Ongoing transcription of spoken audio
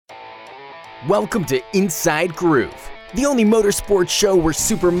Welcome to Inside Groove, the only motorsports show where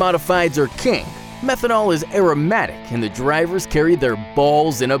supermodifieds are king. Methanol is aromatic and the drivers carry their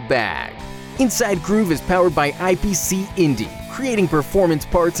balls in a bag. Inside Groove is powered by IPC Indy, creating performance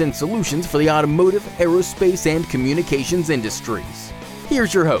parts and solutions for the automotive, aerospace, and communications industries.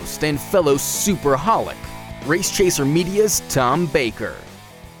 Here's your host and fellow superholic, Race Chaser Media's Tom Baker.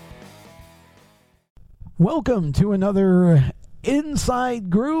 Welcome to another Inside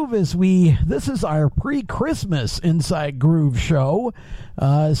Groove this is our pre-Christmas Inside Groove show.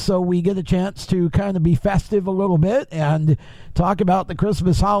 So we get a chance to kind of be festive a little bit and talk about the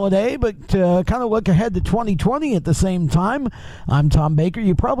Christmas holiday, but kind of look ahead to 2020 at the same time. I'm Tom Baker.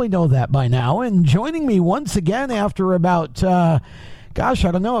 You probably know that by now. And joining me once again after about... I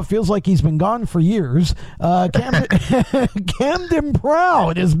don't know. It feels like he's been gone for years. Camden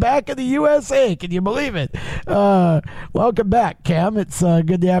Proud is back in the USA. Can you believe it? Welcome back, Cam. It's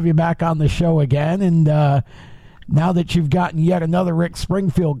good to have you back on the show again. And now that you've gotten yet another Rick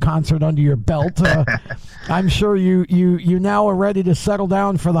Springfield concert under your belt, I'm sure you now are ready to settle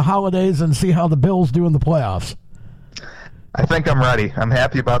down for the holidays and see how the Bills do in the playoffs. I think I'm ready. I'm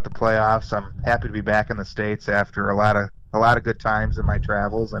happy about the playoffs. I'm happy to be back in the States after a lot of good times in my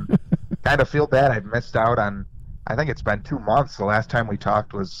travels, and kind of feel bad I've missed out on, I think it's been 2 months. The last time we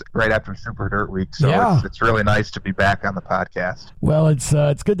talked was right after Super Dirt Week, so yeah. It's really nice to be back on the podcast. Well, it's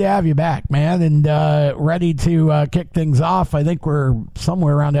good to have you back, man, and ready to kick things off. I think we're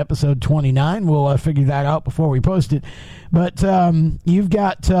somewhere around episode 29. We'll figure that out before we post it. But you've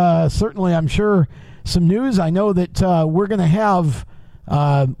got, certainly, I'm sure, some news. I know that we're going to have...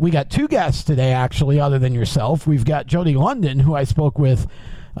 we got two guests today, actually, other than yourself. We've got Jody London, who I spoke with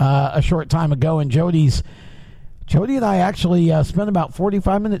a short time ago, and Jody and I actually spent about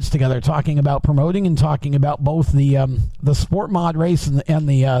 45 minutes together talking about promoting and talking about both the sport mod race and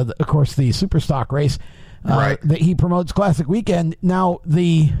of course, the super stock race that he promotes Classic Weekend. Now,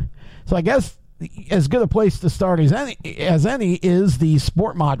 so I guess as good a place to start as any is the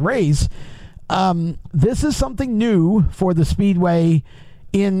sport mod race. This is something new for the Speedway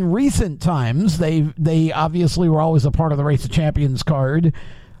in recent times. They obviously were always a part of the Race of Champions card.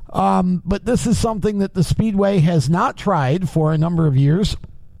 But this is something that the Speedway has not tried for a number of years.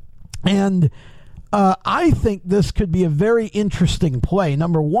 And I think this could be a very interesting play.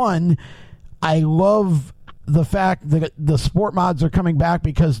 Number one, I love the fact that the sport mods are coming back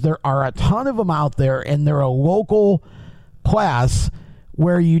because there are a ton of them out there, and they're a local class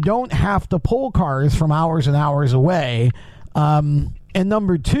where you don't have to pull cars from hours and hours away. And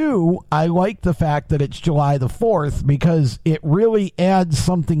number two, I like the fact that it's July the 4th because it really adds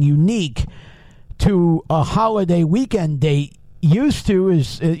something unique to a holiday weekend date. Used to,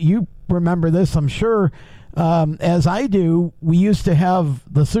 you remember this, I'm sure, as I do, we used to have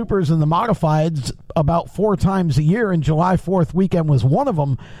the supers and the modifieds about 4 times a year, and July 4th weekend was one of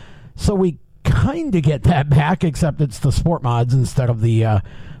them. So we kind of get that back, except it's the sport mods instead of the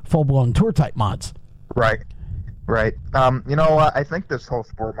full-blown tour-type mods. Right. I think this whole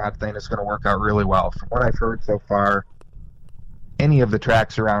sport mod thing is going to work out really well. From what I've heard so far, any of the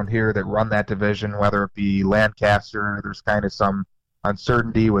tracks around here that run that division, whether it be Lancaster, there's kind of some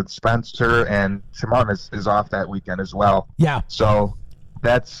uncertainty with Spencer, and Shimon is off that weekend as well. Yeah. So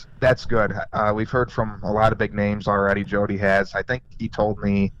that's good. We've heard from a lot of big names already. Jody has. I think he told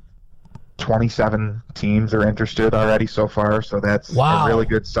me 27 teams are interested already so far, so that's a really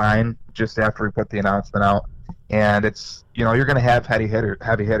good sign just after we put the announcement out. And it's, you're going to have heavy hitters.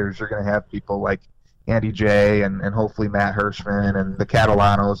 You're going to have people like Andy J and hopefully Matt Hirschman and the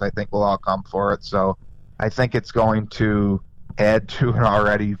Catalanos, I think, will all come for it. So I think it's going to add to an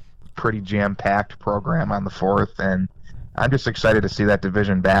already pretty jam-packed program on the 4th, and I'm just excited to see that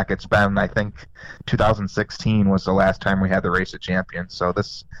division back. It's been, I think, 2016 was the last time we had the Race of Champions. So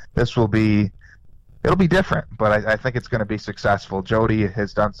this will be, it'll be different, but I think it's going to be successful. Jody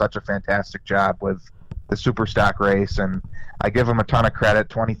has done such a fantastic job with the super stock race, and I give him a ton of credit.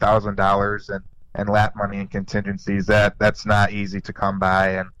 $20,000 and lap money and contingencies, that's not easy to come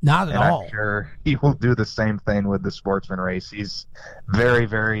by, and not at all. I'm sure he will do the same thing with the sportsman race. He's very,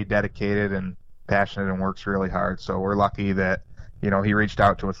 very dedicated and passionate and works really hard, so we're lucky that he reached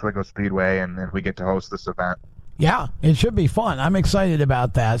out to Oswego Speedway and we get to host this event. Yeah, it should be fun. I'm excited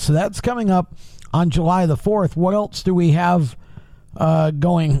about that. So that's coming up on July the 4th. What else do we have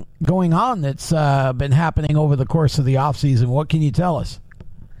going on that's been happening over the course of the off season? What can you tell us?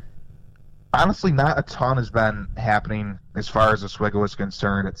 Honestly, not a ton has been happening as far as Oswego is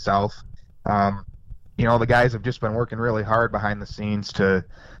concerned itself. The guys have just been working really hard behind the scenes to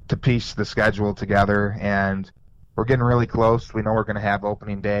piece the schedule together, and we're getting really close. We know we're going to have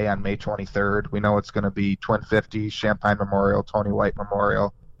opening day on May 23rd. We know it's going to be Twin 50s, Champagne Memorial, Tony White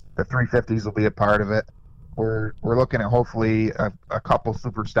Memorial. The 350s will be a part of it. We're looking at hopefully a couple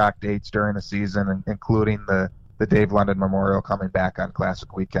super stock dates during the season, including the Dave London Memorial coming back on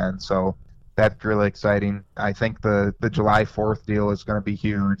Classic Weekend. So that's really exciting. I think the July 4th deal is going to be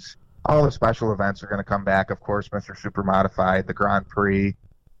huge. All the special events are going to come back. Of course, Mr. Supermodified, the Grand Prix,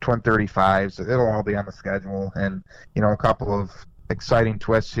 Twin 35s. It'll all be on the schedule. And, a couple of exciting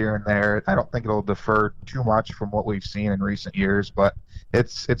twists here and there. I don't think it'll defer too much from what we've seen in recent years, but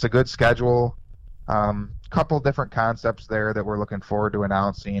it's a good schedule. Couple different concepts there that we're looking forward to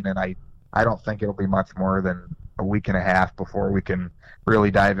announcing, and I don't think it'll be much more than a week and a half before we can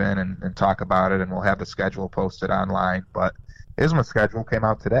really dive in and talk about it, and we'll have the schedule posted online. But ISMA schedule came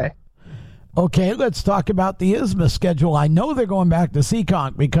out today. Okay, let's talk about the ISMA schedule. I know they're going back to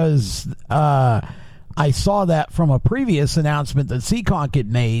Ccomp because I saw that from a previous announcement that Ccomp had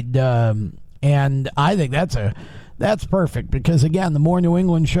made, and I think that's perfect because, again, the more New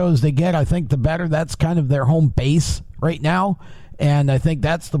England shows they get, I think the better. That's kind of their home base right now, and I think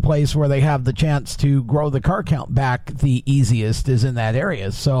that's the place where they have the chance to grow the car count back the easiest is in that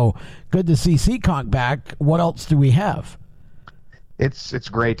area. So good to see Ccomp back. What else do we have? It's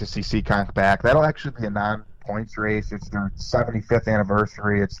great to see Ccomp back. That'll actually be a non-points race. It's their 75th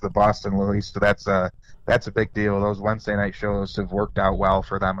anniversary. It's the Boston Louis, so that's a big deal. Those Wednesday night shows have worked out well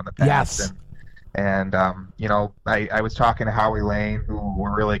for them in the past. Yes. And I was talking to Howie Lane, who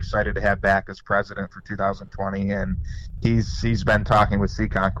we're really excited to have back as president for 2020, and he's been talking with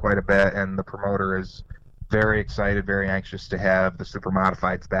Ccomp quite a bit, and the promoter is very excited, very anxious to have the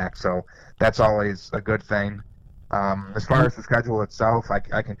Supermodifieds back. So that's always a good thing. As far as the schedule itself, I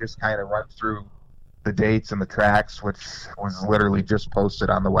can just kind of run through the dates and the tracks, which was literally just posted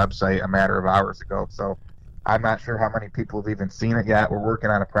on the website a matter of hours ago. So I'm not sure how many people have even seen it yet. We're working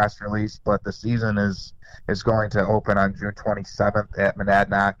on a press release, but the season is going to open on June 27th at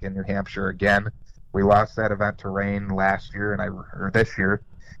Monadnock in New Hampshire again. We lost that event to rain last year or this year,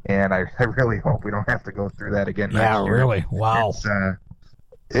 and I really hope we don't have to go through that again next year. Yeah, really. Wow.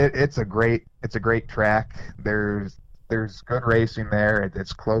 It's a great track. There's good racing there.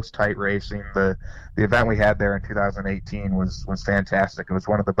 It's close, tight racing. The event we had there in 2018 was fantastic. It was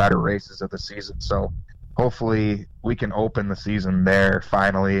one of the better races of the season. So hopefully we can open the season there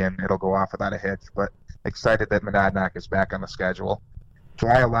finally, and it'll go off without a hitch. But excited that Monadnock is back on the schedule.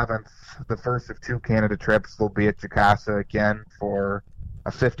 July 11th, the first of two Canada trips will be at Jacasa again for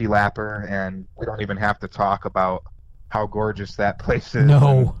a 50-lapper, and we don't even have to talk about how gorgeous that place is.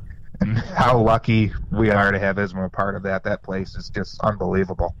 No. And how lucky we are to have ISMA a part of that. That place is just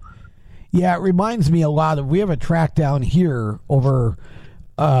unbelievable. Yeah, it reminds me a lot of, we have a track down here over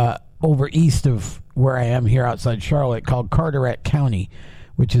east of where I am here outside Charlotte called Carteret County,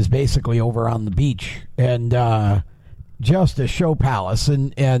 which is basically over on the beach, and just a show palace,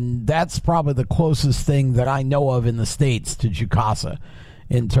 and that's probably the closest thing that I know of in the States to Jacasa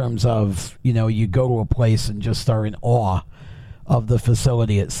in terms of, you go to a place and just are in awe of the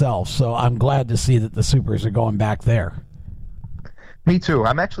facility itself. So I'm glad to see that the Supers are going back there. Me too.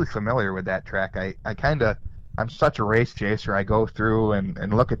 I'm actually familiar with that track. I'm such a race chaser. I go through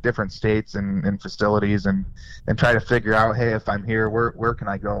and look at different states and facilities and try to figure out, hey, if I'm here, where can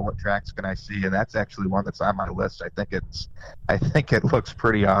I go? What tracks can I see? And that's actually one that's on my list. I think it looks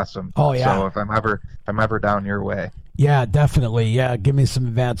pretty awesome. Oh yeah. So if I'm ever down your way. Yeah, definitely. Yeah, give me some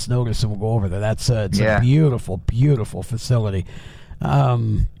advance notice and we'll go over there. It's a beautiful, beautiful facility.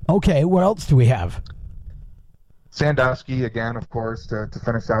 Okay, what else do we have? Sandusky, again, of course, to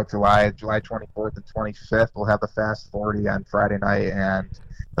finish out July 24th and 25th. We'll have the Fast 40 on Friday night and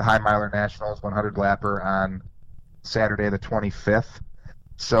the High Miler Nationals 100-lapper on Saturday the 25th.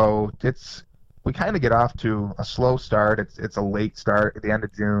 So we kind of get off to a slow start. It's a late start at the end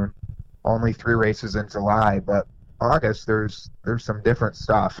of June. Only 3 races in July, but August there's some different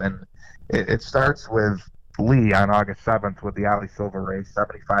stuff, and it starts with Lee on August 7th with the Ali Silva race,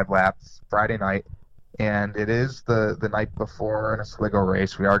 75 laps, Friday night. And it is the night before an Oswego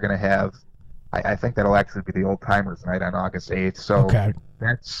race. We are going to have, I think that'll actually be the Old Timers night on August 8th. So okay.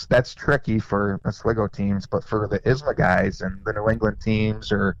 That's tricky for Oswego teams, but for the ISMA guys and the New England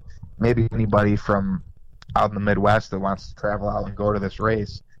teams, or maybe anybody from out in the Midwest that wants to travel out and go to this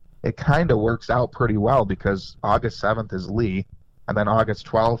race, it kind of works out pretty well because August 7th is Lee, and then August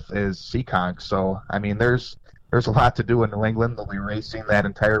 12th is Ccomp. So, I mean, there's a lot to do in New England. They'll be racing that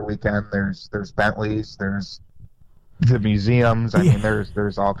entire weekend. There's Bentleys, there's the museums. I mean,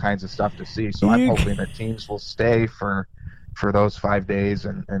 there's all kinds of stuff to see. So I'm hoping that teams will stay for for those 5 days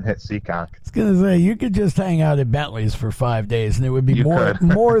and hit Seekonk. I was going to say, you could just hang out at Bentley's for 5 days, and it would be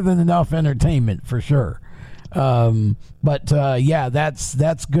more than enough entertainment for sure. But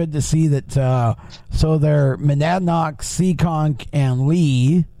that's good to see that. So they're Monadnock, Seekonk, and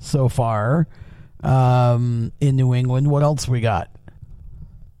Lee so far in New England. What else we got?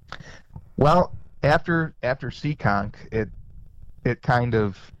 Well, after Seekonk, it kind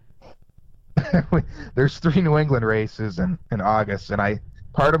of there's 3 New England races in August, and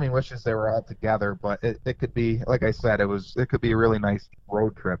part of me wishes they were all together, but it could be, like I said, it could be a really nice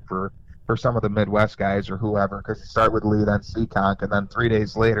road trip for some of the Midwest guys or whoever, because you start with Lee, then Seekonk, and then 3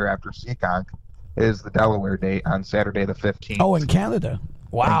 days later after Seekonk is the Delaware date on Saturday the 15th. Oh, in Canada.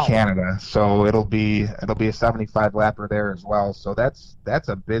 Wow. In Canada. So it'll be a 75 lapper there as well. So that's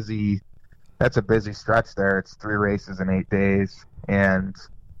a busy stretch there. It's 3 races in 8 days, and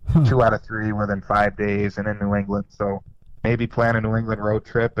 2 out of 3 within 5 days, and in New England. So maybe plan a New England road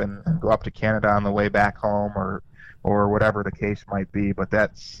trip and go up to Canada on the way back home, or whatever the case might be. But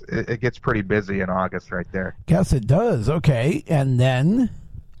it gets pretty busy in August right there. Guess it does. Okay. And then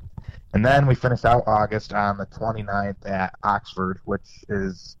we finish out August on the 29th at Oxford, which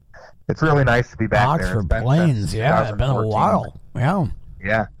it's really nice to be back there. Oxford Plains, yeah. It's been a while.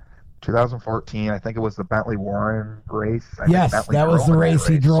 Yeah. 2014, I think it was the Bentley Warren race. Yes, that was the race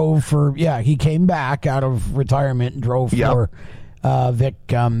he drove for. Yeah, he came back out of retirement and drove for Vic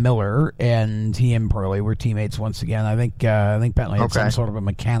Miller, and he and Pearlie were teammates once again. I think Bentley had some sort of a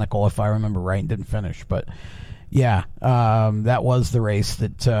mechanical, if I remember right, and didn't finish. But yeah, that was the race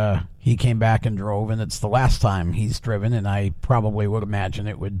that he came back and drove, and it's the last time he's driven, and I probably would imagine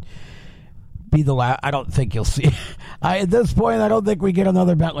it would be the last. I don't think you'll see. At this point, I don't think we get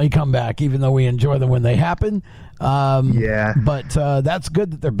another Bentley comeback, even though we enjoy them when they happen. But that's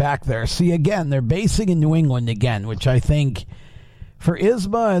good that they're back there. See, again, they're basing in New England again, which I think for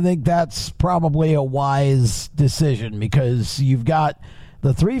ISMA, I think that's probably a wise decision, because you've got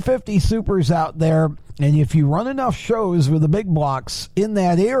the 350 Supers out there, and if you run enough shows with the big blocks in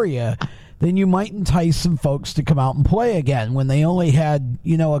that area, then you might entice some folks to come out and play again. When they only had,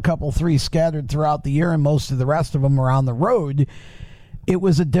 a couple, 3 scattered throughout the year and most of the rest of them were on the road, it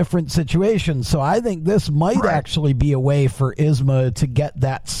was a different situation. So I think this might actually be a way for ISMA to get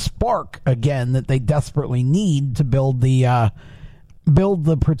that spark again that they desperately need to build the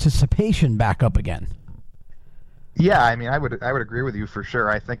participation back up again. Yeah, I mean, I would agree with you for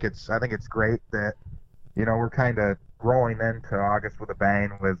sure. I think it's great that we're kind of rolling into August with a bang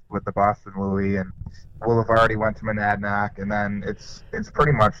with the Boston Louis, and we'll have already went to Monadnock, and then it's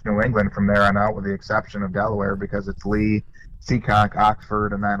pretty much New England from there on out, with the exception of Delaware, because it's Lee, Seekonk,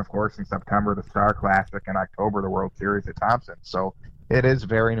 Oxford, and then of course in September the Star Classic, and October the World Series at Thompson. So it is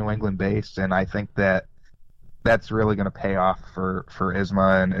very New England based, and I think that's really going to pay off for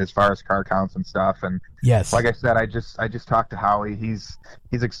ISMA, and as far as car counts and stuff. And yes, like I said, I just talked to Howie. He's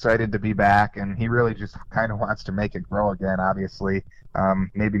excited to be back, and he really just kind of wants to make it grow again. Obviously,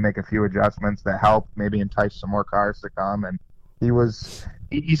 maybe make a few adjustments that help, maybe entice some more cars to come. And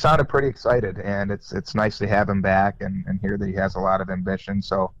he sounded pretty excited, and it's nice to have him back and hear that he has a lot of ambition.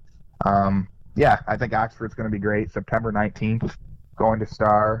 So I think Oxford's going to be great. September 19th, going to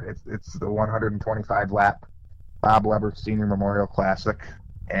Star. It's the 125 lap Bob Weber Senior Memorial Classic,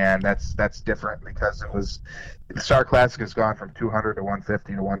 and that's different because the Star Classic has gone from 200 to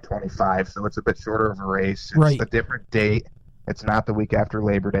 150 to 125, so it's a bit shorter of a race. It's a different date. It's not the week after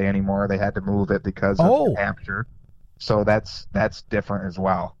Labor Day anymore. They had to move it because of New Hampshire, so that's different as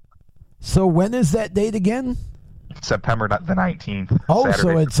well. So when is that date again? September the 19th. Oh, Saturday,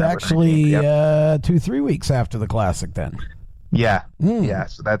 so it's September actually 2-3 weeks after the Classic then. Yeah, yeah.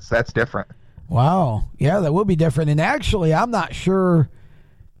 So that's different. Wow. Yeah, that will be different. And actually, I'm not sure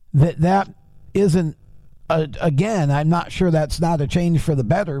that isn't, again, I'm not sure that's not a change for the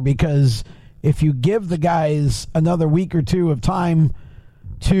better, because if you give the guys another week or 2 of time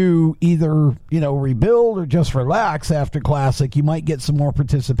to either, rebuild or just relax after Classic, you might get some more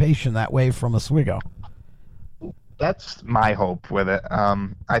participation that way from Oswego. That's my hope with it.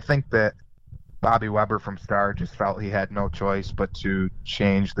 I think that Bobby Weber from Star just felt he had no choice but to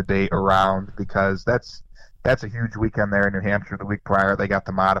change the date around, because that's a huge weekend there in New Hampshire. The week prior, they got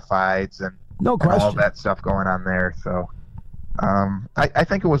the modifieds and all of that stuff going on there. So I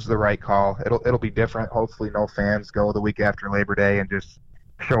think it was the right call. It'll be different. Hopefully no fans go the week after Labor Day and just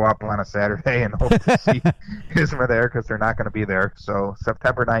show up on a Saturday and hope to see ISMA there, because they're not going to be there. So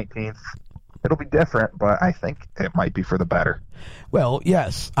September 19th, it'll be different, but I think it might be for the better. Well,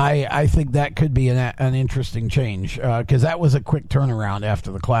 yes, I think that could be an interesting change, because that was a quick turnaround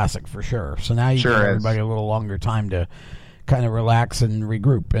after the Classic for sure. So now you give everybody a little longer time to kind of relax and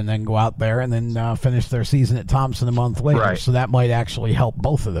regroup and then go out there and then finish their season at Thompson a month later. Right. So that might actually help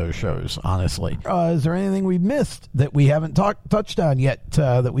both of those shows, honestly. Is there anything we missed that we haven't touched on yet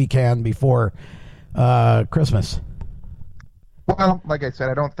that we can before Christmas? Well, like I said,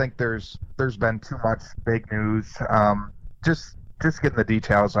 I don't think there's been too much big news. Just getting the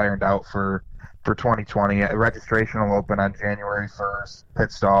details ironed out for 2020. Registration will open on January 1st.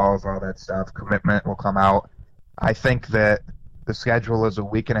 Pit stalls, all that stuff. Commitment will come out. I think that the schedule is a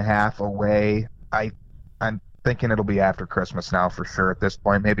week and a half away. I'm thinking it'll be after Christmas now for sure at this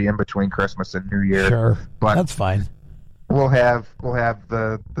point. Maybe in between Christmas and New Year. Sure, but that's fine. We'll have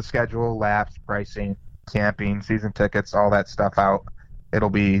the schedule, laps, pricing, camping, season tickets, all that stuff out. It'll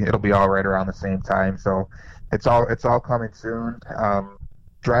be all right around the same time. So it's all coming soon.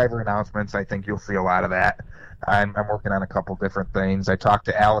 Driver announcements, I think you'll see a lot of that. I'm working on a couple different things. I talked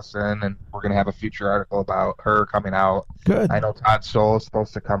to Allison, and we're going to have a future article about her coming out. Good. I know Todd Stoll is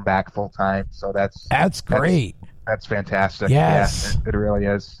supposed to come back full time, so that's great. That's fantastic. Yes. Yeah, it really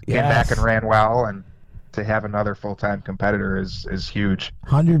is. Yes. Came back and ran well, and to have another full-time competitor is huge.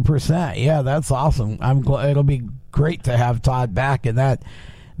 100%. Yeah, that's awesome. I'm glad. It'll be great to have Todd back, and that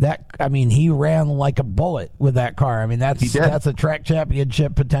I mean, he ran like a bullet with that car. I mean, that's a track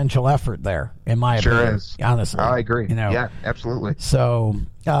championship potential effort there, in my opinion. Sure is. Honestly, I agree. You know? Yeah, absolutely. So,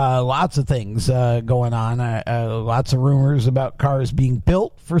 lots of things going on. Lots of rumors about cars being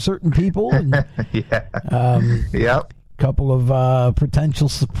built for certain people. And, yeah. Yep. Couple of potential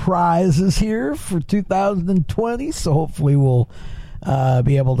surprises here for 2020, so hopefully we'll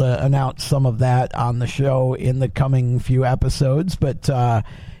be able to announce some of that on the show in the coming few episodes. But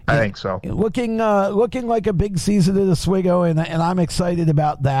I think so. Looking like a big season at Oswego, and I'm excited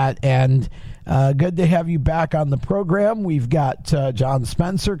about that. And good to have you back on the program. We've got John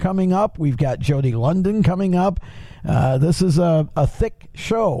Spencer coming up. We've got Jody London coming up. This is a thick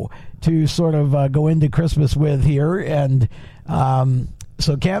show to sort of go into Christmas with here. And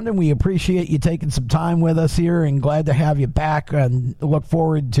so, Camden, we appreciate you taking some time with us here and glad to have you back and look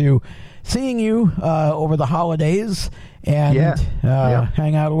forward to seeing you over the holidays and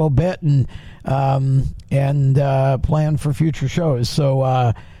hang out a little bit and plan for future shows.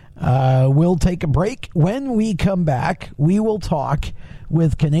 So we'll take a break. When we come back, we will talk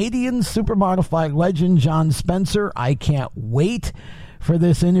with Canadian Supermodified legend John Spencer. I can't wait for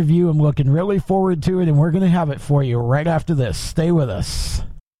this interview. I'm looking really forward to it, and we're going to have it for you right after this. Stay with us.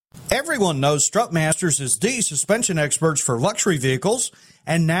 Everyone knows Strutmasters is the suspension experts for luxury vehicles,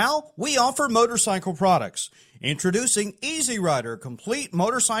 and now we offer motorcycle products. Introducing Easy Rider Complete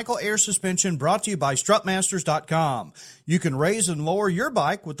Motorcycle Air Suspension, brought to you by Strutmasters.com. You can raise and lower your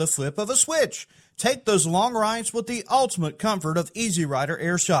bike with the flip of a switch. Take those long rides with the ultimate comfort of Easy Rider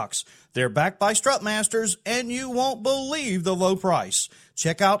air shocks. They're backed by Strutmasters, and you won't believe the low price.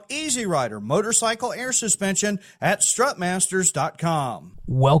 Check out Easy Rider Motorcycle Air Suspension at Strutmasters.com.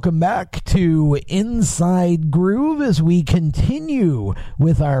 Welcome back to Inside Groove as we continue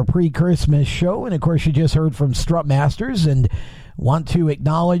with our pre-Christmas show. And, of course, you just heard from Strutmasters, and want to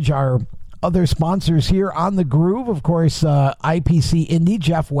acknowledge our other sponsors here on the Groove. Of course, IPC Indy,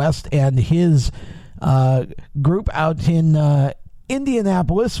 Jeff West and his group out in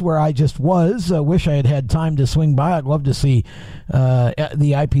Indianapolis, where I just was. Wish I had had time to swing by. I'd love to see the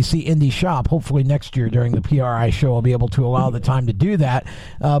IPC Indy shop. Hopefully next year during the PRI show I'll be able to allow the time to do that.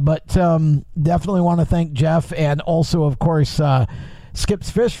 But definitely want to thank Jeff, and also, of course, Skip's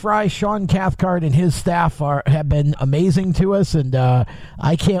Fish Fry. Sean Cathcart and his staff have been amazing to us, and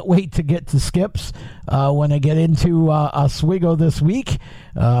I can't wait to get to Skip's when I get into Oswego this week.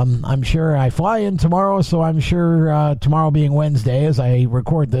 I'm sure I fly in tomorrow, so I'm sure tomorrow being Wednesday as I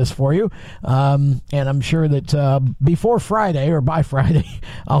record this for you, and I'm sure that before Friday or by Friday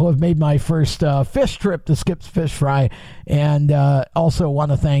I'll have made my first fish trip to Skip's Fish Fry. And also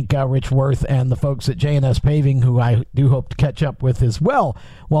want to thank Rich Worth and the folks at J&S Paving, who I do hope to catch up with as well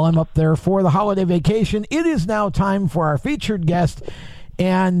while I'm up there for the holiday vacation. It is now time for our featured guest.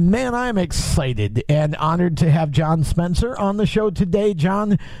 And, man, I'm excited and honored to have John Spencer on the show today.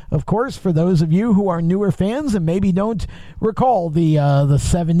 John, of course, for those of you who are newer fans and maybe don't recall the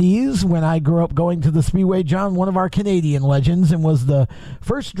 70s when I grew up going to the Speedway, John, one of our Canadian legends, and was the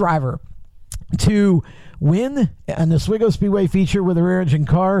first driver to win an Oswego Speedway feature with a rear-engine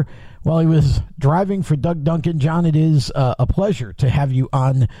car while he was driving for Doug Duncan. John, it is a pleasure to have you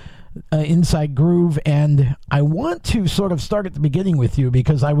on Inside Groove, and I want to sort of start at the beginning with you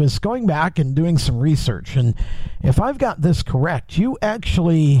because I was going back and doing some research, and if I've got this correct, you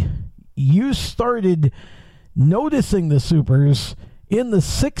started noticing the supers in the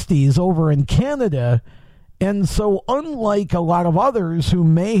 60s over in Canada, And so unlike a lot of others who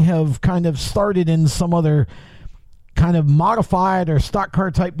may have kind of started in some other kind of modified or stock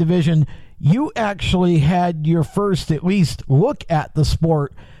car type division, you actually had your first at least look at the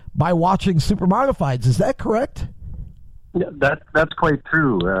sport by watching Supermodifieds. Is that correct? Yeah, that's quite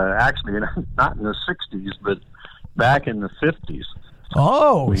true. Actually, not in the 60s, but back in the 50s.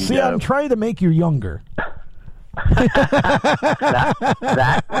 Oh, I'm trying to make you younger. that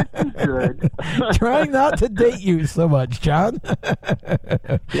would be good. Trying not to date you so much, John.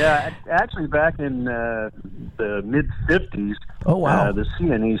 Yeah, actually, back in the mid 50s, oh wow, the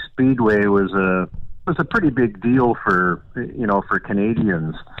CNE Speedway was a pretty big deal for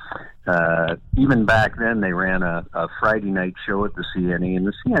Canadians. Even back then, they ran a Friday night show at the CNE, and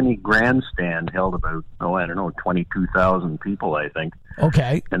the CNE grandstand held about 22,000 people, I think.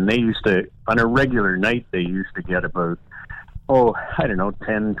 Okay. And they used to, on a regular night, they used to get about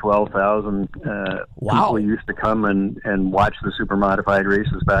 10, 12,000 people used to come and watch the Supermodified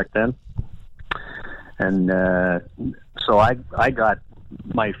races back then. And so I got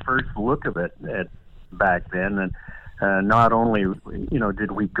my first look of it back then, and not only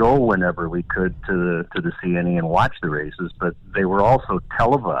did we go whenever we could to the CNE and watch the races, but they were also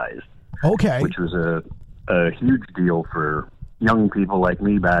televised. Okay, which was a huge deal for young people like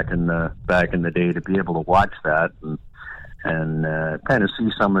me back in the day to be able to watch that and kind of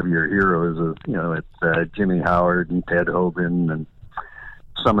see some of your heroes of it's Jimmy Howard and Ted Hogan and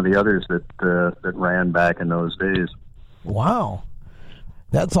some of the others that ran back in those days. Wow,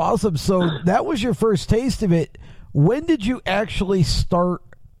 that's awesome. So that was your first taste of it. When did you actually start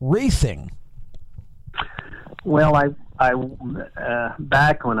racing? Well, I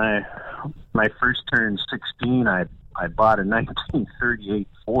back when I first turned 16, I bought a 1938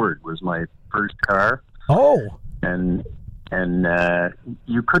 Ford. Was my first car. Oh, and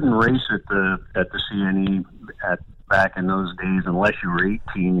you couldn't race at the CNE back in those days unless you were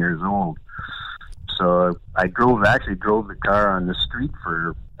 18 years old. So I drove the car on the street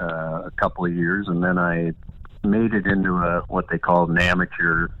for a couple of years, and then I made it into what they called an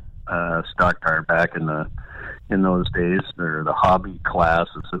amateur stock car back in those days, or the hobby class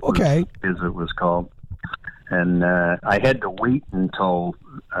as it was called. And I had to wait until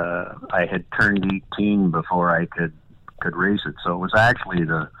I had turned 18 before I could race it. So it was actually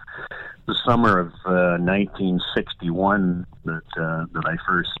the summer of 1961 that I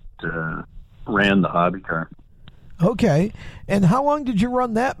first ran the hobby car. Okay. And how long did you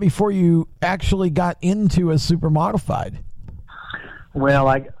run that before you actually got into a Supermodified? Well,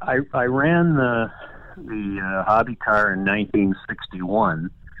 I ran the hobby car in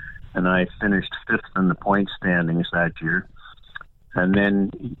 1961, and I finished 5th in the point standings that year. And then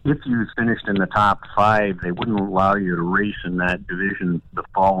if you finished in the top 5, they wouldn't allow you to race in that division the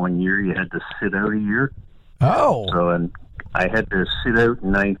following year. You had to sit out a year. Oh. So, and I had to sit out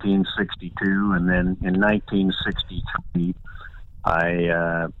in 1962, and then in 1963,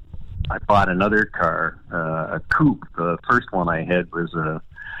 I bought another car, a coupe. The first one I had was a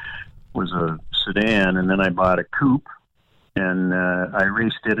sedan, and then I bought a coupe, and I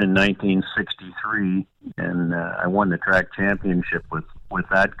raced it in 1963, and I won the track championship with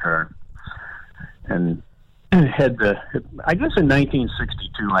that car. And I guess in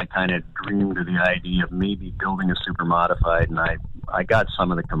 1962, I kind of dreamed of the idea of maybe building a Supermodified, and I got some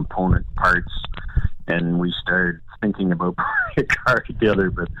of the component parts, and we started thinking about putting a car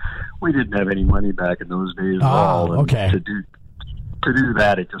together, but we didn't have any money back in those days at all. And okay. To do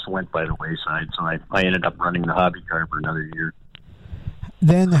that, it just went by the wayside, so I ended up running the hobby car for another year.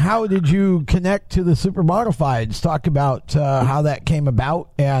 Then how did you connect to the Supermodifieds? Talk about how that came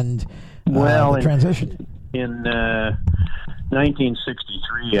about and the transition. In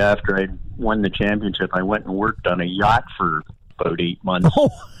 1963, after I won the championship, I went and worked on a yacht for about 8 months. Oh.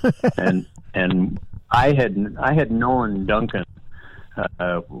 and I had known Duncan.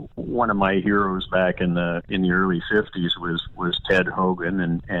 One of my heroes back in the early 50s was Ted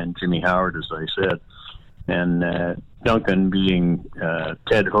Hogan and Jimmy Howard, as I said. And Duncan being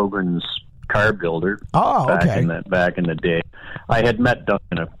Ted Hogan's car builder back in the day. I had met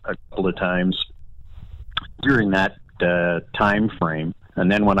Duncan a couple of times during that time frame.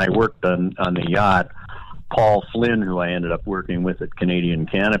 And then when I worked on the yacht, Paul Flynn, who I ended up working with at Canadian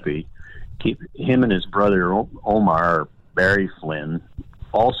Canopy, him and his brother Omar, Barry Flynn,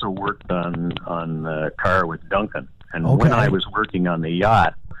 also worked on the car with Duncan. And when I was working on the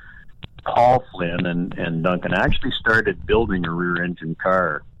yacht, Paul Flynn and Duncan actually started building a rear-engine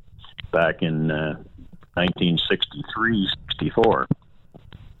car back in 1963-64.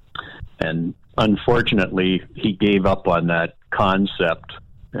 And unfortunately, he gave up on that concept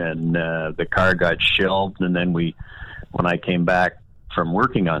the car got shelved. And then when I came back from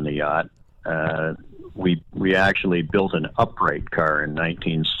working on the yacht, we actually built an upright car in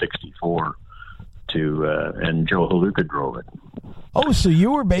 1964 and Joe Haluka drove it. Oh, so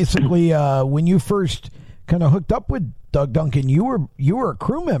you were basically when you first kind of hooked up with Doug Duncan, you were a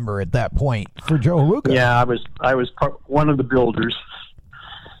crew member at that point for Joe Haluka. Yeah, I was one of the builders,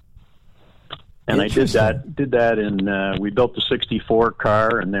 and I did that in we built the 64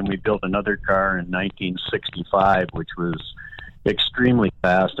 car, and then we built another car in 1965, which was extremely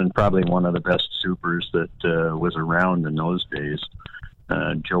fast and probably one of the best supers that was around in those days.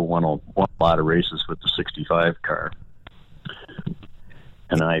 Joe won a lot of races with the 65 car.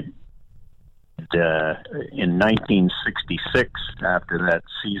 And in 1966, after that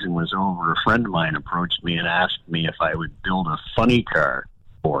season was over, a friend of mine approached me and asked me if I would build a funny car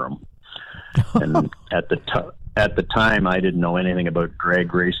for him. And at the time, I didn't know anything about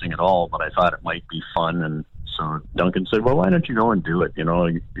drag racing at all, but I thought it might be fun. And so Duncan said, well, why don't you go and do it?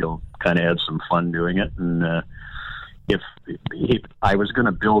 You'll kind of have some fun doing it. And I was going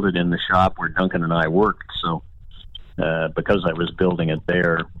to build it in the shop where Duncan and I worked, so because I was building it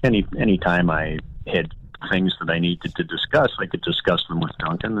there, any time I had things that I needed to discuss, I could discuss them with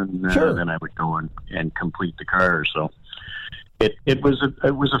Duncan, and sure. Then I would go and complete the car. So it was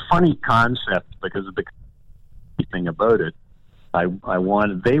a funny concept because of the thing about it. They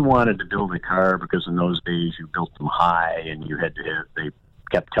wanted to build a car because in those days you built them high, and they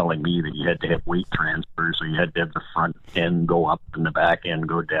kept telling me that you had to have weight transfers, so you had to have the front end go up and the back end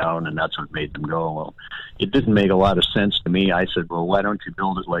go down, and that's what made them go. Well, it didn't make a lot of sense to me. I said, well, why don't you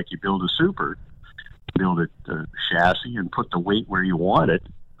build it like you build a super? Build it chassis and put the weight where you want it,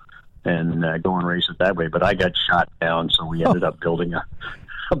 and go and race it that way. But I got shot down, so we ended up building a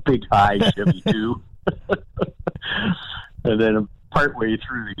big high Chevy 2. And then partway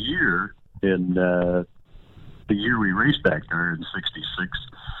through the year, in the year we raced that car in '66,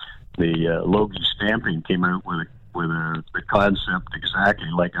 the Logie Stamping came out with the concept exactly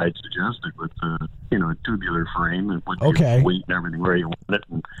like I'd suggested, with the tubular frame and with the weight and everything where you want it,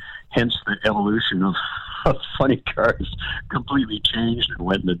 and hence the evolution of funny cars completely changed and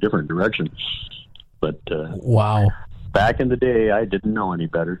went in a different direction. But wow, back in the day, I didn't know any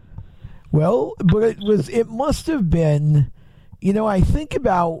better. Well, but it must have been. I think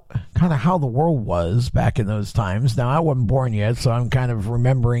about kind of how the world was back in those times. Now, I wasn't born yet, so I'm kind of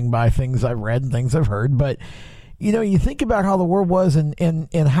remembering by things I've read and things I've heard. But, you think about how the world was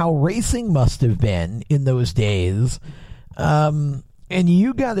and how racing must have been in those days. And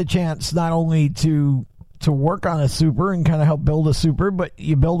you got a chance not only to work on a super and kind of help build a super, but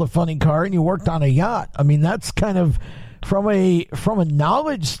you build a funny car and you worked on a yacht. I mean, that's kind of from a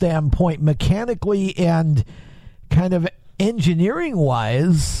knowledge standpoint, mechanically and kind of engineering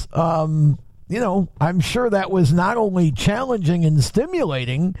wise, I'm sure that was not only challenging and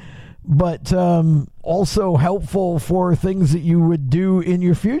stimulating, but also helpful for things that you would do in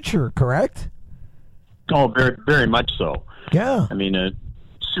your future, correct? Oh, very, very much so. Yeah. I mean,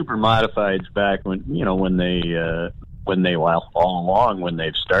 Supermodifieds back when all along when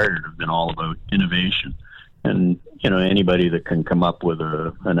they've started have been all about innovation. And, anybody that can come up with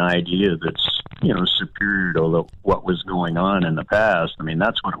an idea that's, superior to what was going on in the past, I mean,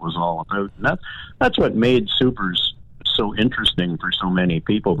 that's what it was all about. And that's what made supers so interesting for so many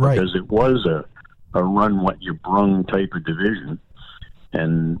people, because it was a run what you brung type of division.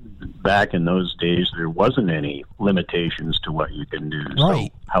 And back in those days, there wasn't any limitations to what you can do.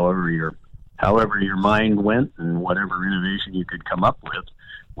 Right. So however your mind went and whatever innovation you could come up with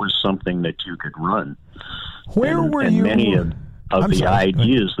was something that you could run. Where were you? Many of the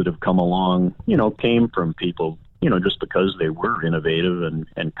ideas that have come along, came from people, just because they were innovative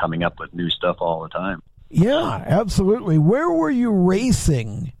and coming up with new stuff all the time. Yeah, absolutely. Where were you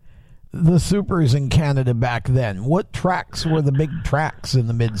racing the supers in Canada back then? What tracks were the big tracks in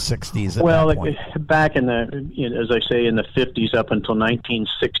the mid-'60s? Well, back in as I say, in the 50s up until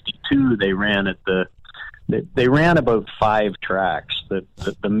 1962, they ran about 5 tracks.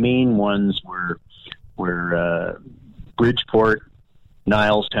 The main ones were Bridgeport,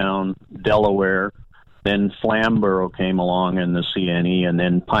 Nilestown, Delaware, then Flamborough came along in the CNE, and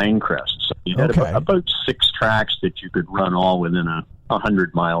then Pinecrest. So you had about 6 tracks that you could run all within a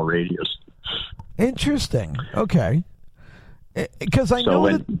 100-mile radius. Interesting. Okay. Because I know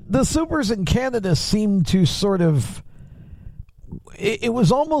that the supers in Canada seem to sort of... It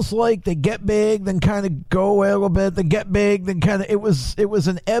was almost like they get big, then kind of go away a little bit, then get big, then kind of... It was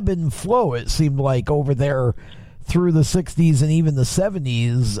an ebb and flow, it seemed like, over there through the 60s and even the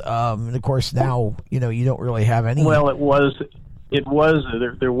 70s. And, of course, now, you don't really have any... Well, it It was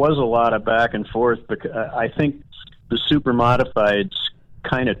there was a lot of back and forth, because I think the Supermodifieds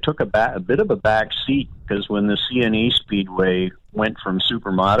kind of took a bit of a back seat, because when the CNE Speedway went from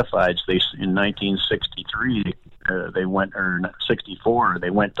Supermodifieds, in 1963 they went, or 64, they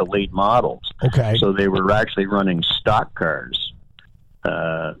went to late models. Okay. So they were actually running stock cars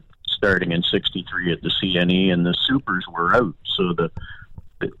starting in 63 at the CNE, and the Supers were out. So the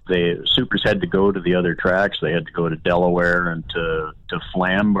Supers had to go to the other tracks. They had to go to Delaware and to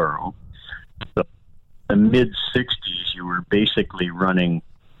Flamborough. So the mid-60s, you were basically running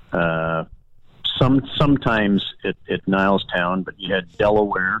sometimes at Nilestown, but you had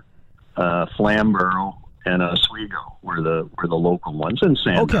Delaware, Flamborough, and Oswego were the local ones, and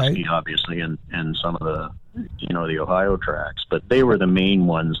Sandusky, obviously, and some of the the Ohio tracks. But they were the main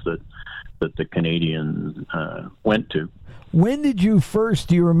ones that the Canadian went to. When did you first?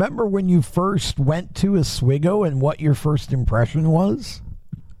 Do you remember when you first went to Oswego and what your first impression was?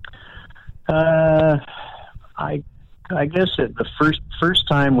 I guess the first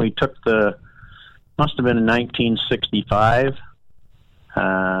time we took must have been in 1965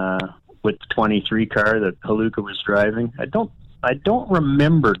 with the 23 car that Haluka was driving. I don't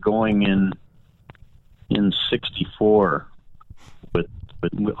remember going in 64 with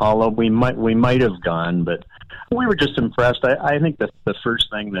although we might have gone, but we were just impressed. I think that the first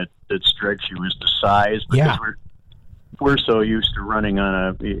thing that strikes you is the size, because we're so used to running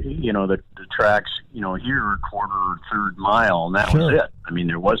on the tracks, here a quarter or third mile, and that was it. I mean,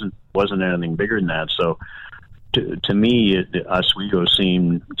 there wasn't anything bigger than that. So to me, Oswego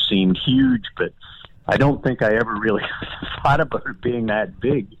seemed huge, but I don't think I ever really thought about it being that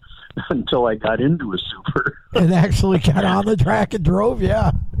big until I got into a Super. And actually got on the track and drove,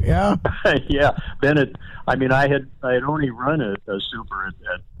 yeah. Yeah. Then I had only run a Super at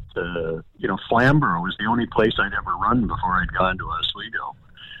Flamborough was the only place I'd ever run before I'd gone to Oswego.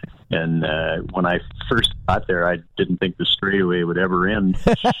 And when I first got there, I didn't think the straightaway would ever end.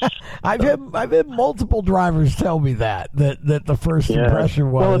 I've had multiple drivers tell me that the first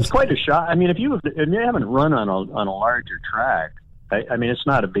impression was. Well, it's quite a shock. I mean, if you haven't run on a larger track, I mean, it's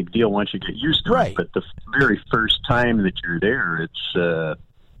not a big deal once you get used to it. But the very first time that you're there, it's a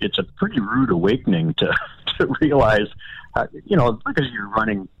pretty rude awakening to realize, because you're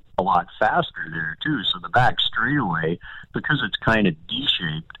running a lot faster there too. So the back straightaway, because it's kind of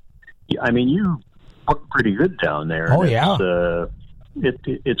D-shaped, I mean, you look pretty good down there. Oh, yeah.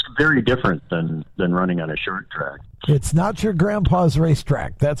 It's very different than running on a short track. It's not your grandpa's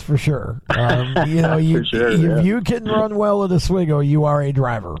racetrack, that's for sure. If you can run well at Oswego, you are a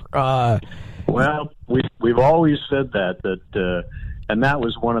driver. Well, we've always said that and that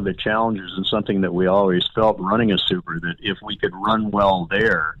was one of the challenges, and something that we always felt running a Super, that if we could run well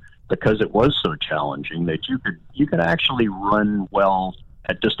there, because it was so challenging, that you could actually run well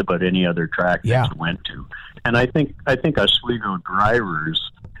at just about any other track that you went to. And I think Oswego drivers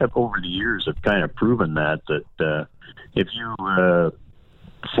have, over the years, have kind of proven that if you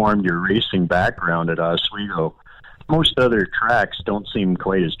formed your racing background at Oswego, most other tracks don't seem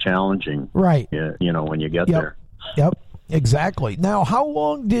quite as challenging. Right. When you get there. Yep. Exactly. Now, how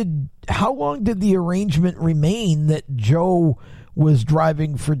long did the arrangement remain that Joe was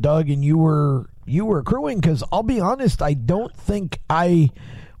driving for Doug and you were crewing? Because I'll be honest, I don't think I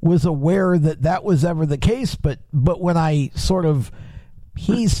was aware that was ever the case. But when I sort of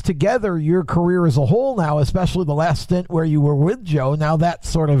piece together your career as a whole now, especially the last stint where you were with Joe, now that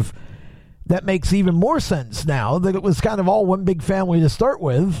that makes even more sense now that it was kind of all one big family to start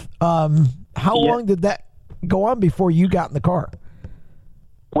with. How long did that go on before you got in the car?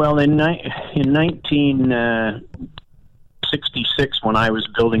 Well, in 1966, when I was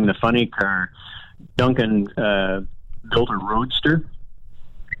building the funny car, Duncan built a Roadster,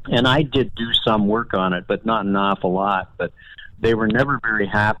 and I did do some work on it, but not an awful lot. But they were never very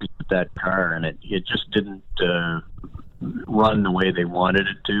happy with that car, and it just didn't run the way they wanted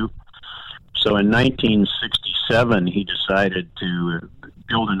it to. So in 1967, he decided to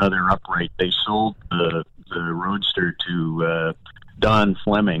build another upright. They sold the Roadster to Don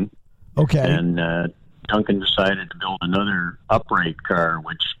Fleming. Okay. And Duncan decided to build another upright car,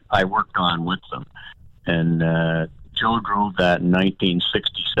 which I worked on with them. And Joe drove that in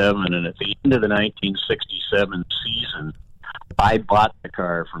 1967, and at the end of the 1967 season, I bought the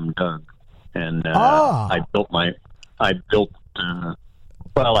car from Doug, and I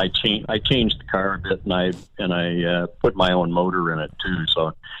changed the car a bit, and I put my own motor in it too.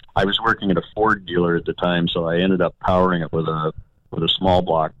 So I was working at a Ford dealer at the time, so I ended up powering it with a small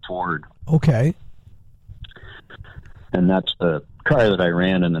block Ford. Okay. And that's the car that I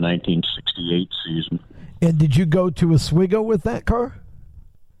ran in the 1968 season. And did you go to Oswego with that car?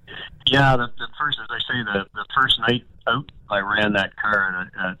 Yeah, the first, as I say, the first night out, I ran that car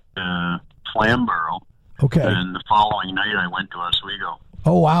at Flamborough. Okay. And the following night, I went to Oswego.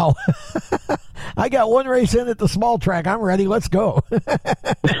 Oh, wow. I got one race in at the small track. I'm ready. Let's go. Well,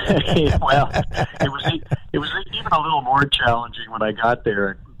 it was even a little more challenging when I got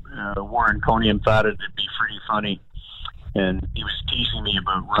there. Warren Coniam thought it'd be pretty funny, and he was teasing me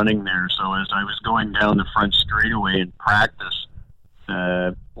about running there. So as I was going down the front straightaway in practice,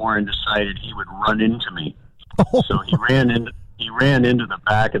 Warren decided he would run into me. So he ran into the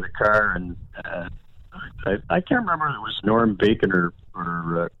back of the car, and I can't remember if it was Norm Bacon or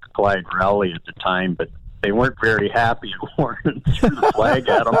Clyde Rowley at the time, but they weren't very happy at Warren and threw the flag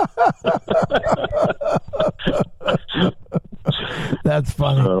at him. That's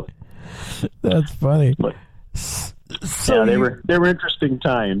funny. That's funny. But, so yeah, they were interesting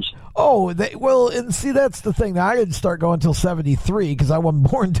times. Oh, and see, that's the thing. Now, I didn't start going until 73 because I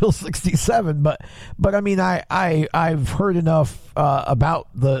wasn't born until 67. But I mean, I've heard enough about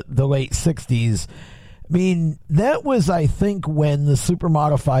the late 60s. I mean, that was, I think, when the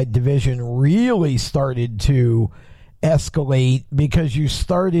Supermodified division really started to escalate, because you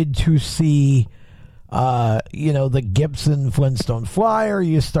started to see, the Gibson Flintstone Flyer.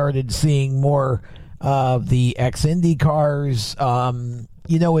 You started seeing more of the ex-Indy cars.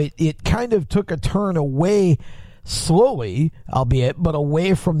 It kind of took a turn away, slowly, albeit, but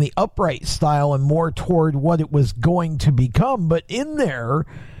away from the upright style and more toward what it was going to become. But in there,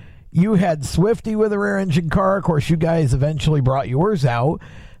 you had Swifty with a rear engine car. Of course, you guys eventually brought yours out.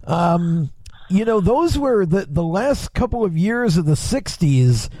 Those were the last couple of years of the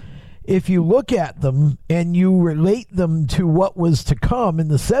 60s. If you look at them and you relate them to what was to come in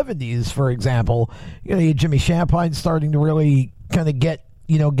the 70s, for example, you had Jimmy Champagne starting to really kind of get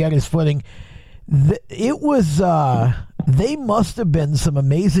his footing. It was, they must have been some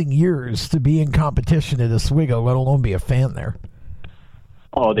amazing years to be in competition at Oswego, let alone be a fan there.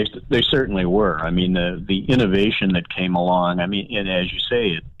 Oh, they certainly were. I mean, the innovation that came along. I mean, and as you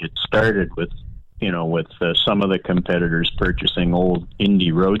say, it started with some of the competitors purchasing old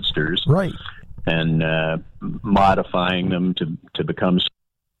Indy Roadsters, right, and modifying them to become.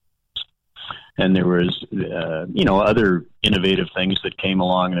 And there was, other innovative things that came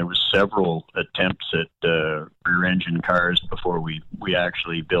along. There was several attempts at rear-engine cars before we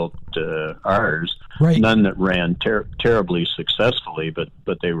actually built ours. Right. None that ran terribly successfully, but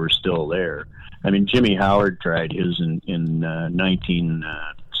they were still there. I mean, Jimmy Howard tried his in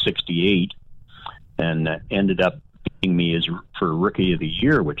 1968 and ended up beating me for Rookie of the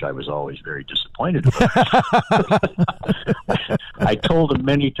Year, which I was always very disappointed about. I told him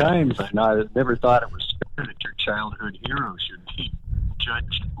many times, I never thought it was fair that your childhood hero should be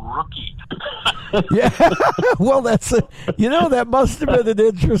judged rookie. Yeah, well, that must have been an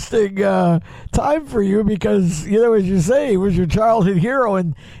interesting time for you, because, as you say, he was your childhood hero,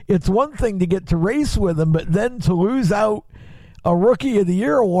 and it's one thing to get to race with him, but then to lose out a Rookie of the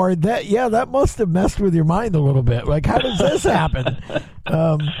Year award, that must have messed with your mind a little bit. Like, how does this happen?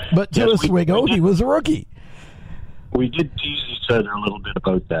 But to Oswego, he was a rookie. We did tease each other a little bit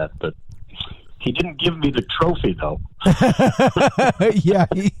about that, but he didn't give me the trophy, though.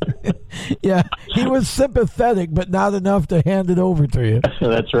 Yeah, he was sympathetic, but not enough to hand it over to you.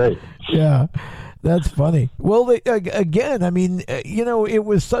 That's right. Yeah, that's funny. Well, again, I mean, it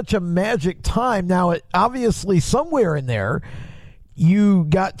was such a magic time. Now, obviously, somewhere in there, you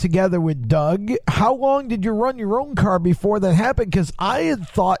got together with Doug. How long did you run your own car before that happened? Because I had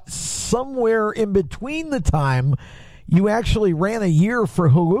thought somewhere in between the time you actually ran a year for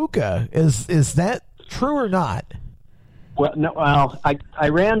Haluka. Is that true or not? Well, no. Well, I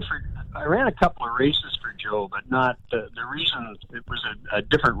ran a couple of races for Joe, but not the reason. It was a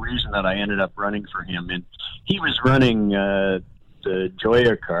different reason that I ended up running for him. And he was running the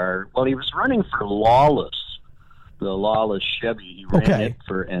Joya car. Well, he was running for Lawless, the Lawless Chevy. He ran it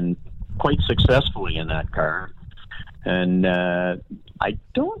and quite successfully in that car. And I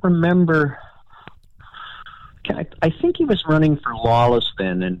don't remember. I think he was running for Lawless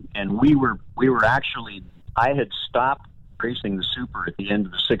then, and we were actually. I had stopped racing the Super at the end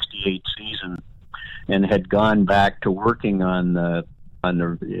of the '68 season, and had gone back to working on the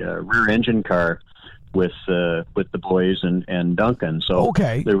rear engine car with the boys and Duncan. So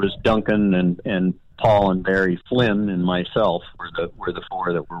there was Duncan and Paul and Barry Flynn and myself were the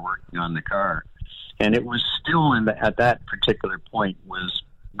four that were working on the car, and it was still at that particular point was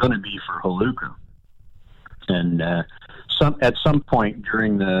going to be for Haluka. And at some point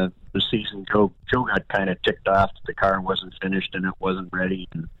during the season, Joe got kind of ticked off that the car wasn't finished and it wasn't ready.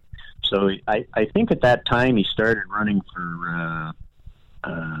 And So I think at that time he started running for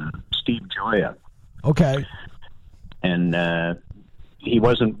Steve Joya. Okay. And he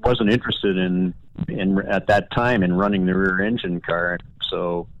wasn't interested in at that time in running the rear engine car,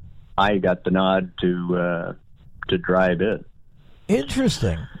 so I got the nod to drive it.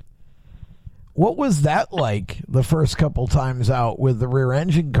 Interesting. What was that like the first couple times out with the rear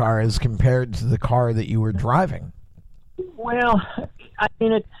engine car as compared to the car that you were driving? Well, I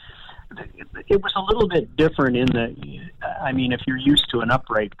mean, it was a little bit different in that, I mean, if you're used to an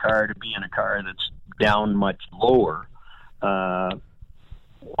upright car, to be in a car that's down much lower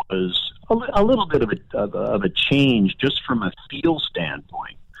was a little bit of a change just from a feel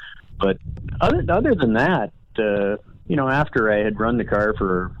standpoint. But other than that, after I had run the car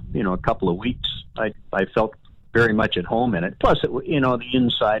for, a couple of weeks, I felt very much at home in it. Plus, the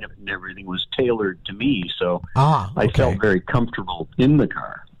inside of it and everything was tailored to me, so I felt very comfortable in the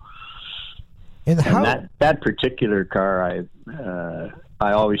car. And that particular car,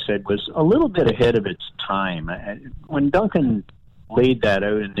 I always said, was a little bit ahead of its time. When Duncan laid that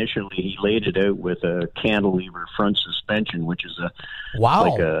out initially, he laid it out with a cantilever front suspension, which is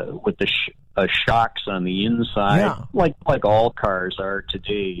with the shocks on the inside, like all cars are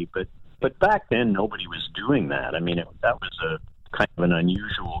today. But back then, nobody was doing that. I mean, that was a kind of an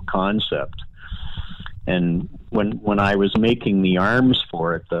unusual concept. And when I was making the arms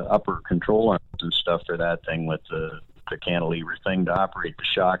for it, the upper control arms and stuff for that thing with the cantilever thing to operate the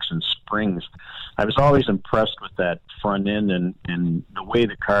shocks and springs, I was always impressed with that front end and the way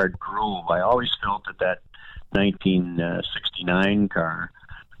the car drove. I always felt that 1969 car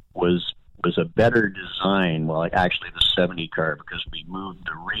was a better design. Well, actually the 70 car, because we moved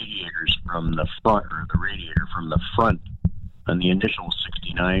the radiators from the front, or the radiator from the front on the initial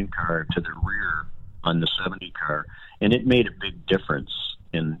 69 car to the rear on the 70 car, and it made a big difference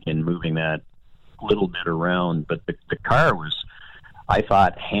in moving that little bit around. But the car was, I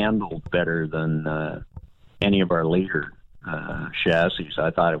thought, handled better than any of our later chassis.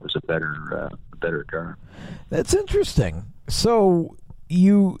 I thought it was a better car. That's interesting. So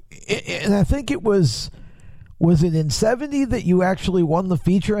and I think it was it in 70 that you actually won the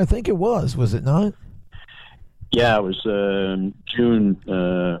feature? I think it was it not? Yeah, it was June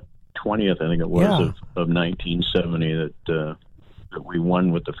 20th, I think it was, of 1970 that we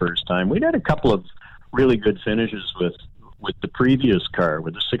won with the first time. We'd had a couple of really good finishes with the previous car,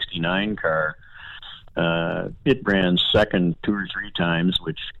 with the 69 car. It ran second 2 or 3 times,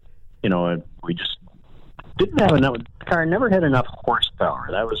 which, we just didn't have enough. The car never had enough horsepower.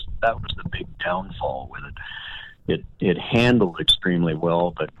 That was the big downfall with it. It handled extremely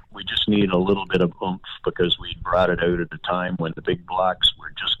well, but we just needed a little bit of oomph because we brought it out at a time when the big blocks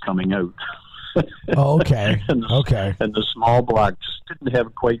were just coming out. Oh, okay. And the small block just didn't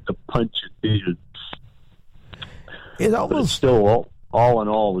have quite the punch it needed. It almost, but it still, all in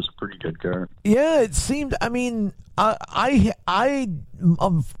all, was a pretty good car. Yeah, it seemed. I mean, my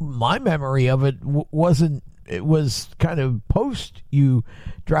memory of it wasn't. It was kind of post you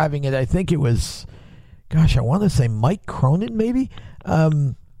driving it. I think it was. Gosh, I want to say Mike Cronin, maybe.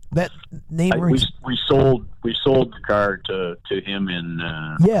 That name. We sold the car to him in.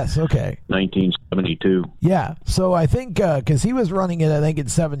 Yes. Okay. 1972. Yeah. So I think because he was running it, I think in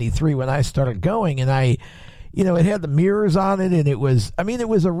 73 when I started going, and it had the mirrors on it, and it was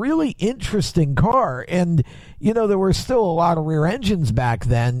a really interesting car. And, there were still a lot of rear engines back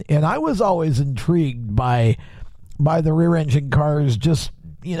then, and I was always intrigued by the rear engine cars just,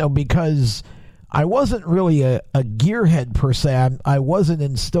 because I wasn't really a gearhead per se. I wasn't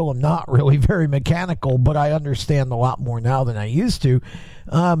and still am not really very mechanical, but I understand a lot more now than I used to.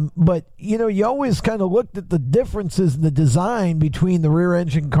 But, you always kind of looked at the differences in the design between the rear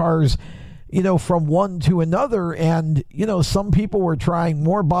engine cars, from one to another. And, some people were trying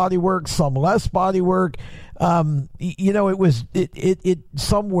more bodywork, some less bodywork. Some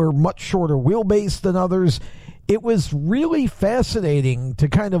were much shorter wheelbase than others. It was really fascinating to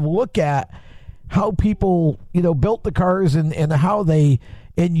kind of look at how people, built the cars and how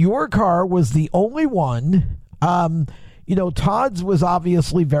and your car was the only one. Todd's was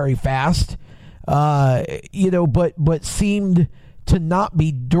obviously very fast, but seemed to not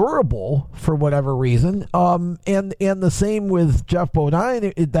be durable for whatever reason. And the same with Jeff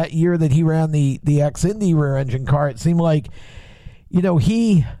Bodine that year that he ran the ex-Indy rear engine car. It seemed like,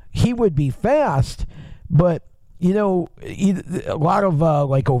 he would be fast, but a lot of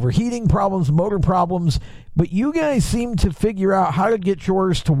like overheating problems, motor problems, but you guys seem to figure out how to get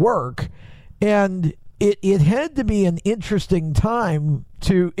yours to work. And it had to be an interesting time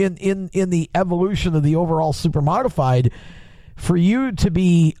in the evolution of the overall Supermodified for you to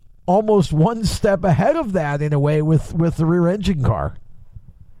be almost one step ahead of that in a way with the rear engine car.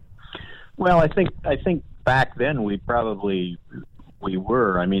 Well, I think back then we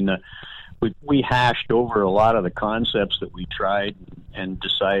were. I mean, we hashed over a lot of the concepts that we tried and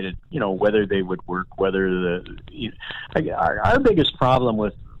decided, whether they would work, whether our biggest problem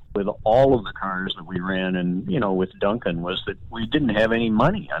with all of the cars that we ran and, with Duncan was that we didn't have any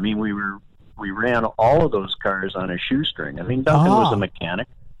money. I mean, we ran all of those cars on a shoestring. I mean, Duncan was a mechanic,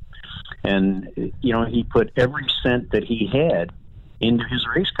 and, he put every cent that he had into his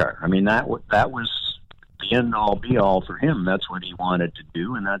race car. I mean, that was the end all be all for him. That's what he wanted to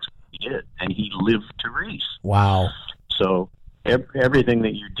do, and that's what he did. And he lived to race. Wow. So everything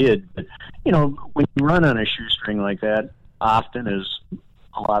that you did, when you run on a shoestring like that, often, as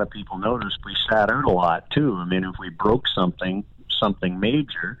a lot of people noticed, we sat out a lot too. I mean, if we broke something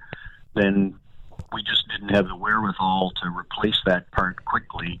major, then we just didn't have the wherewithal to replace that part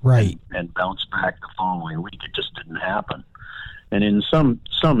quickly, right, and bounce back the following week. It just didn't happen. And in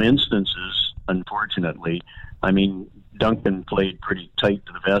some instances, unfortunately, I mean, Duncan played pretty tight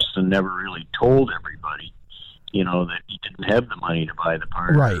to the vest and never really told everybody, that he didn't have the money to buy the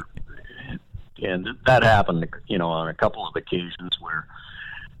part. Right. And that happened, on a couple of occasions where,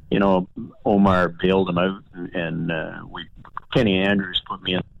 Omar bailed him out, and Kenny Andrews put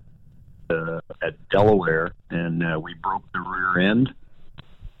me in at Delaware, and we broke the rear end.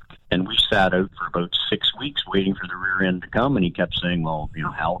 And we sat out for about 6 weeks waiting for the rear end to come, and he kept saying, well,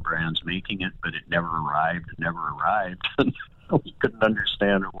 Halbrand's making it, but it never arrived. And we couldn't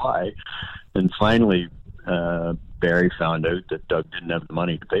understand why. And finally, Barry found out that Doug didn't have the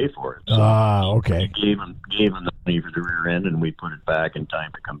money to pay for it. So okay. He gave him the money for the rear end, and we put it back in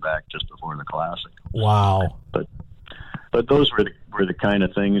time to come back just before the Classic. Wow. But those were the kind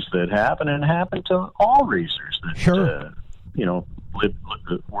of things that happen, and happen to all racers that, sure.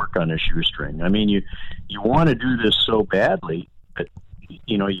 Work on a shoestring. I mean, you want to do this so badly that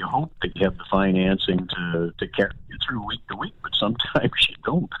you hope that you have the financing to carry you through week to week, but sometimes you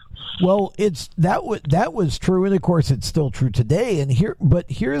don't. Well, that was true, and of course it's still true today. And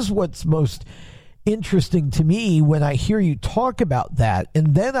here's what's most interesting to me when I hear you talk about that,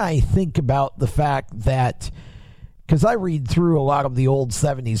 and then I think about the fact that, because I read through a lot of the old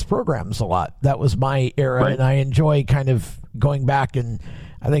 70s programs a lot. That was my era, right. And I enjoy kind of going back, and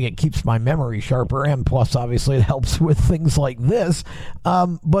I think it keeps my memory sharper, and plus, obviously, it helps with things like this.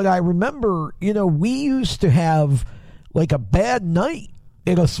 But I remember, we used to have, like, a bad night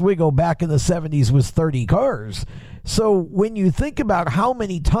in Oswego back in the 70s was 30 cars. So when you think about how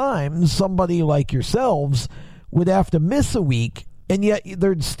many times somebody like yourselves would have to miss a week, and yet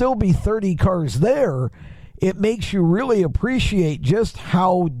there'd still be 30 cars there, it makes you really appreciate just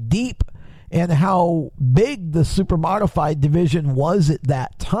how deep and how big the Supermodified division was at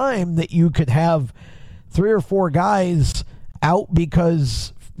that time, that you could have 3 or 4 guys out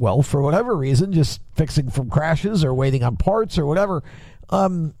because, well, for whatever reason, just fixing from crashes or waiting on parts or whatever,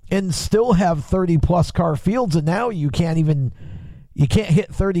 and still have 30-plus car fields. And now you can't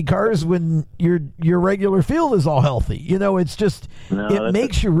hit 30 cars when your regular field is all healthy. It's just it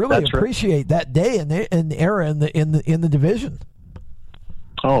makes you really appreciate that day and era in the division.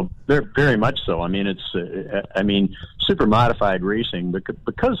 Oh, very much so. I mean, it's Supermodified racing,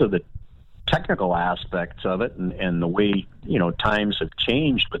 because of the technical aspects of it and the way times have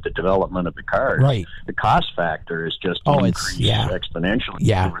changed with the development of the cars. Right. The cost factor is just increased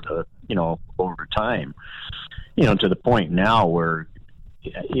exponentially over time. To the point now where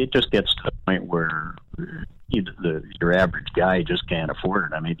it just gets to the point where your average guy just can't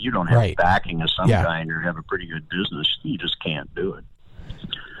afford it. I mean, if you don't have backing of some kind or have a pretty good business, you just can't do it.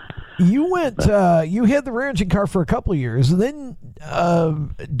 You went. You had the rear engine car for a couple of years, and then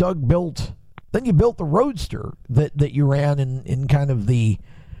Doug built. Then you built the Roadster that you ran in kind of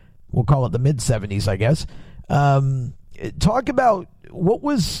we'll call it the mid 70s, I guess. Talk about what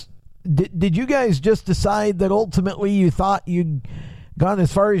was. Did you guys just decide that ultimately you thought you'd gone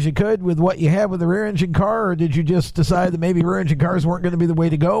as far as you could with what you had with the rear engine car, or did you just decide that maybe rear engine cars weren't going to be the way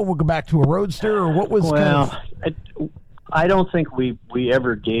to go? We'll go back to a Roadster, or what was? I don't think we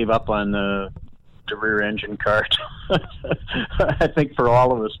ever gave up on the rear engine car. I think for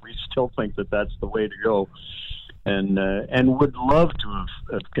all of us, we still think that that's the way to go, and would love to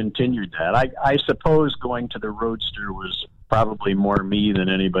have continued that. I suppose going to the Roadster was probably more me than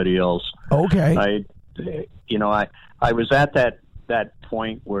anybody else. Okay. I was at that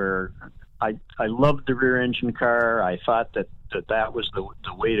point where I loved the rear engine car. I thought that was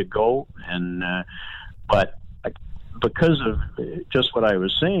the way to go, and but because of just what I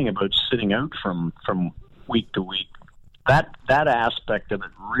was saying about sitting out from week to week, that aspect of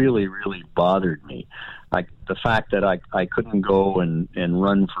it really, really bothered me. Like the fact that I couldn't go and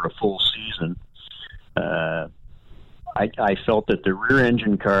run for a full season. I felt that the rear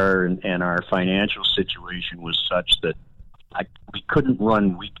engine car and our financial situation was such that we couldn't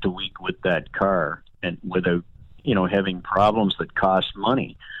run week to week with that car and without, having problems that cost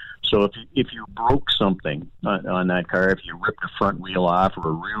money. So if you broke something on that car, if you ripped a front wheel off or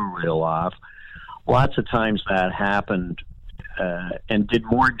a rear wheel off, lots of times that happened and did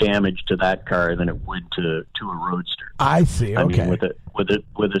more damage to that car than it would to a roadster. I see. Okay. I mean,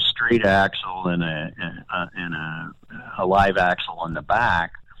 with a straight axle and a live axle on the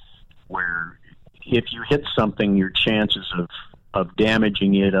back, where if you hit something, your chances of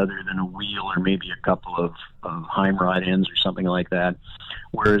damaging it, other than a wheel or maybe a couple of Heim rod ends or something like that.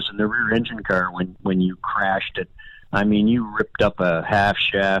 Whereas in the rear engine car, when you crashed it, I mean, you ripped up a half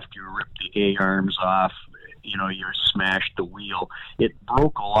shaft, you ripped the A-arms off, you smashed the wheel. It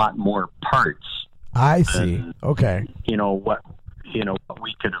broke a lot more parts. I see. Okay. What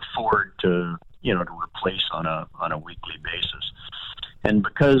we could afford to replace on a weekly basis. And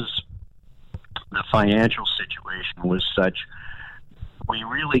because the financial situation was such, we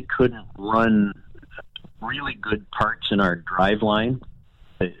really couldn't run really good parts in our driveline.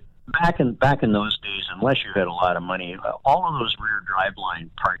 Back in those days, unless you had a lot of money, all of those rear driveline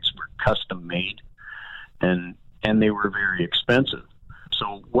parts were custom made, and they were very expensive.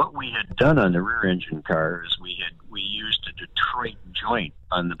 So what we had done on the rear engine car is we used a Detroit joint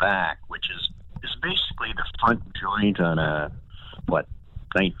on the back, which is basically the front joint on a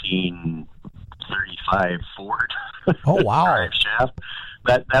 1935 Ford. Oh wow! Drive shaft.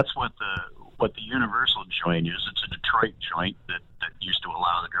 That's what the universal joint is. It's a Detroit joint that used to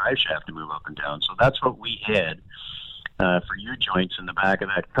allow the drive shaft to move up and down. So that's what we had for U-joints in the back of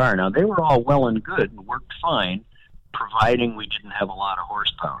that car. Now, they were all well and good and worked fine, providing we didn't have a lot of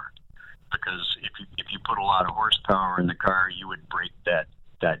horsepower. Because if you put a lot of horsepower in the car, you would break that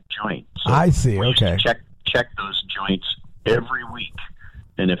joint. So I see. we used Okay. to check those joints every week,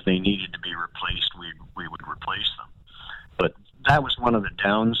 and if they needed to be replaced, we would replace them. But that was one of the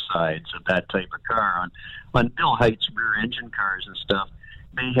downsides of that type of car. On Bill Height's rear engine cars and stuff,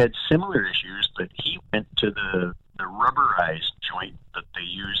 they had similar issues, but he went to the rubberized joint that they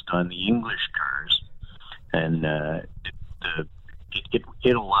used on the English cars, and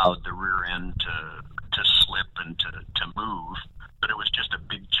it allowed the rear end to slip and to move, but it was just a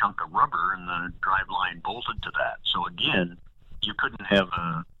big chunk of rubber, and the driveline bolted to that. So again, you couldn't have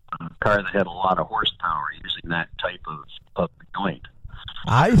a car that had a lot of horsepower using that type of joint.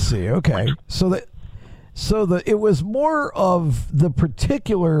 I see. Okay. So it was more of the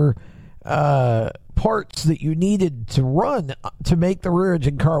particular parts that you needed to run to make the rear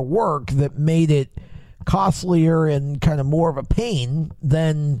engine car work that made it costlier and kind of more of a pain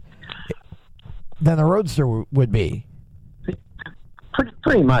than a roadster would be.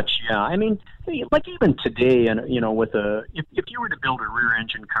 Pretty much, yeah. I mean, like even today, and with if you were to build a rear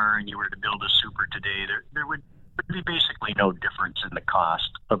engine car and you were to build a Super today, there would be basically no difference in the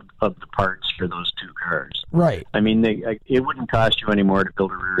cost of the parts for those two cars. Right. I mean, it wouldn't cost you any more to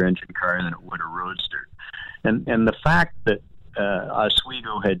build a rear engine car than it would a roadster. And the fact that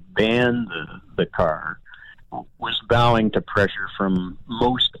Oswego had banned the car was bowing to pressure from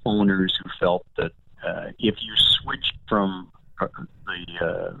most owners who felt that if you switched from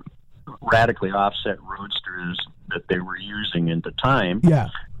the radically offset roadsters that they were using at the time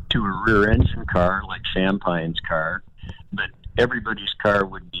to a rear engine car like Champine's car, that everybody's car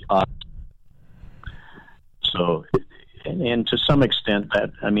would be off. So, and to some extent,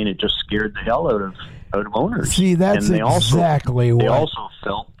 it just scared the hell out of owners. See, that's and they exactly They also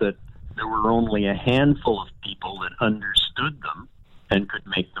felt that there were only a handful of people that understood them and could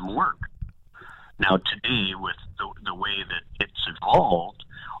make them work. Now, today, with the way that it's evolved,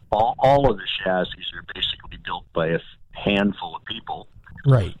 all of the chassis are basically built by a handful of people,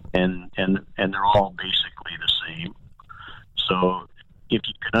 right? And they're all basically the same. So, if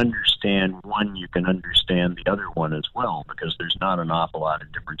you can understand one, you can understand the other one as well, because there's not an awful lot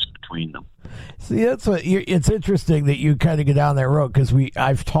of difference between them. See, that's it's interesting that you kind of go down that road, because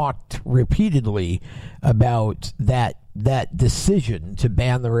I've talked repeatedly about that decision to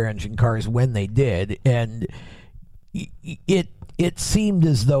ban the rear engine cars when they did, and it seemed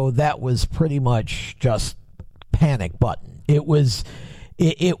as though that was pretty much just panic button. It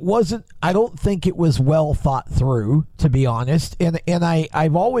wasn't. I don't think it was well thought through, to be honest. And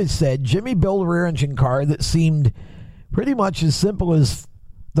I've always said Jimmy built a rear engine car that seemed pretty much as simple as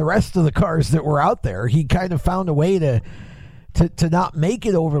the rest of the cars that were out there. He kind of found a way to not make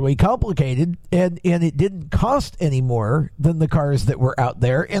it overly complicated, and it didn't cost any more than the cars that were out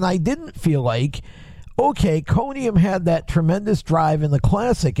there. And I didn't feel like, okay, Conium had that tremendous drive in the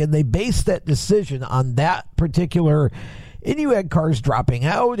Classic, and they based that decision on that particular, and you had cars dropping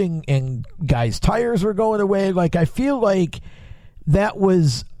out and guys' tires were going away. Like, I feel like that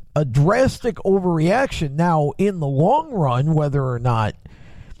was a drastic overreaction. Now, in the long run, whether or not,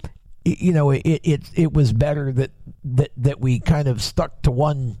 you know, it was better that we kind of stuck to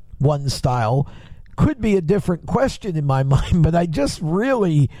one style could be a different question in my mind, but I just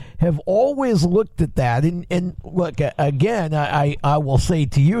really have always looked at that. And look, again, I will say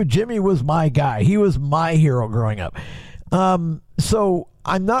to you, Jimmy was my guy. He was my hero growing up. So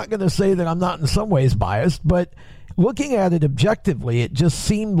I'm not going to say that I'm not in some ways biased, but looking at it objectively, it just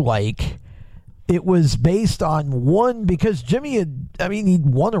seemed like it was based on one, because Jimmy he'd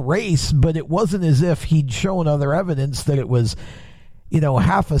won a race, but it wasn't as if he'd shown other evidence that it was, you know,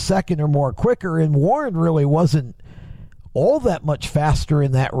 half a second or more quicker. And Warren really wasn't all that much faster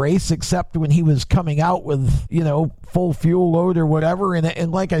in that race, except when he was coming out with, you know, full fuel load or whatever.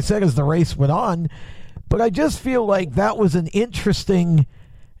 And like I said, as the race went on, but I just feel like that was an interesting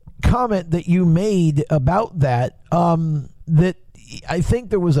comment that you made about that, that I think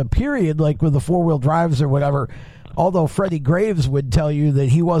there was a period, like with the four-wheel drives or whatever, although Freddie Graves would tell you that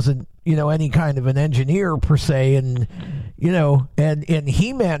he wasn't, you know, any kind of an engineer per se, and, you know, and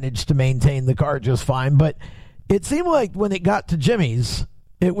he managed to maintain the car just fine. But it seemed like when it got to Jimmy's,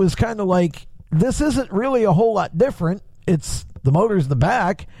 it was kind of like, this isn't really a whole lot different. It's the motor's the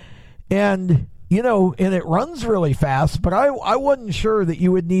back, and, you know, and it runs really fast, but I wasn't sure that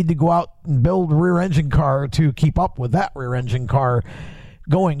you would need to go out and build a rear-engine car to keep up with that rear-engine car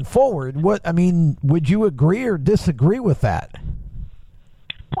going forward. Would you agree or disagree with that?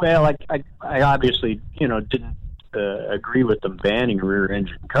 Well, I obviously, you know, didn't agree with them banning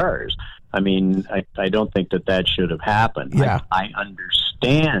rear-engine cars. I mean, I don't think that should have happened. Yeah. I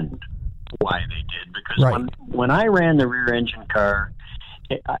understand why they did, because when I ran the rear-engine car,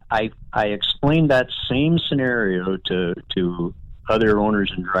 I explained that same scenario to other owners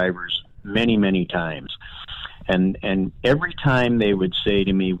and drivers many times, and every time they would say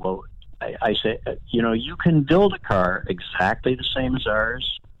to me, "Well," I said, "you know, you can build a car exactly the same as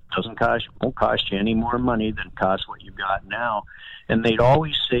ours. Won't cost you any more money than costs what you've got now." And they'd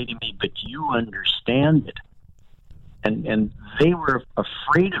always say to me, "But you understand it," and they were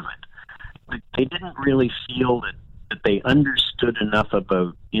afraid of it. They didn't really feel that they understood enough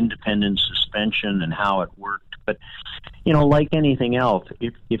about independent suspension and how it worked. But, you know, like anything else,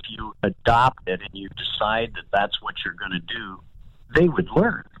 if you adopt it and you decide that that's what you're going to do, they would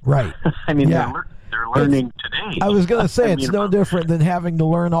learn. Right. I mean, yeah. they're learning today. I was going to say, it's no different than having to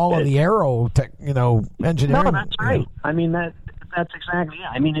learn all of the aero engineering. No, that's right. I mean, that's exactly it.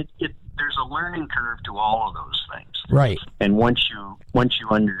 I mean, there's a learning curve to all of those things. Right. And once you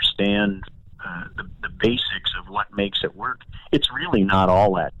understand the basics of what makes it work, it's really not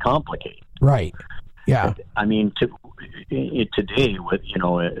all that complicated. Right. Yeah. I mean, today with, you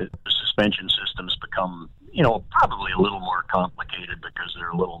know, the suspension systems become, you know, probably a little more complicated because they're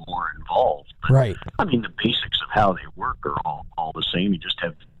a little more involved. But, right. I mean, the basics of how they work are all the same. You just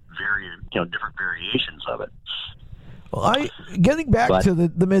have different variations of it. Well, getting back to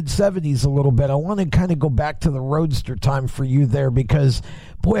the mid-'70s a little bit, I want to kind of go back to the Roadster time for you there, because,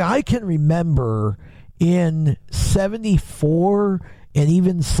 boy, I can remember in 74 and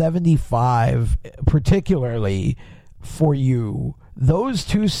even 75, particularly for you, those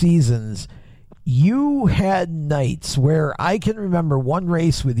two seasons, you had nights where I can remember one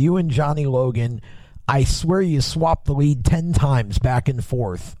race with you and Johnny Logan. I swear you swapped the lead 10 times back and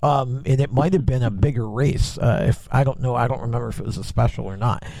forth. And it might have been a bigger race. I don't remember if it was a special or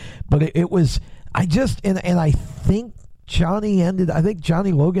not. But it was, I think Johnny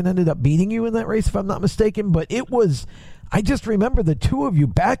Logan ended up beating you in that race, if I'm not mistaken. But it was, I just remember the two of you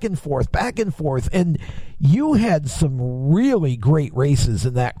back and forth. And you had some really great races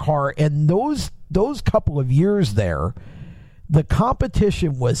in that car. And those couple of years there, the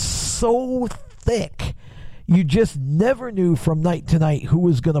competition was so thick, you just never knew from night to night who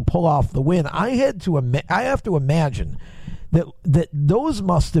was going to pull off the win. I have to imagine that those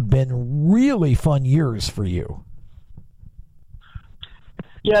must have been really fun years for you.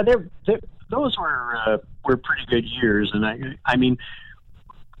 Yeah, those were pretty good years, and I mean,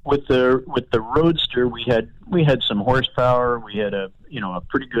 with the Roadster, we had some horsepower, we had a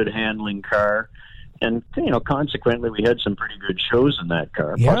pretty good handling car. And, you know, consequently, we had some pretty good shows in that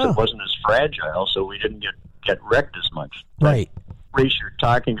car. Yeah. Plus, it wasn't as fragile, so we didn't get wrecked as much. Right. That race you're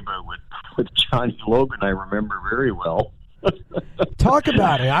talking about with Johnny Logan, I remember very well. Talk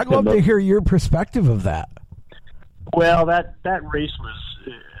about it. I'd love to hear your perspective of that. Well, that race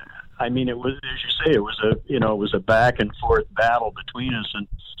was, I mean, it was, as you say, it was a back and forth battle between us. And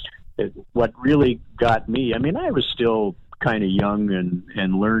what really got me, I mean, I was still kind of young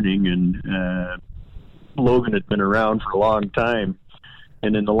and learning, and Logan had been around for a long time.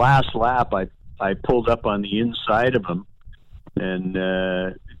 And in the last lap, I pulled up on the inside of him,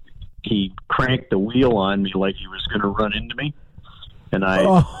 and he cranked the wheel on me like he was going to run into me. And I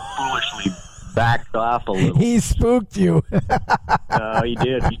foolishly backed off a little. He spooked you. He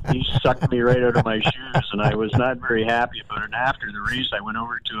did. He sucked me right out of my shoes, and I was not very happy about it. And after the race, I went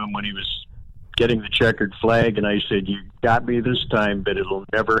over to him when he was getting the checkered flag, and I said, "You got me this time, but it'll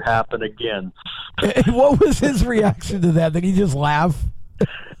never happen again." What was his reaction to that? Did he just laugh?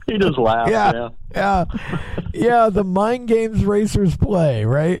 He just laughed. Yeah. The mind games racers play,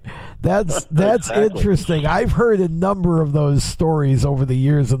 right? That's exactly. Interesting. I've heard a number of those stories over the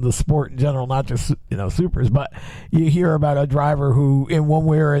years in the sport in general, not just supers, but you hear about a driver who, in one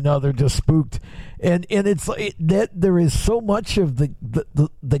way or another, just spooked. And it's that there is so much of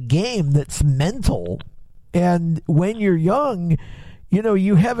the game that's mental, and when you're young,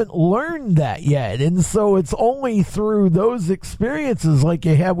 you haven't learned that yet. And so it's only through those experiences like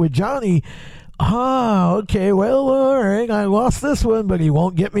you had with Johnny. Okay, well, all right, I lost this one, but he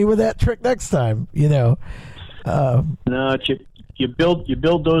won't get me with that trick next time, No, you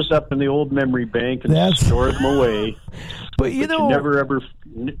build those up in the old memory bank and store them away. But you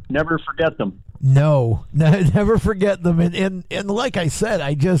never forget them. No, never forget them. And like I said,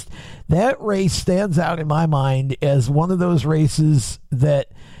 that race stands out in my mind as one of those races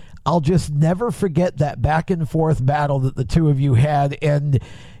that I'll just never forget, that back and forth battle that the two of you had. And,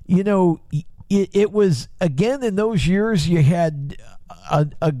 it was, again, in those years, you had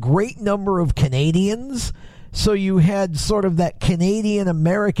a great number of Canadians. So you had sort of that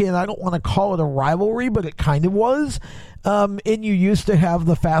Canadian-American, I don't want to call it a rivalry, but it kind of was. And you used to have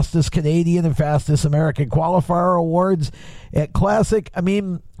the fastest Canadian and fastest American qualifier awards at Classic. I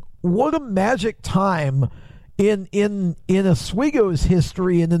mean, what a magic time in Oswego's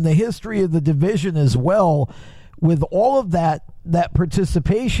history and in the history of the division as well, with all of that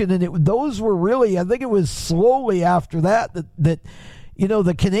participation. And those were really, I think it was slowly after that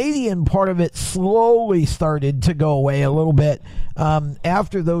the Canadian part of it slowly started to go away a little bit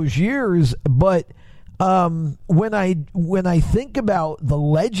after those years. But when I think about the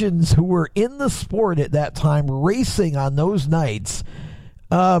legends who were in the sport at that time racing on those nights,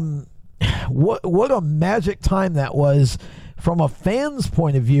 what a magic time that was from a fan's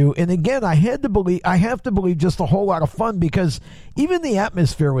point of view. And again, I have to believe just a whole lot of fun, because even the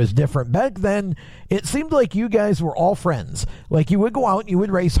atmosphere was different. Back then, it seemed like you guys were all friends. Like, you would go out and you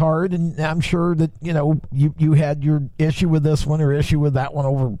would race hard, and I'm sure that, you had your issue with this one or issue with that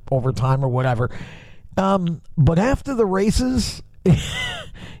one over time or whatever. But after the races,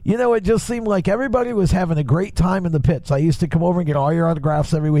 it just seemed like everybody was having a great time in the pits. I used to come over and get all your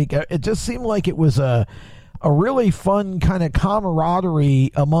autographs every week. It just seemed like it was a really fun kind of camaraderie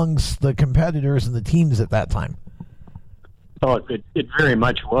amongst the competitors and the teams at that time. Oh, it very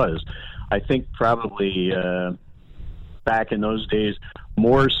much was. I think probably back in those days,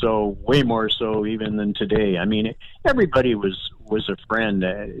 more so, way more so even than today. I mean, everybody was a friend.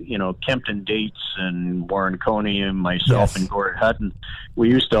 Kempton Dates and Warren Coney and myself and Gord Hutton, we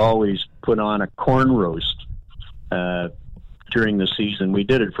used to always put on a corn roast during the season. We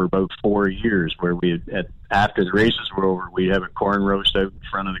did it for about 4 years, where after the races were over, we'd have a corn roast out in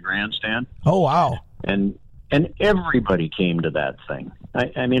front of the grandstand. Oh, wow. And everybody came to that thing.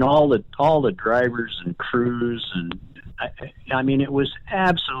 I mean, all the drivers and crews, and I mean, it was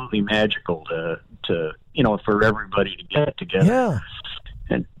absolutely magical to for everybody to get together.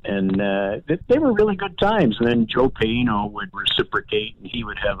 Yeah. And they were really good times. And then Joe Paino would reciprocate, and he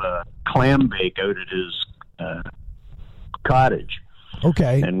would have a clam bake out at his cottage.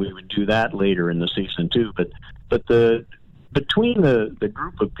 Okay. And we would do that later in the season too. But between the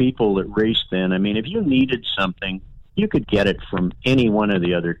group of people that raced then, I mean, if you needed something, you could get it from any one of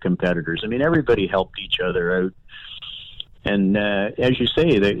the other competitors. I mean, everybody helped each other out. And as you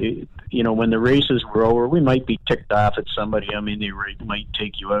say, when the races were over, we might be ticked off at somebody. I mean, they might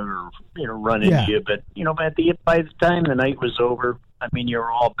take you out or run into you. But by the time the night was over, I mean, you were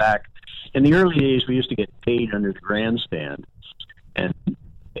all back. In the early days, we used to get paid under the grandstand, and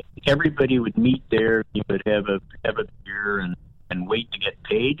everybody would meet there. You would have a beer and wait to get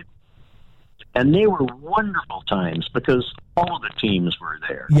paid. And they were wonderful times because all the teams were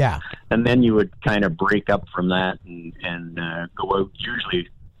there. Yeah. And then you would kind of break up from that and go out. Usually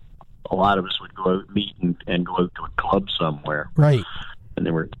a lot of us would go out, meet, and go out to a club somewhere. Right. And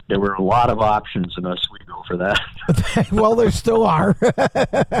there were a lot of options in Oswego for that. Well, there still are.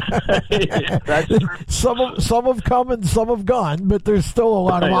 Yeah, that's true. Some have come and some have gone, but there's still a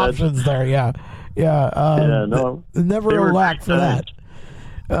lot of options there. Yeah. No, never a lack for that.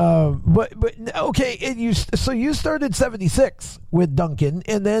 But okay, and you started 76 with Duncan,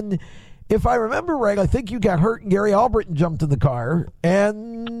 and then if I remember right, I think you got hurt and Gary Albritton jumped in the car,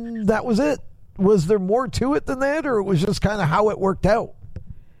 and that was it. Was there more to it than that, or it was just kind of how it worked out?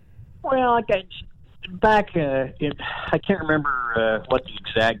 Well, I can't remember what the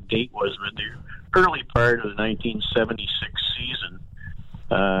exact date was, but the early part of the 1976 season,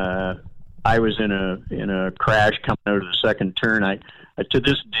 I was in a crash coming out of the second turn. To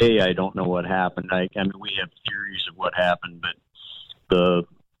this day, I don't know what happened. I mean, we have theories of what happened, but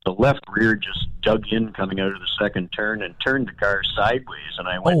the left rear just dug in coming out of the second turn and turned the car sideways, and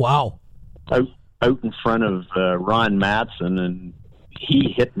I went out in front of Ron Matson, and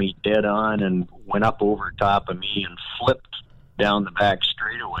he hit me dead on and went up over top of me and flipped down the back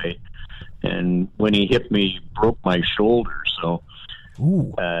straightaway. And when he hit me, broke my shoulder. So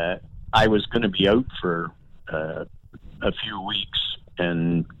I was going to be out for a few weeks.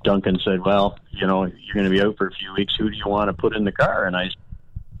 And Duncan said, well, you're going to be out for a few weeks. Who do you want to put in the car? And I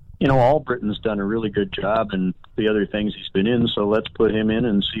said, Albritton's done a really good job and the other things he's been in, so let's put him in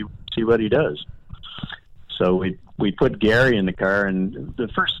and see what he does. So we put Gary in the car, and the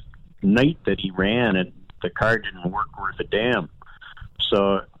first night that he ran it, the car didn't work worth a damn.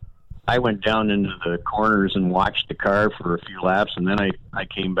 So I went down into the corners and watched the car for a few laps, and then I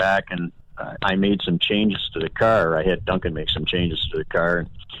came back and I made some changes to the car. I had Duncan make some changes to the car, and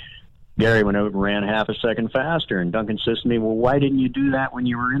Gary went out and ran half a second faster, and Duncan says to me, well, why didn't you do that when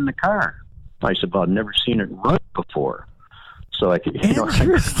you were in the car? I said, well, I've never seen it run before. So I could, tell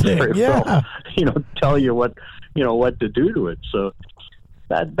you what to do to it. So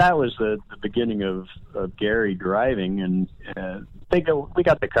that was the beginning of Gary driving, and we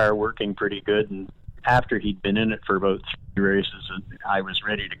got the car working pretty good. And after he'd been in it for about 3 races, and I was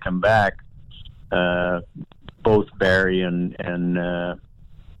ready to come back, both Barry and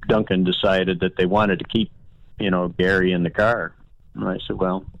Duncan decided that they wanted to keep, Gary in the car. And I said,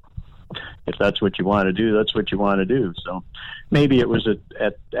 well, if that's what you want to do, that's what you want to do. So maybe it was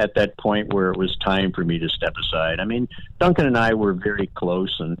at that point where it was time for me to step aside. I mean, Duncan and I were very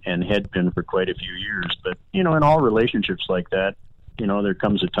close and had been for quite a few years. But, in all relationships like that, there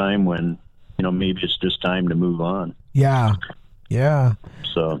comes a time when, maybe it's just time to move on. Yeah. Yeah.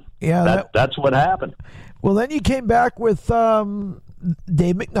 So that's what happened. Well, then you came back with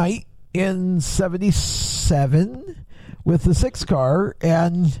Dave McKnight in 77 with the 6 car,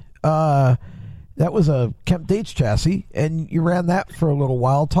 and that was a Kemp Dates chassis, and you ran that for a little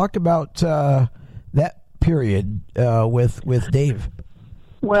while. Talk about that period with Dave.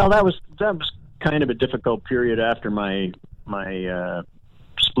 Well, that was kind of a difficult period after my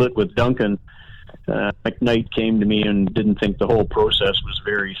split with Duncan. McKnight came to me and didn't think the whole process was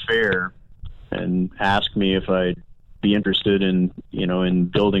very fair, and asked me if I'd be interested in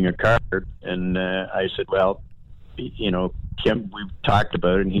building a car. And I said, well, Kemp, we've talked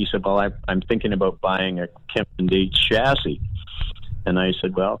about it, and he said, well, I'm thinking about buying a Kemp and Dates chassis. And I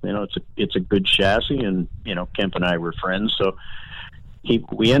said, well, it's a good chassis, and Kemp and I were friends, so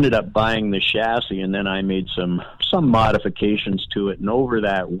we ended up buying the chassis, and then I made some modifications to it. And over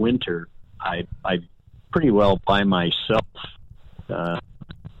that winter, I pretty well by myself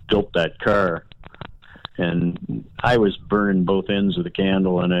built that car, and I was burning both ends of the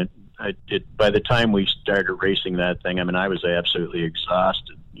candle, and by the time we started racing that thing, I mean, I was absolutely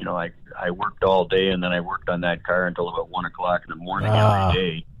exhausted. I worked all day, and then I worked on that car until about 1 o'clock in the morning every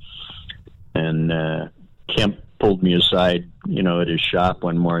day. And Kemp pulled me aside, at his shop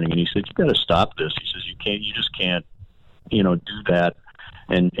one morning, and he said, "You got to stop this." He says, "You just can't, do that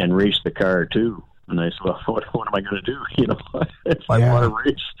and race the car too." And I said, "Well, what am I going to do? If I want to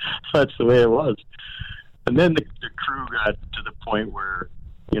race, that's the way it was." And then the crew got to the point where,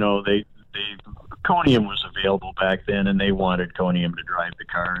 Conium was available back then, and they wanted Conium to drive the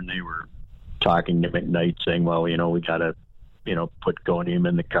car, and they were talking to McKnight saying, well, we got to, put Conium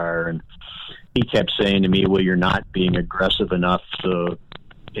in the car. And he kept saying to me, well, you're not being aggressive enough. And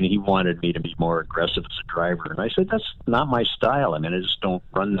he wanted me to be more aggressive as a driver. And I said, that's not my style. I mean, I just don't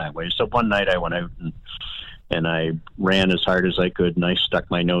run that way. So one night I went out and I ran as hard as I could, and I stuck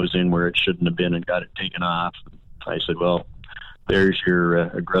my nose in where it shouldn't have been and got it taken off. I said, well, there's your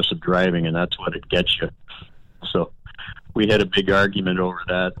aggressive driving, and that's what it gets you. So we had a big argument over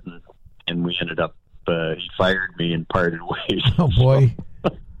that, and we ended up, he fired me and parted ways. Oh, boy.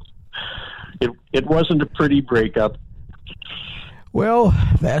 it wasn't a pretty breakup. Well,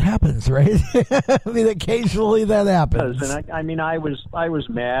 that happens, right? I mean, occasionally that happens. And I was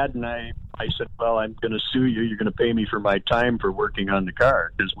mad, and I said, well, I'm going to sue you. You're going to pay me for my time for working on the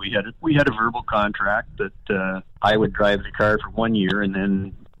car, because we had a verbal contract that I would drive the car for 1 year, and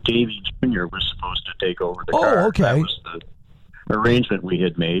then Davey Jr. was supposed to take over the car. Oh, okay. That was the arrangement we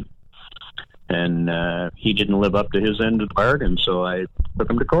had made, and he didn't live up to his end of the bargain, so I took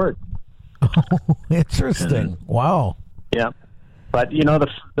him to court. Oh, interesting. Wow. Yeah. But,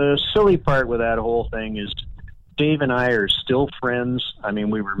 the silly part with that whole thing is Dave and I are still friends. I mean,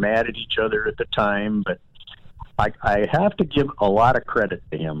 we were mad at each other at the time, but I have to give a lot of credit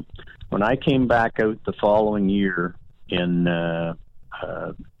to him. When I came back out the following year in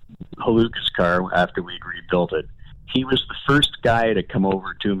Haluka's car after we'd rebuilt it, he was the first guy to come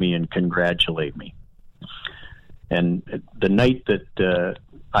over to me and congratulate me. And the night that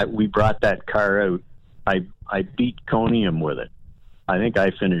we brought that car out, I beat Conium with it. I think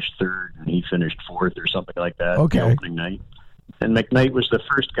I finished third and he finished fourth or something like that. Okay. The opening night. And McKnight was the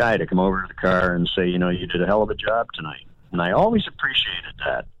first guy to come over to the car and say, you did a hell of a job tonight. And I always appreciated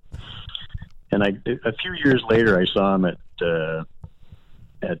that. And a few years later, I saw him at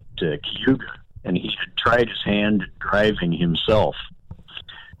Cayuga, and he had tried his hand at driving himself.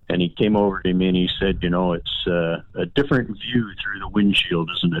 And he came over to me and he said, it's a different view through the windshield,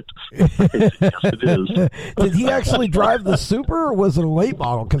 isn't it? Yes, it is. Did he actually drive the Super, or was it a late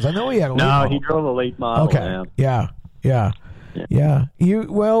model? Because I know he had a late model. No, he drove a late model. Okay. Yeah.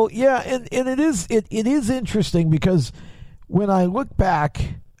 And it is interesting, because when I look back,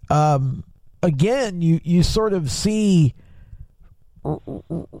 again, you sort of see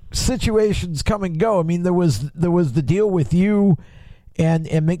situations come and go. I mean, there was the deal with you and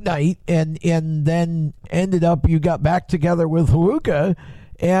McKnight, and then ended up you got back together with Haluka,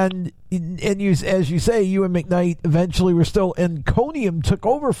 and you, as you say, you and McKnight eventually were still, and Conium took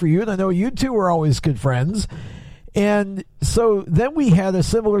over for you, and I know you two were always good friends. And so then we had a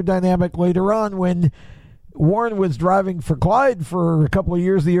similar dynamic later on when Warren was driving for Clyde for a couple of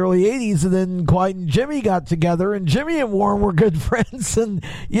years in the early 80s, and then Clyde and Jimmy got together, and Jimmy and Warren were good friends, and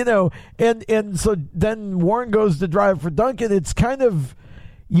and so then Warren goes to drive for Duncan. It's kind of,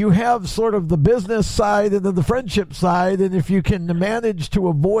 you have sort of the business side and then the friendship side, and if you can manage to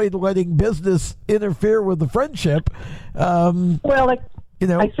avoid letting business interfere with the friendship,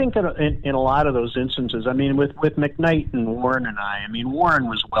 I think in a lot of those instances, I mean, with McKnight and Warren and I mean, Warren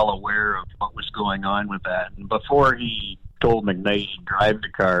was well aware of what was going on with that. And before he told McKnight he'd drive the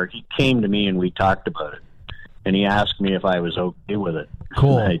car, he came to me and we talked about it. And he asked me if I was okay with it.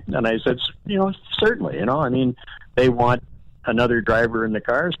 Cool. And I said, certainly, I mean, they want another driver in the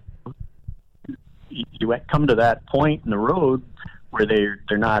cars. You come to that point in the road where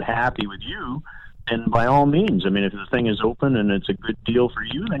they're not happy with you, and by all means, I mean, if the thing is open and it's a good deal for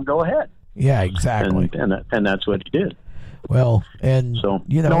you, then go ahead. Yeah, exactly. And that's what he did. Well, and so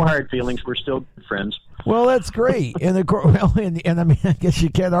no hard feelings. We're still good friends. Well, that's great. And of course, and I mean, I guess you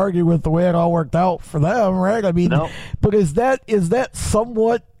can't argue with the way it all worked out for them, right? I mean, no. But is that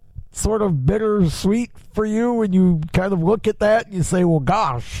somewhat sort of bittersweet for you when you kind of look at that and you say, well,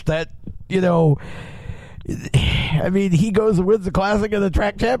 gosh, that I mean, he goes and wins the Classic and the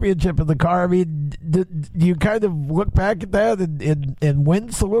Track Championship in the car. I mean, do you kind of look back at that and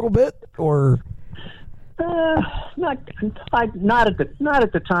wince a little bit, or? Not at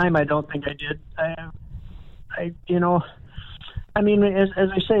the time. I don't think I did. I mean, as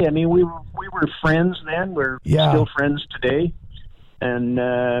I say, I mean, we were friends then. We're still friends today, and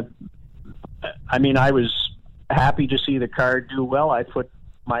I mean, I was happy to see the car do well. I put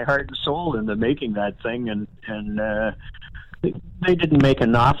my heart and soul into making that thing, and they didn't make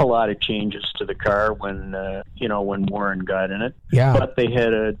an awful lot of changes to the car when Warren got in it. Yeah. But they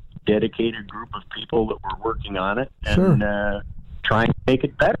had a dedicated group of people that were working on it and trying to make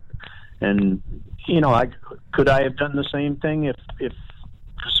it better. And could I have done the same thing if the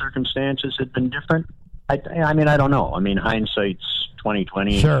circumstances had been different? I mean, I don't know. I mean, hindsight's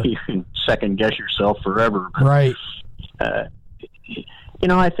 20/20. Sure. You can second guess yourself forever. But, right.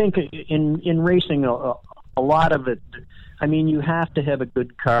 I think in racing, a lot of it, I mean, you have to have a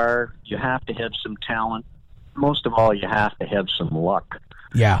good car. You have to have some talent. Most of all, you have to have some luck.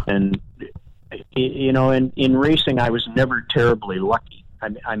 Yeah. And, in racing, I was never terribly lucky.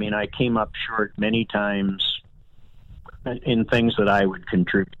 I mean, I came up short many times in things that I would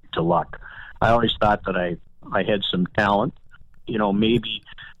contribute to luck. I always thought that I had some talent, maybe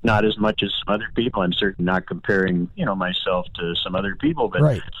not as much as some other people. I'm certainly not comparing, myself to some other people, but,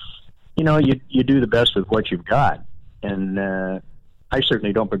 right. You do the best with what you've got. And I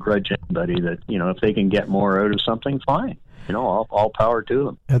certainly don't begrudge anybody that, if they can get more out of something, fine. All power to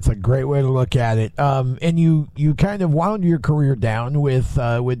them. That's a great way to look at it. And you kind of wound your career down with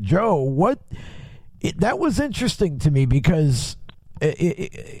Joe. That was interesting to me because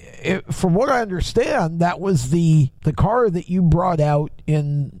from what I understand, that was the car that you brought out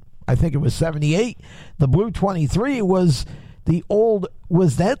in, I think it was 78. The Blue 23 was the old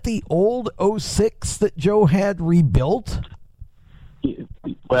 06 that Joe had rebuilt?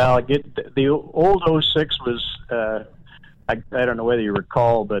 Well, the old 06 was, I don't know whether you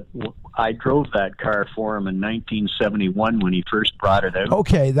recall, but I drove that car for him in 1971 when he first brought it out.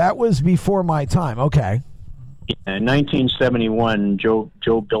 Okay, that was before my time. Okay. In 1971, Joe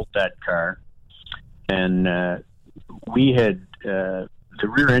built that car, and we had the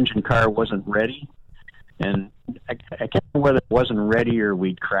rear engine car wasn't ready, and I can't remember whether it wasn't ready or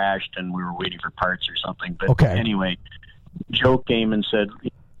we'd crashed and we were waiting for parts or something. But anyway, Joe came and said,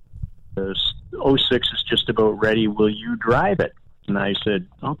 "The 06 is just about ready. Will you drive it?" And I said,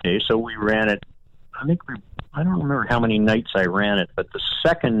 "Okay." So we ran it. I don't remember how many nights I ran it, but the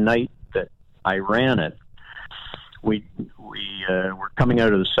second night that I ran it, we were coming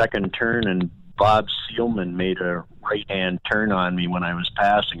out of the second turn, and Bob Seelman made a right-hand turn on me when I was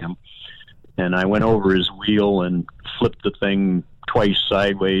passing him, and I went over his wheel and flipped the thing twice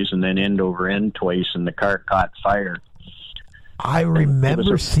sideways and then end over end twice, and the car caught fire. I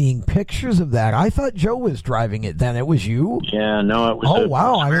remember seeing pictures of that. I thought Joe was driving it then. It was you? Yeah, no, it was.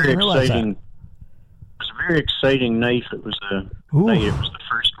 I didn't realize that. It was a very exciting night. It was the night. It was the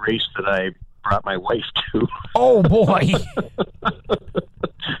first race that I brought my wife to. Oh boy!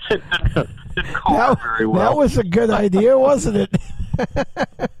 It didn't go very well. That was a good idea, wasn't it?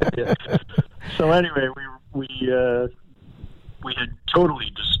 Yeah. So anyway, we had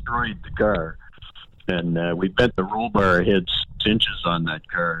totally destroyed the car, and we bent the roll bar ahead 6 inches on that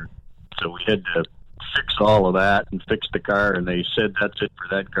car. So we had to fix all of that and fix the car, and they said, "That's it for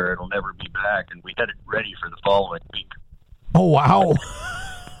that car. It'll never be back." And we had it ready for the following week. Oh, wow.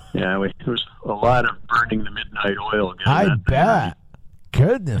 Yeah, it was a lot of burning the midnight oil. I bet.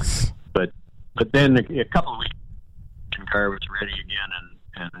 Goodness. But then a couple of weeks, the car was ready again,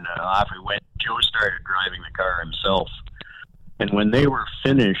 and off we went. Joe started driving the car himself. And when they were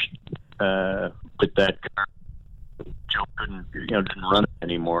finished with that car, Joe didn't run it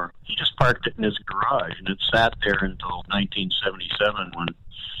anymore. He just parked it in his garage, and it sat there until 1977 when,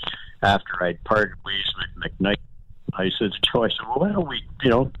 after I'd parted ways with McKnight, I said to Joe, well, why don't we,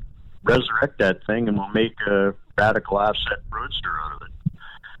 resurrect that thing and we'll make a radical offset roadster out of it.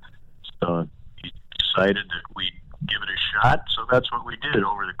 So he decided that we'd give it a shot. So that's what we did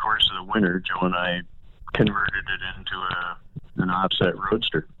over the course of the winter. Joe and I converted it into an offset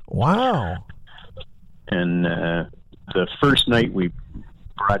roadster. Wow. And the first night we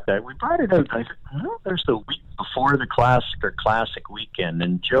brought it out, I said, there's the week before the classic weekend.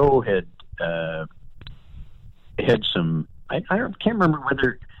 And Joe had some, I can't remember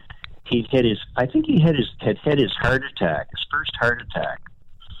whether he had his heart attack, his first heart attack,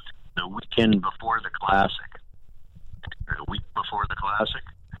 the weekend before the classic, or the week before the classic.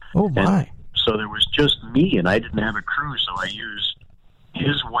 Oh my. And so there was just me, and I didn't have a crew, so I used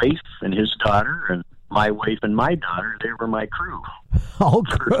his wife and his daughter, and my wife and my daughter. They were my crew. All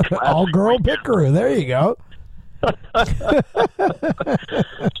girl pit crew. There you go. So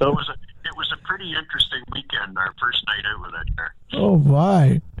it was a pretty interesting weekend, our first night out with that car. Oh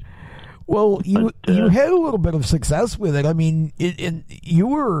my. Well, you had a little bit of success with it. I mean, you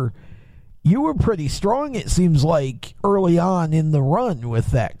were pretty strong, it seems like, early on in the run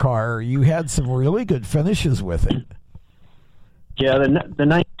with that car. You had some really good finishes with it. Yeah, the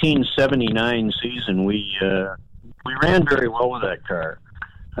 1979 season, we ran very well with that car.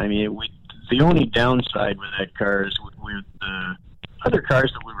 I mean, the only downside with that car is with the other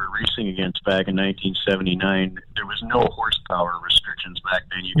cars that we were racing against back in 1979, there was no horsepower restrictions back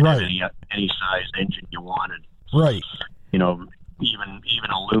then. You could have any size engine you wanted. Right. Even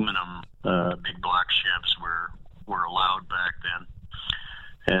aluminum big block shifts were allowed back then.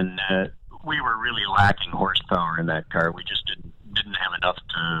 And we were really lacking horsepower in that car. We just didn't have enough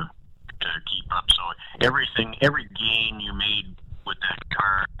to keep up. So every gain you made with that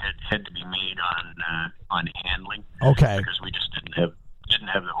car had to be made on handling. Okay. Because we just didn't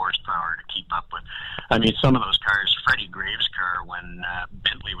have the horsepower to keep up with. I mean, some of those cars, Freddie Graves' car when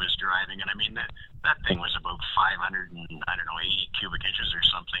Bentley was driving, and I mean that thing was about 80 cubic inches or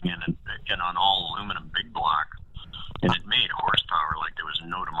something, and on all aluminum big block, and it made horsepower like there was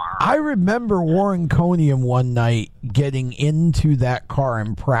no tomorrow. I remember Warren Conium one night getting into that car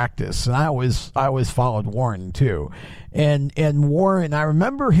in practice, and I always followed Warren too, and Warren, I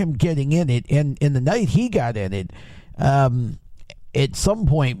remember him getting in it, and in the night he got in it, at some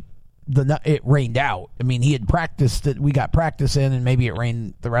point it rained out. I mean, he had practiced it, we got practice in, and maybe it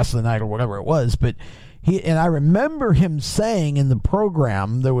rained the rest of the night or whatever it was, but I remember him saying in the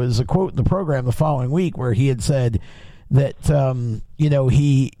program, there was a quote in the program the following week where he had said that,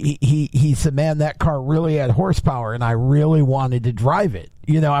 he said, man, that car really had horsepower, and I really wanted to drive it.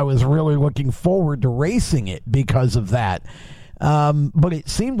 I was really looking forward to racing it because of that. But it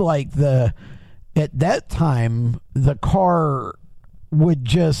seemed like at that time, the car would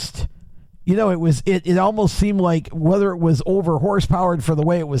just, it almost seemed like, whether it was over horsepowered for the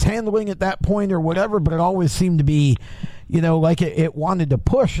way it was handling at that point or whatever, but it always seemed to be, like it wanted to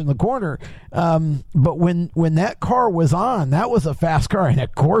push in the corner. But when that car was on, that was a fast car and a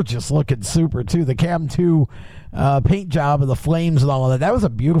gorgeous looking Super too. The Cam 2 paint job of the flames and all of that was a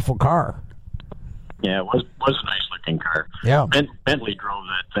beautiful car. Yeah, it was a nice looking car. Yeah, Bentley drove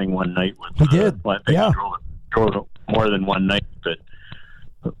that thing one night with. He did. I think he drove it more than one night, but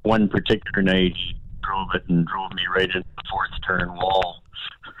one particular night he drove it and drove me right into the fourth turn wall.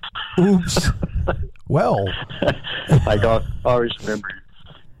 Oops. Well, I always remember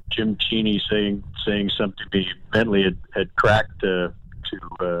Jim Cheney saying something to me. Bentley had cracked to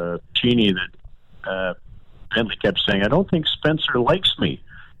Cheney that Bentley kept saying, "I don't think Spencer likes me."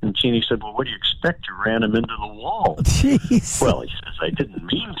 And Cheney said, "Well, what do you expect? You ran him into the wall." Jeez. Well, he says, "I didn't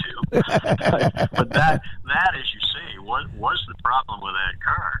mean to." But that, as you say, was the problem with that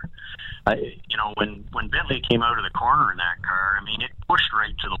car. When Bentley came out of the corner in that car, I mean, it pushed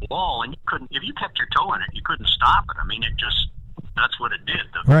right to the wall, and you couldn't, if you kept your toe in it, you couldn't stop it. I mean, that's what it did.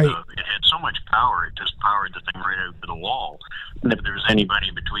 Right. It had so much power, it just powered the thing right out to the wall. And if there was anybody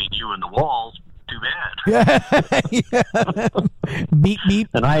between you and the wall, too bad. Yeah. Beep, beep.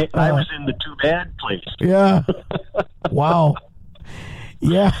 And I was in the too bad place. Yeah. Wow.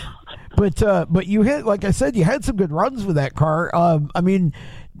 Yeah. But you had, like I said, you had some good runs with that car. I mean,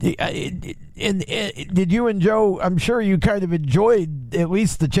 did you and Joe, I'm sure you kind of enjoyed at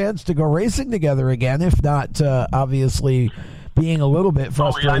least the chance to go racing together again, if not obviously being a little bit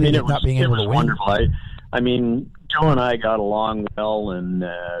frustrated at not being able to win. Wonderful. I mean, Joe and I got along well, and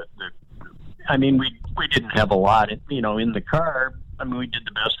we didn't have a lot, in the car. I mean, we did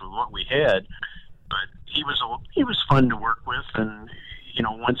the best with what we had, but he was fun to work with, and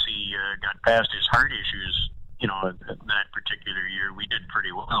once he got past his heart issues, that particular year, we did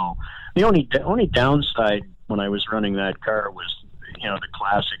pretty well. The only downside when I was running that car was, the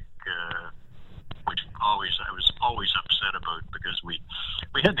classic, which I was always upset about, because we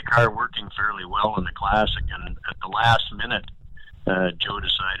had the car working fairly well in the classic, and at the last minute, Joe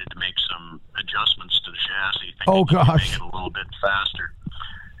decided to make some adjustments to the chassis, thinking he could make it a little bit faster.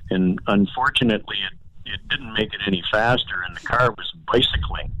 And unfortunately, it didn't make it any faster, and the car was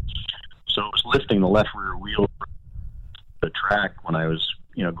bicycling. So it was lifting the left rear wheel from the track when I was,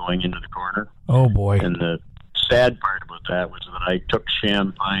 going into the corner. Oh, boy. And the sad part about that was that I took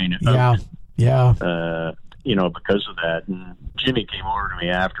Champagne out. Yeah. Because of that. And Jimmy came over to me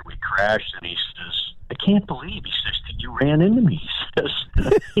after we crashed, and he says, "I can't believe," he says, "that you ran into me."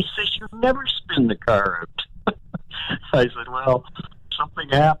 He says, "You never spin the car out." I said, "Well, something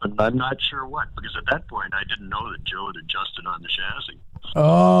happened. I'm not sure what," because at that point I didn't know that Joe had adjusted on the chassis.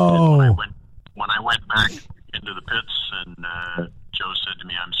 Oh. And when I went back into the pits, and Joe said to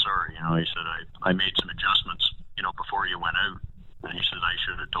me, "I'm sorry," he said, I made some adjustments, before you went out, and he said, "I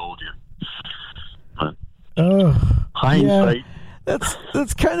should have told you." But hindsight. Yeah.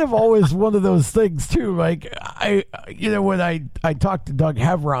 That's kind of always one of those things too. Like when I talked to Doug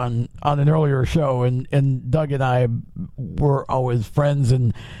Hevron on an earlier show, and Doug and I were always friends,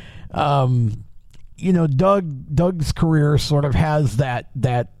 and Doug's career sort of has that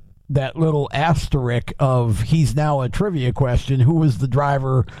little asterisk of, he's now a trivia question: who was the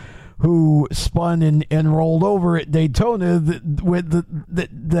driver who spun and rolled over at Daytona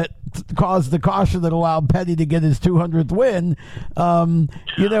that caused the caution that allowed Petty to get his 200th win? And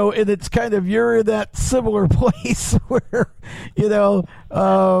it's kind of, you're in that similar place where,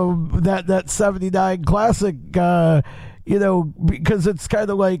 that 79 Classic, because it's kind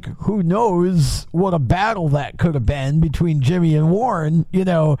of like, who knows what a battle that could have been between Jimmy and Warren,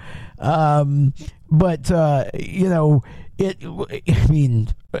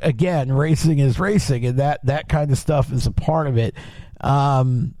 again, racing is racing, and that kind of stuff is a part of it.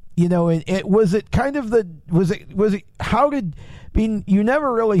 You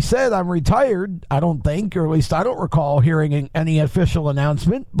never really said, "I'm retired," I don't think, or at least I don't recall hearing any official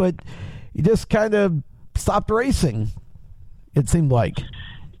announcement, but you just kind of stopped racing, it seemed like.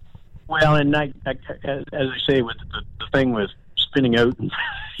 Well, and as I say, with the thing with spinning out in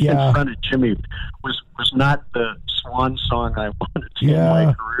front of Jimmy was not the swan song I wanted to in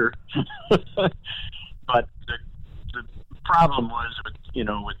my career. But the problem was with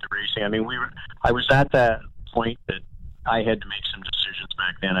the racing. I mean, I was at that point that I had to make some decisions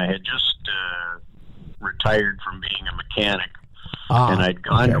back then. I had just retired from being a mechanic, and I'd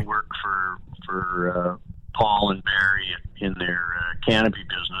gone to work for Paul and Barry in their canopy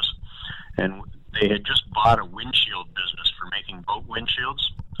business, and they had just bought a windshield business for making boat windshields.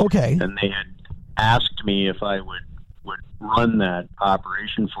 Okay. And they had asked me if I would run that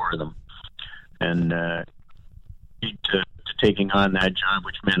operation for them, and to taking on that job,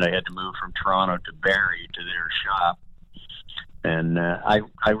 which meant I had to move from Toronto to Barrie to their shop. And I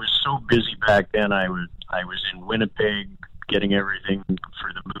was so busy back then. I was in Winnipeg getting everything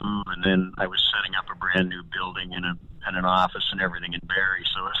for the move, and then I was setting up a brand new building and an office and everything in Barrie.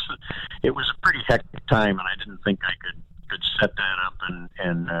 So it was a pretty hectic time, and I didn't think I could set that up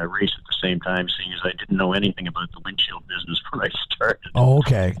and race at the same time, seeing as I didn't know anything about the windshield business when I started. Oh,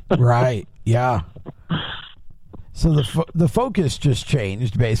 okay. Right. Yeah. So the focus just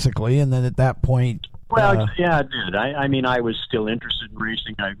changed, basically, and then at that point... Well, yeah, it did. I mean, I was still interested in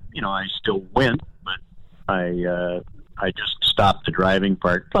racing. I still went, but I just stopped the driving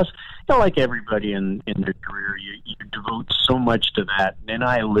part. Plus, like everybody in their career, you devote so much to that. And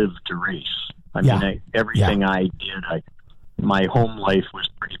I lived to race. I mean, everything I did, my home life was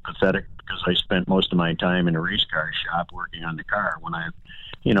pretty pathetic because I spent most of my time in a race car shop working on the car when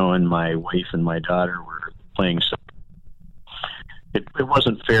and my wife and my daughter were playing soccer. It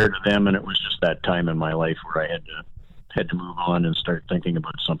wasn't fair to them, and it was just that time in my life where I had to move on and start thinking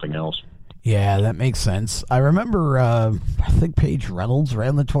about something else. Yeah, that makes sense. I remember, I think Paige Reynolds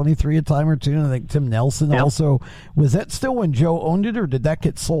ran the 23 a time or two, and I think Tim Nelson also. Was that still when Joe owned it, or did that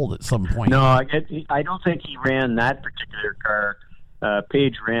get sold at some point? No, I don't think he ran that particular car.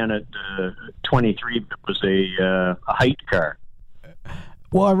 Paige ran it 23, but it was a height car.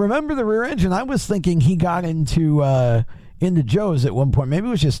 Well, I remember the rear engine. I was thinking he got into Joe's at one point. Maybe it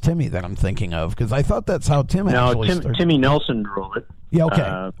was just Timmy that I'm thinking of, because I thought that's how Tim actually started. Timmy Nelson drove it. Yeah,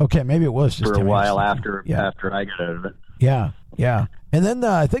 okay. Okay, maybe it was just for Timmy a while Nelson. after I got out of it. Yeah, yeah. And then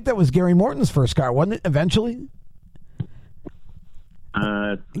I think that was Gary Morton's first car, wasn't it, eventually?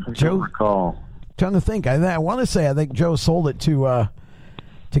 I don't recall. Trying to think. I want to say I think Joe sold it to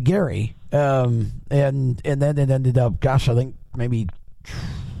Gary, and then it ended up, I think maybe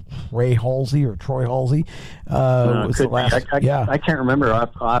Troy Halsey was the last. I can't remember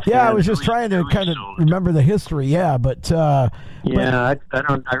off. Yeah, I was just trying to kind of remember the history. Yeah, but I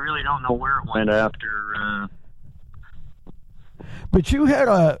really don't know where it went after. But you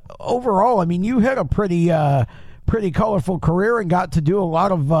had you had a pretty colorful career and got to do a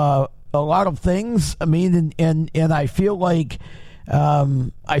lot of things. I mean, and I feel like.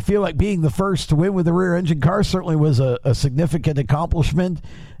 Being the first to win with a rear engine car certainly was a significant accomplishment.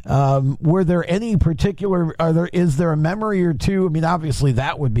 Were there any particular, is there a memory or two? I mean, obviously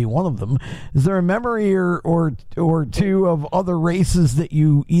that would be one of them. Is there a memory or two of other races that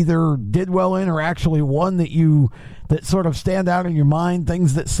you either did well in or actually won that sort of stand out in your mind,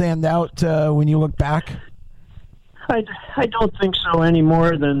 things that stand out when you look back? I don't think so any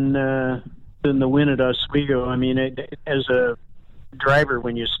more than the win at Oswego. I mean, as a driver,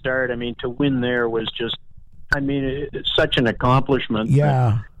 when you start, I mean, to win there was just, it's such an accomplishment.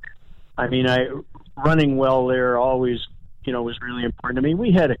 Yeah. I mean, running well there always, was really important. I mean,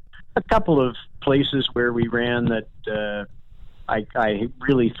 we had a couple of places where we ran that I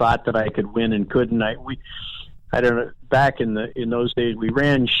really thought that I could win and couldn't. I don't know. Back in those days, we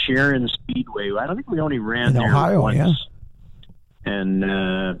ran Sharon Speedway. I don't think we only ran there Ohio, once. Yeah. And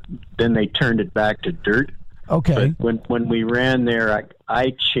then they turned it back to dirt. Okay. But when we ran there,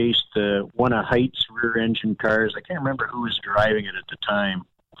 I chased one of Height's rear engine cars. I can't remember who was driving it at the time,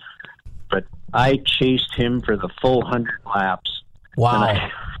 but I chased him for the full 100 laps. Wow.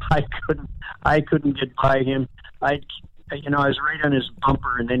 And I couldn't get by him. I was right on his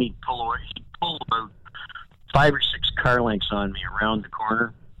bumper, and then he'd pull away. He'd pull about 5 or 6 car lengths on me around the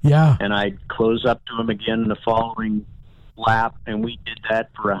corner. Yeah. And I'd close up to him again the following lap, and we did that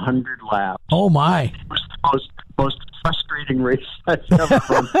for 100 laps. Oh my! It was the most frustrating race I've ever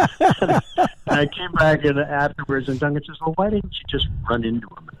run. And I came back in afterwards, and Duncan says, "Well, why didn't you just run into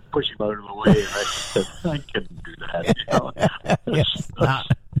him and push him out of the way?" And I said, "I couldn't do that." Yes,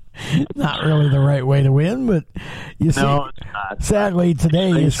 not really the right way to win, but you see, no, it's not. Sadly, today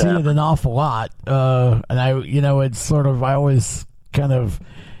you see it an awful lot, and it's sort of I always kind of.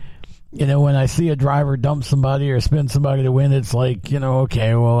 when I see a driver dump somebody or spin somebody to win, it's like,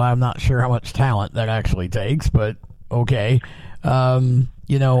 okay, well, I'm not sure how much talent that actually takes, but okay.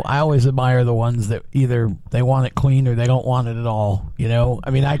 I always admire the ones that either they want it clean or they don't want it at all. I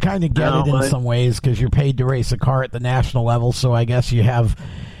mean, I kind of get it in some ways because you're paid to race a car at the national level, so I guess you have,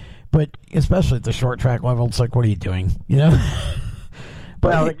 but especially at the short track level, it's like, what are you doing? But,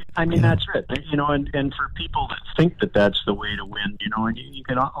 well, I mean, that's it. And for people that think that that's the way to win, and you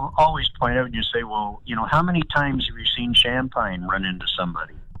can always point out and you say, well, how many times have you seen Champagne run into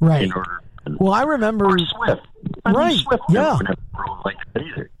somebody? Right. Well, I remember Swift. Swift yeah. Never drove like that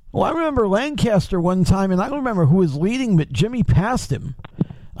either. Well, I remember Lancaster one time, and I don't remember who was leading, but Jimmy passed him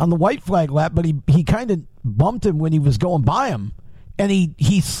on the white flag lap, but he kind of bumped him when he was going by him, and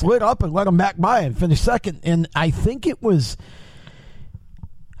he slid up and let him back by and finished second. And I think it was,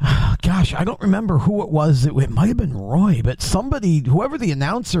 gosh, I don't remember who it was. It might have been Roy, but somebody, whoever the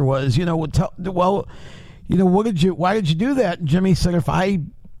announcer was, would tell, well, why did you do that? And Jimmy said, if I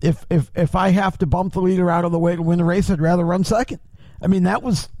have to bump the leader out of the way to win the race, I'd rather run second. I mean, that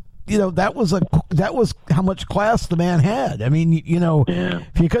was how much class the man had. I mean,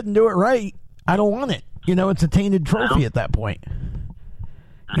 if you couldn't do it right, I don't want it. It's a tainted trophy at that point.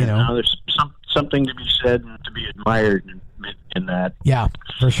 There's something to be said and to be admired in that. Yeah,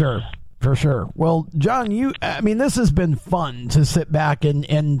 for sure. Well, John, this has been fun to sit back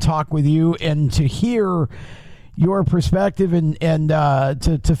and talk with you and to hear your perspective and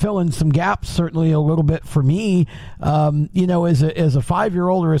to fill in some gaps, certainly a little bit for me, as a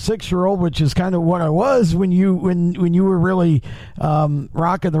 5-year-old or a 6-year-old, which is kind of what I was when you were really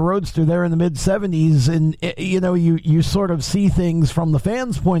rocking the Roadster there in the mid 70s, and you sort of see things from the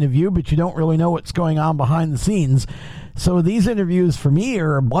fans' point of view, but you don't really know what's going on behind the scenes. So these interviews for me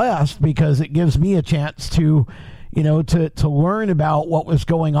are a blast because it gives me a chance to learn about what was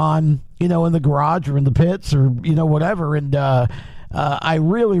going on, in the garage or in the pits or, whatever. And I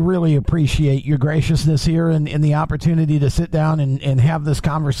really, really appreciate your graciousness here and the opportunity to sit down and have this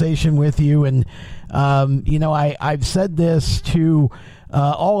conversation with you. And, I've said this to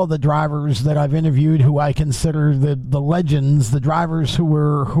all of the drivers that I've interviewed who I consider the legends, the drivers who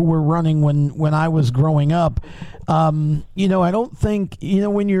were running when I was growing up. I don't think,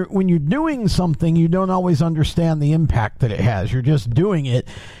 when you're doing something, you don't always understand the impact that it has. You're just doing it.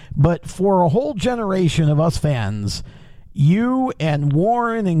 But for a whole generation of us fans, you and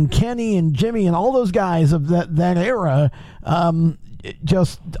Warren and Kenny and Jimmy and all those guys of that era,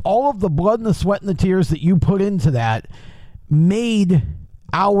 just all of the blood and the sweat and the tears that you put into that made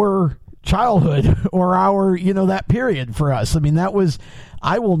our childhood or our, that period for us. I mean, I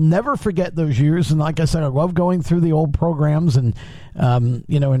will never forget those years. And like I said, I love going through the old programs and,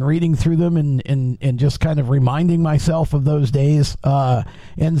 and reading through them and just kind of reminding myself of those days.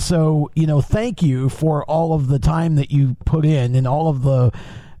 And so, thank you for all of the time that you put in and all of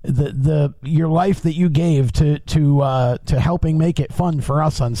your life that you gave to helping make it fun for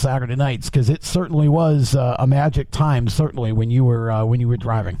us on Saturday nights, because it certainly was a magic time, certainly when you were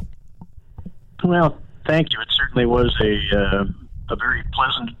driving. Well, thank you. It certainly was a very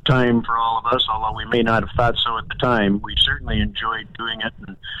pleasant time for all of us, although we may not have thought so at the time. We certainly enjoyed doing it,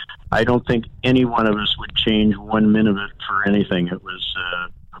 and I don't think any one of us would change 1 minute of it for anything. It was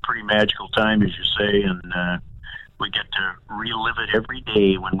a pretty magical time, as you say, and we get to relive it every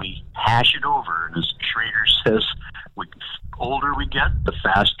day when we hash it over. And as Schrader says, the older we get, the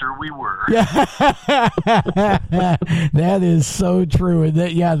faster we were. That is so true. And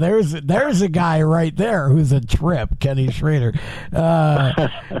there's a guy right there who's a trip, Kenny Schrader,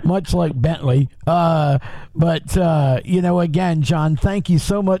 much like Bentley. But again, John, thank you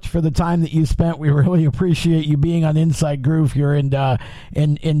so much for the time that you spent. We really appreciate you being on Inside Groove here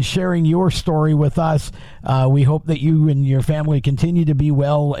and sharing your story with us. We hope that you and your family continue to be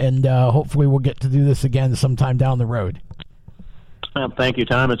well, and hopefully we'll get to do this again sometime down the road. Well, thank you,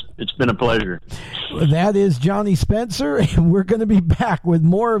 Tom. It's been a pleasure. That is Johnny Spencer, and we're going to be back with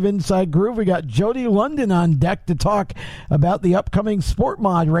more of Inside Groove. We got Jody London on deck to talk about the upcoming Sport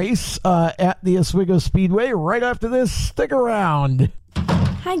Mod race at the Oswego Speedway right after this. Stick around.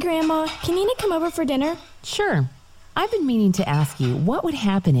 Hi, Grandma. Can Nina come over for dinner? Sure. I've been meaning to ask you, what would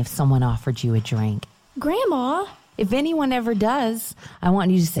happen if someone offered you a drink? Grandma? If anyone ever does, I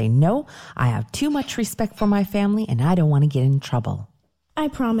want you to say, no, I have too much respect for my family and I don't want to get in trouble. I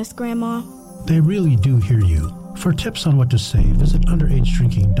promise, Grandma. They really do hear you. For tips on what to say, visit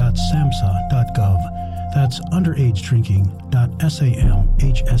underagedrinking.samhsa.gov. That's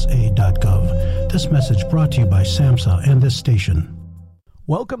underagedrinking.samhsa.gov. This message brought to you by SAMHSA and this station.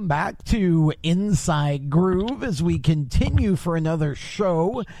 Welcome back to Inside Groove as we continue for another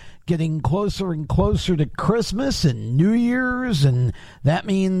show getting closer and closer to Christmas and New Year's, and that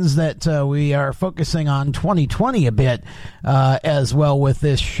means that we are focusing on 2020 a bit as well with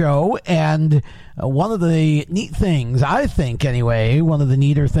this show. And one of the neat things, I think anyway, one of the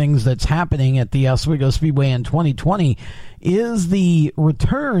neater things that's happening at the Oswego Speedway in 2020 is the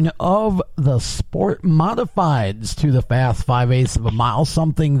return of the Sportmodifieds to the fast 5/8 of a mile,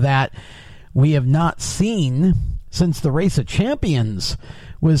 something that we have not seen since the Race of Champions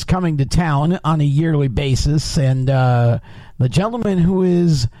was coming to town on a yearly basis. And the gentleman who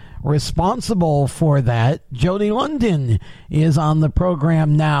is responsible for that, Jody London, is on the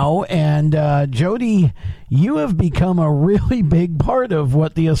program now. And Jody, you have become a really big part of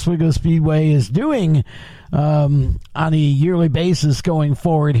what the Oswego Speedway is doing on a yearly basis going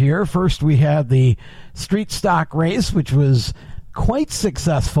forward here. First, we had the street stock race, which was quite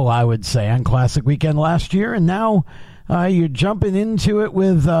successful, I would say, on Classic Weekend last year. And now you're jumping into it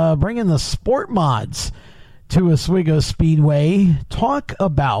with bringing the sport mods to Oswego Speedway. Talk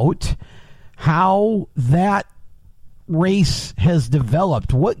about how that race has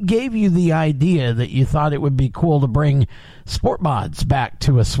developed. What gave you the idea that you thought it would be cool to bring sport mods back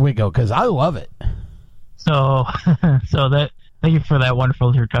to Oswego? Because I love it. So that, thank you for that wonderful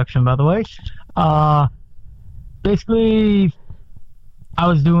introduction, by the way. Basically, I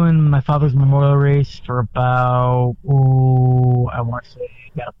was doing my father's memorial race for about, I want to say,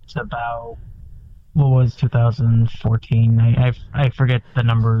 got up to about, what was 2014? I forget the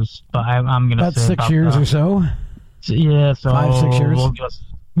numbers, but I'm going to say 6 years or so? Yeah, so 5-6 years?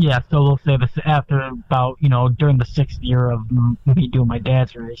 So we'll say this after about, during the 6th year of me doing my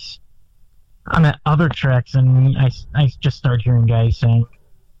dad's race. I'm at other tracks, and I just started hearing guys saying,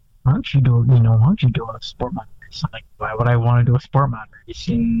 why don't you do a sport mod race? I'm like, why would I want to do a sport mod race?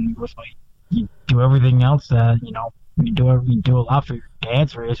 And it was like, you do everything else that, you do a lot for your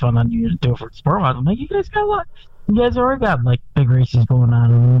dad's race, why not you do it for sport mod? I'm like, you guys got a lot. You guys already got, like, big races going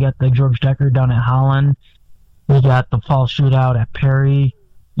on. We got the George Decker down at Holland. We got the fall shootout at Perry.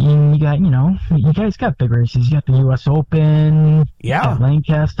 You got, you guys got big races. You got the U.S. Open at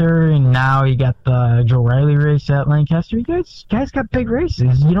Lancaster, and now you got the Joe Riley race at Lancaster. You guys got big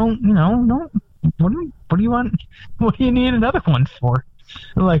races. You don't, what do you want? What do you need another one for?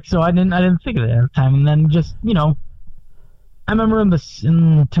 Like, so I didn't think of that at the time. And then just, I remember in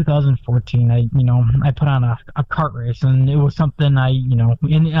 2014, I put on a kart race, and it was something and I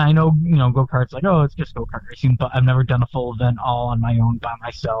know, go-karts, like, oh, it's just go-kart racing, but I've never done a full event all on my own by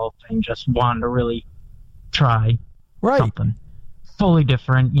myself, and just wanted to really try something fully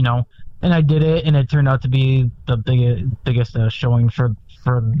different, and I did it, and it turned out to be the biggest showing for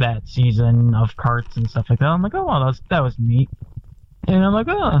that season of karts and stuff like that. I'm like, oh, wow, that was neat. And I'm like,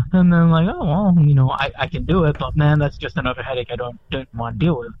 oh, and then like, oh, well, I can do it, but man, that's just another headache I didn't want to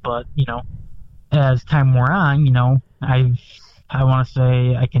deal with. But, as time wore on, I want to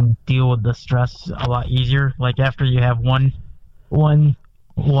say I can deal with the stress a lot easier. Like after you have one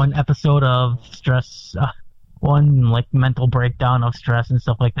episode of stress, one like mental breakdown of stress and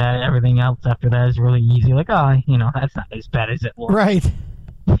stuff like that, everything else after that is really easy. Like, that's not as bad as it looks. Right.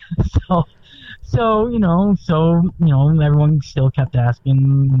 So everyone still kept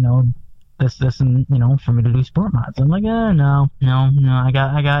asking, this, and, for me to do sport mods. I'm like, no, I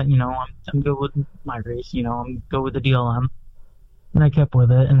got, I'm good with my race, I'm good with the DLM. And I kept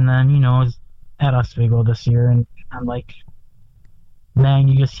with it, and then, I was at Oswego this year, and I'm like, man,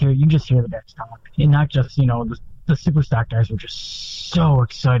 you just hear the guys talk. And not just, the super stock guys were just so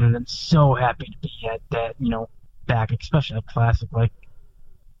excited and so happy to be at that, back, especially at Classic, like,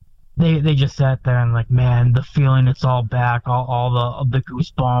 They just sat there and like, man, the feeling, it's all back, all the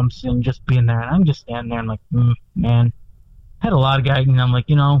goosebumps and just being there. And I'm just standing there and like, man, had a lot of guys, and I'm like,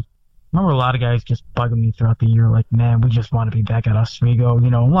 remember a lot of guys just bugging me throughout the year, like, man, we just want to be back at Oswego,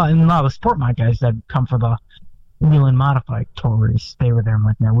 and a lot of the sport mod guys that come for the Wheel Modified tour race, they were there. I'm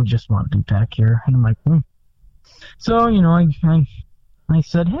like, man, we just want to be back here. And I'm like, So, I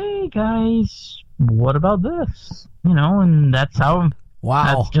said, hey guys, what about this? And that's how.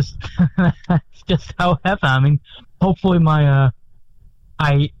 Wow. That's just how it happened. I mean, hopefully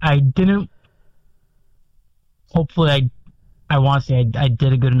I want to say I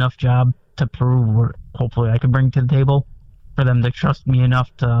did a good enough job to prove what hopefully I could bring to the table for them to trust me enough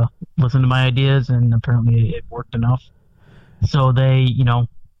to listen to my ideas, and apparently it worked enough. So they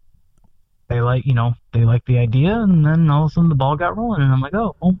like the idea, and then all of a sudden the ball got rolling, and I'm like,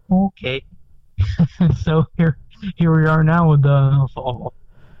 oh okay. So here we are now with a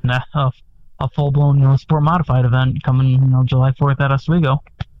full-blown sport modified event coming, July 4th at Oswego.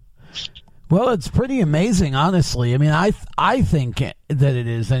 Well, it's pretty amazing, honestly. I mean, I think that it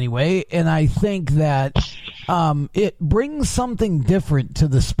is anyway, and I think that it brings something different to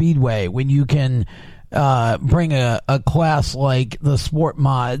the Speedway when you can bring a class like the Sport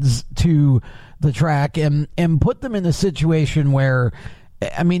Mods to the track and put them in a situation where,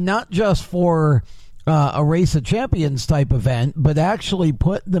 I mean, not just for a Race of Champions type event, but actually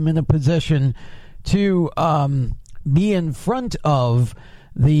put them in a position to be in front of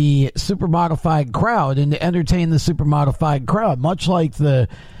the Supermodified crowd and to entertain the Supermodified crowd, much like the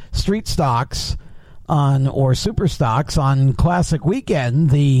street stocks or super stocks on Classic Weekend.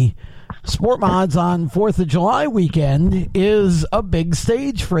 The Sport Mods on 4th of July weekend is a big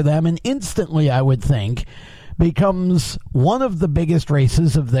stage for them, and instantly, I would think, becomes one of the biggest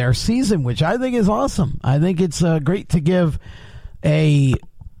races of their season, which I think is awesome. I think it's great to give a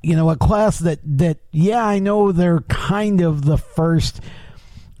class that I know they're kind of the first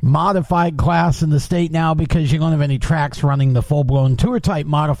modified class in the state now, because you don't have any tracks running the full-blown tour-type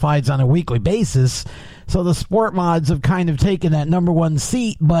modifieds on a weekly basis. So the Sport Mods have kind of taken that number one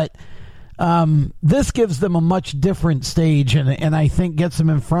seat, but this gives them a much different stage, and I think gets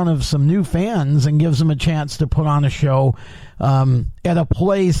them in front of some new fans and gives them a chance to put on a show at a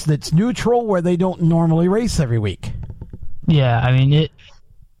place that's neutral where they don't normally race every week. Yeah, I mean,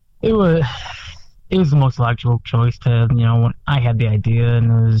 it was the most logical choice to, when I had the idea,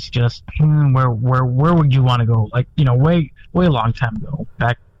 and it was just, where would you want to go? Like, way a long time ago,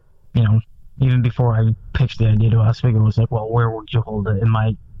 back, even before I pitched the idea to Oswego, it was like, well, where would you hold it? And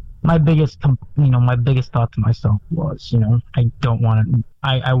my biggest thought to myself was,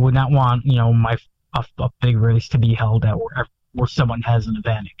 I would not want, a big race to be held at where someone has an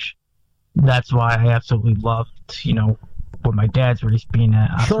advantage. That's why I absolutely loved, with my dad's race being at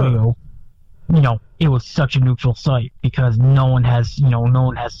Oswego. Sure. It was such a neutral site because no one has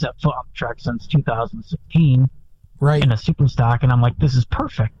set foot on the track since 2016, right? In a super stock, and I'm like, this is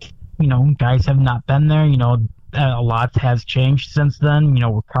perfect. Guys have not been there. A lot has changed since then.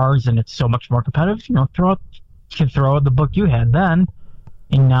 With cars, and it's so much more competitive. Throw out the book you had then,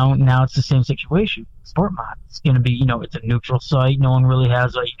 and now it's the same situation. Sport Mod, it's going to be, it's a neutral site. No one really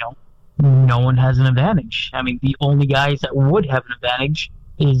has no one has an advantage. I mean, the only guys that would have an advantage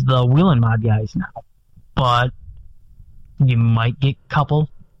is the wheeling mod guys now, but you might get a couple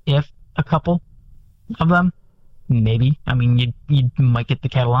of them, maybe. I mean, you might get the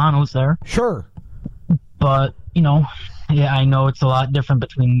Catalanos there, sure, but I know it's a lot different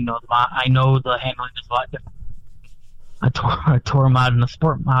between I know the handling is a lot different. A tour mod and a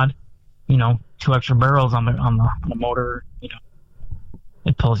sport mod, 2 extra barrels on the motor,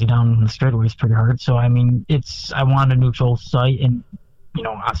 it pulls you down the straightaways pretty hard. So I mean, I want a neutral site, and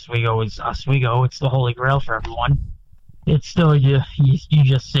Oswego is Oswego. It's the holy grail for everyone. It's still you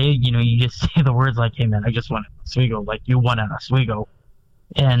just say you just say the words like, hey man, I just won at Oswego, like you won at Oswego,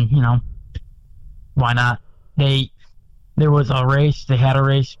 and why not? There was a race. They had a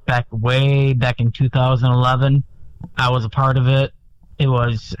race way back in 2011. I was a part of it. It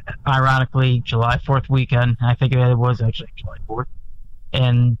was ironically July 4th weekend. I think it was actually July 4th.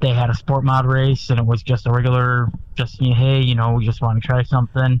 And they had a sport mod race, and it was just a regular, hey, we just want to try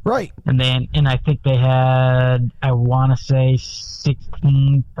something. Right. And I think they had, I want to say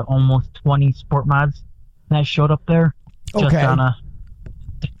 16 to almost 20 sport mods that showed up there. Okay. Just on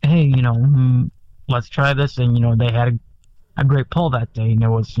hey, let's try this. And, they had a great pull that day, and it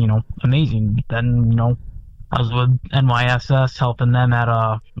was, amazing. Then, I was with NYSS helping them at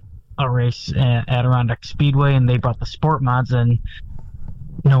a race at Adirondack Speedway, and they brought the sport mods, and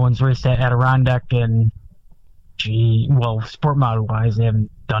no one's raced at Adirondack, and sport mod wise, they haven't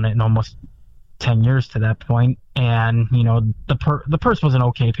done it in almost 10 years to that point. And the purse was an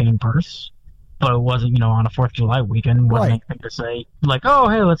okay paying purse, but it wasn't on a 4th of July weekend. Wasn't anything to say like, oh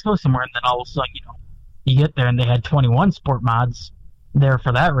hey, let's go somewhere. And then all of a sudden, you get there and they had 21 sport mods there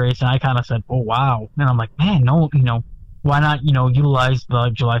for that race, and I kind of said, oh wow. And I'm like, man, no, why not utilize the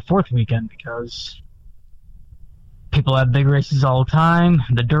July 4th weekend, because people have big races all the time.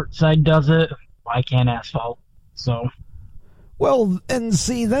 The dirt side does it. Why can't asphalt? So, well, and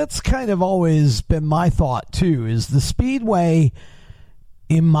see, that's kind of always been my thought too. Is the Speedway,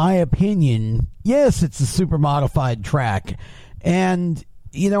 in my opinion, yes, it's a super modified track, and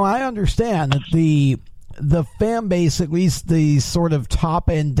I understand that the fan base, at least the sort of top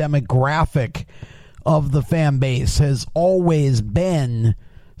end demographic of the fan base, has always been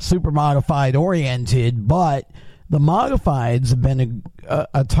super modified oriented, but the modifieds have been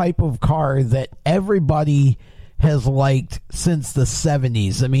a type of car that everybody has liked since the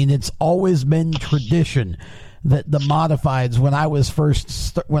 70s. I mean, it's always been tradition. that the modifieds, when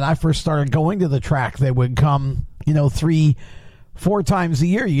I first started going to the track, they would come, 3-4 times a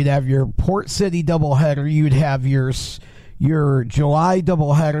year. You'd have your Port City doubleheader, you'd have your July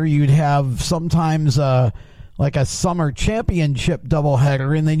doubleheader, you'd have sometimes like a summer championship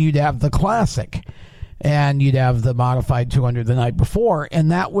doubleheader, and then you'd have the classic, and you'd have the modified 200 the night before,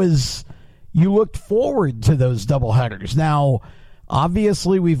 and that was, you looked forward to those doubleheaders. Now,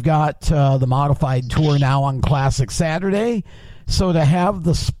 obviously, we've got the modified tour now on Classic Saturday. So to have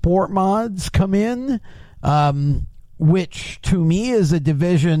the sport mods come in, which to me is a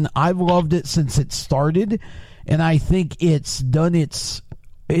division, I've loved it since it started, and I think it's done its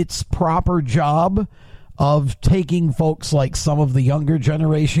proper job of taking folks like some of the younger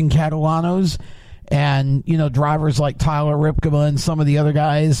generation Catalanos and, drivers like Tyler Ripkema and some of the other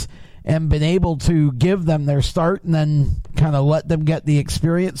guys, and been able to give them their start and then kind of let them get the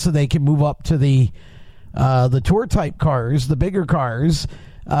experience so they can move up to the tour type cars, the bigger cars.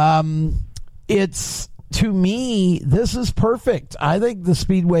 It's, to me, this is perfect. I think the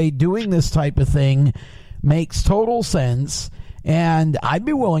Speedway doing this type of thing makes total sense, and I'd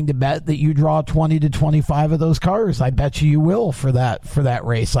be willing to bet that you draw 20 to 25 of those cars. I bet you will for that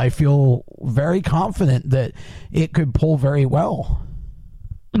race. I feel very confident that it could pull very well.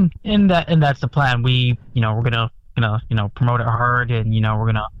 And that's the plan. We're gonna promote it hard, and we're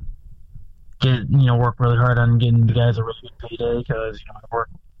gonna get work really hard on getting the guys a really good payday, because I work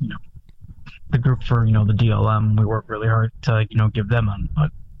the group for the DLM, we work really hard to give them a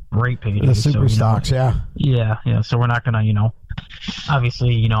great payday. The super stocks, yeah. So we're not gonna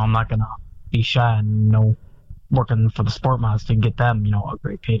obviously I'm not gonna be shy and working for the sport mods to get them a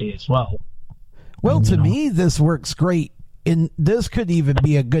great payday as well. Well, and, to me, this works great. And this could even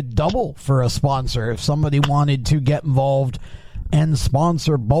be a good double for a sponsor if somebody wanted to get involved and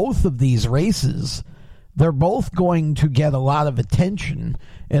sponsor both of these races. They're both going to get a lot of attention,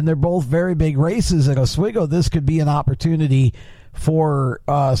 and they're both very big races at Oswego. This could be an opportunity for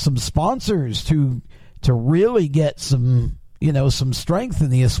some sponsors to really get some strength in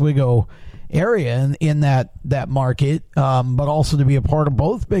the Oswego area in that market, but also to be a part of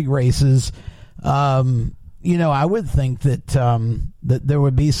both big races. I would think that that there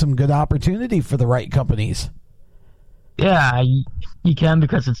would be some good opportunity for the right companies. Yeah, you can,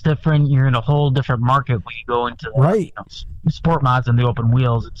 because it's different. You're in a whole different market when you go into sport mods and the open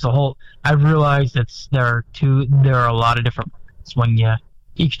wheels. It's a whole. I've realized there are a lot of different markets when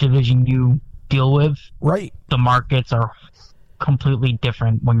each division you deal with. Right. The markets are completely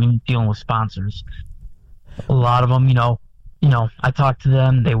different when you're dealing with sponsors. A lot of them, I talk to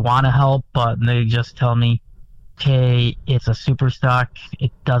them. They want to help, but they just tell me, "Hey, it's a super stock.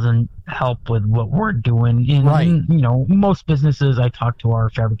 It doesn't help with what we're doing." And, right. Most businesses I talk to are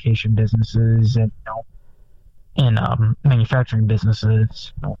fabrication businesses and manufacturing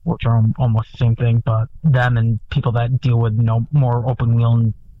businesses, which are almost the same thing. But them and people that deal with more open wheel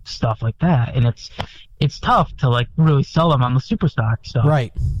and stuff like that, and it's tough to really sell them on the super stock stuff.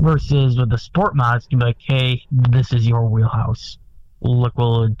 Right. Versus with the sport mods, you can be like, "Hey, this is your wheelhouse. Look what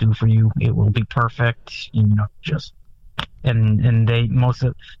it'll do for you. It will be perfect." And they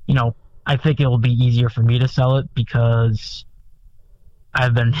I think it will be easier for me to sell it, because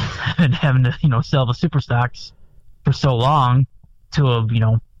I've been having to sell the super stocks for so long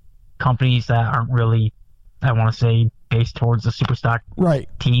to companies that aren't really, I want to say, based towards the super stock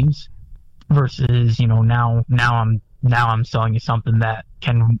teams, versus now I'm selling you something that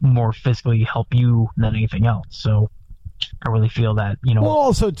can more physically help you than anything else. So I really feel that, Well,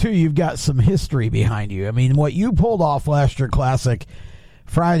 also, too, you've got some history behind you. I mean, what you pulled off last year Classic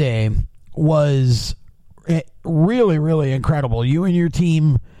Friday was really, really incredible. You and your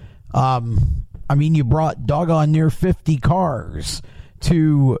team, you brought doggone near 50 cars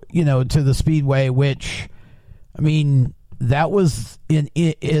to the Speedway, which, that was,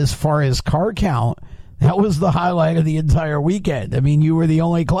 as far as car count, that was the highlight of the entire weekend. You were the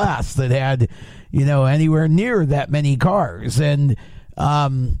only class that had anywhere near that many cars. And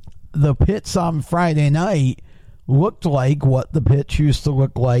the pits on Friday night looked like what the pits used to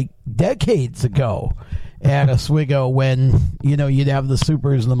look like decades ago at Oswego, when, you'd have the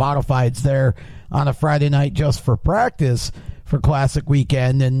supers and the modifieds there on a Friday night just for practice for Classic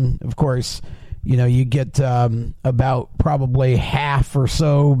weekend. And, of course, you get about probably half or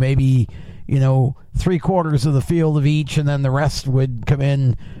so, maybe, 3/4 of the field of each, and then the rest would come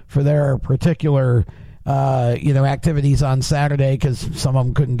in for their particular, activities on Saturday, because some of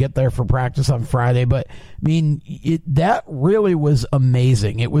them couldn't get there for practice on Friday. But, that really was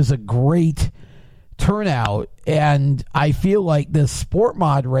amazing. It was a great turnout, and I feel like this sport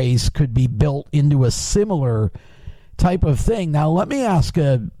mod race could be built into a similar type of thing. Now, let me ask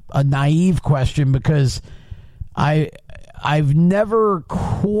a naive question, because I've never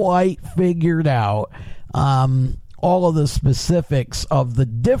quite figured out all of the specifics of the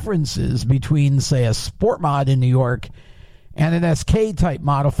differences between, say, a sport mod in New York and an SK type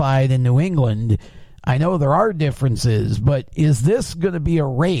modified in New England. I know there are differences, but is this going to be a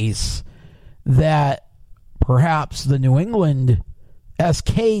race that perhaps the New England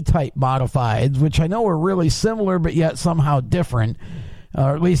SK type modifieds, which I know are really similar but yet somehow different,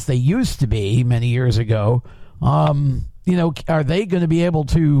 or at least they used to be many years ago, are they going to be able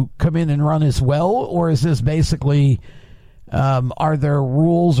to come in and run as well? Or is this basically, are there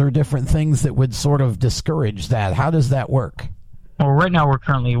rules or different things that would sort of discourage that? How does that work? Well, right now we're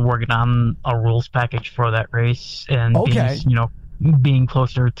currently working on a rules package for that race, and being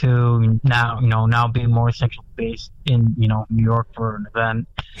closer to now being more section based in New York for an event.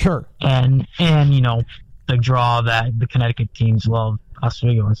 Sure. And the draw that the Connecticut teams love,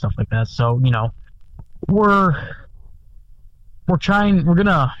 Oswego and stuff like that. So we're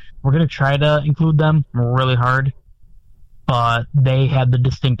gonna try to include them really hard, but they have the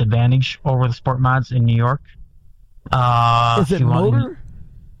distinct advantage over the sport mods in New York. Is it motor?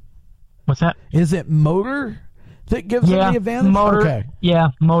 What's that? Is it motor that gives them the advantage? Motor. Okay. Yeah,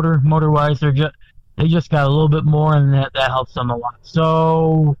 motor wise, they just got a little bit more, and that helps them a lot.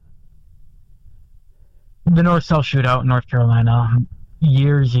 So the North-South Shootout in North Carolina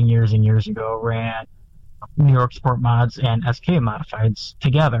years and years and years ago ran New York Sport Mods and SK Modifieds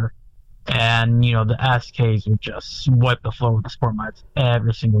together, and the SKs would just wipe the floor with the Sport Mods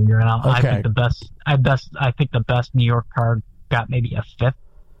every single year. And I think the best New York car got maybe a fifth,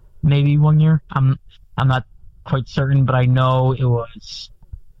 maybe one year. I'm not quite certain, but I know it was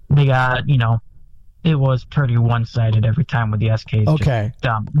it was pretty one-sided every time with the SKs just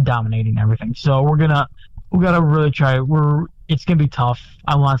dominating everything. So we gotta really try. It's gonna be tough.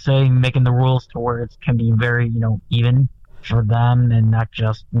 I want to say making the rules to where it can be very even for them, and not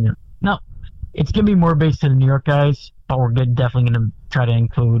just no. It's gonna be more based on the New York guys, but we're definitely gonna try to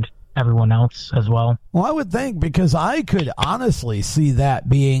include everyone else as well. Well, I would think, because I could honestly see that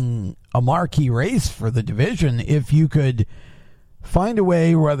being a marquee race for the division if you could find a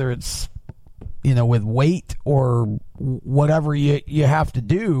way, whether it's with weight or whatever you have to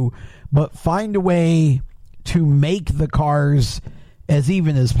do, but find a way to make the cars as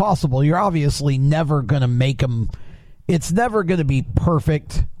even as possible. You're obviously never going to make them. It's never going to be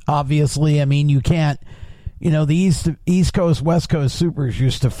perfect, obviously. I mean, you can't, the East Coast, West Coast Supers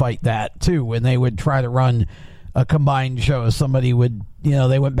used to fight that too when they would try to run a combined show. Somebody would,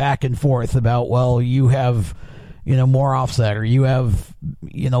 they went back and forth about, well, you have, more offset, or you have,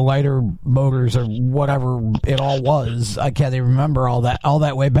 lighter motors, or whatever it all was. I can't even remember all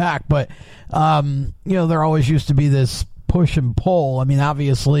that way back. But, there always used to be this push and pull. I mean,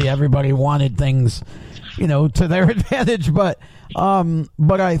 obviously everybody wanted things, to their advantage. But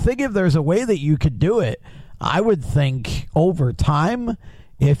I think if there's a way that you could do it, I would think over time,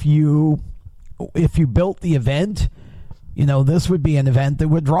 if you built the event, this would be an event that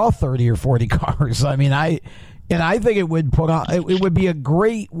would draw 30 or 40 cars. I mean, I think it would it would be a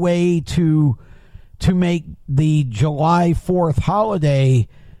great way to make the July 4th holiday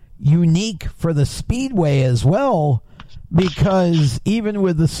unique for the Speedway as well, because even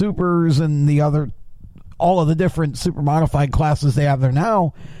with the supers and all of the different super modified classes they have there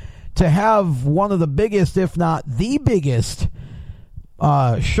now, to have one of the biggest, if not the biggest,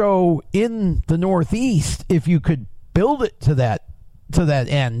 show in the Northeast, if you could build it to that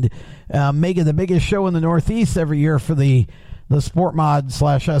end, make it the biggest show in the Northeast every year for the sport mod /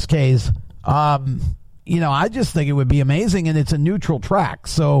 SKs. I just think it would be amazing, and it's a neutral track,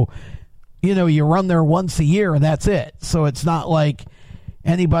 so you run there once a year and that's it. So it's not like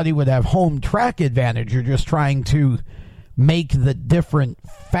anybody would have home track advantage. You're just trying to make the different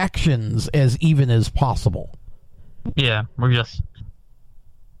factions as even as possible. Yeah, we're just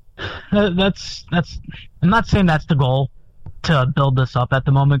that's I'm not saying that's the goal to build this up at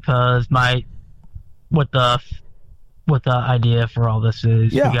the moment, because what the idea for all this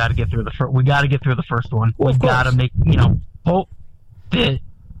is, we got to get through the first one. Well, we got to make hope that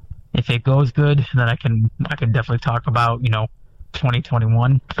if it goes good, then I can definitely talk about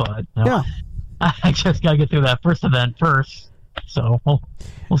 2021. But I just got to get through that first event first. So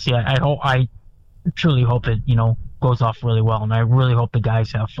we'll see. I truly hope it goes off really well, and I really hope the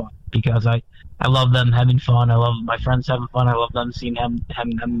guys have fun, because I love them having fun. I love my friends having fun. I love them seeing them have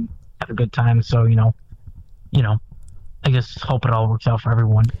a good time. So I just hope it all works out for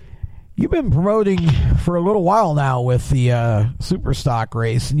everyone. You've been promoting for a little while now with the Super Stock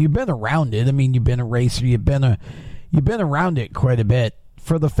race, and you've been around it. I mean, you've been a racer. You've been around it quite a bit.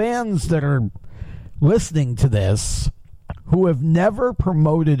 For the fans that are listening to this who have never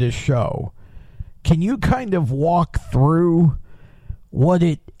promoted a show, can you kind of walk through what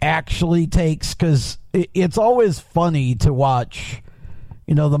it actually takes? Because it's always funny to watch,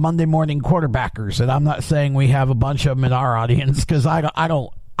 you know, the Monday morning quarterbackers, and I'm not saying we have a bunch of them in our audience, because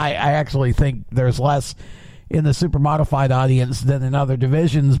I actually think there's less in the super modified audience than in other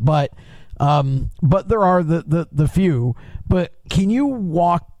divisions, but there are the few. But can you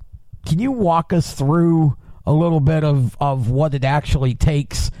walk us through a little bit of what it actually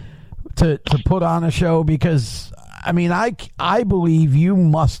takes to put on a show? Because I mean, I believe you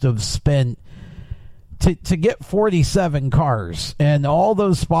must have spent to get 47 cars and all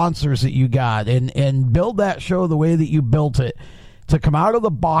those sponsors that you got and build that show the way that you built it, to come out of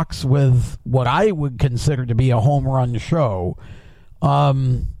the box with what I would consider to be a home run show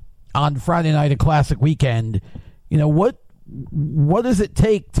on Friday night, a classic weekend. You know, what does it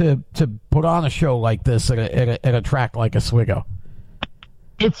take to put on a show like this at a track like Oswego?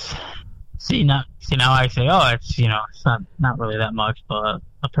 It's now I say, it's not really that much, but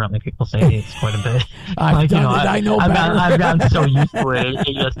apparently people say it's quite a bit. I've gotten so used to it,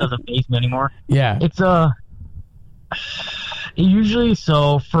 it just doesn't faze me anymore. Yeah, it's usually,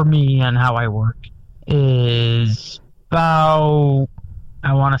 so for me and how I work is about,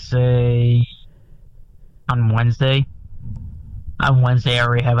 I want to say on Wednesday I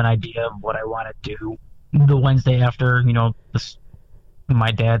already have an idea of what I want to do. The Wednesday after,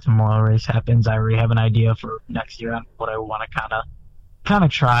 my dad's memorial race happens, I already have an idea for next year on what I want to kind of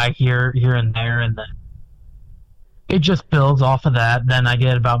try here and there, and then it just builds off of that. Then I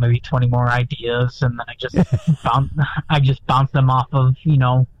get about maybe 20 more ideas, and then I just bounce them off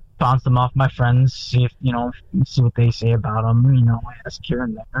my friends, see what they say about them. I ask here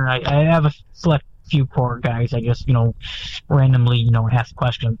and there. I have a select few core guys I just randomly ask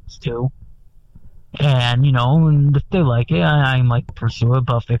questions to, and and if they like it, I'm like, pursue it.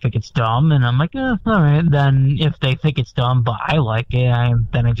 But if they think it's dumb, and I'm like, all right. Then if they think it's dumb but I like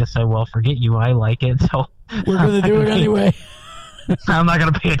it, then I just say, well, forget you, I like it, so we're gonna do it anyway. I'm not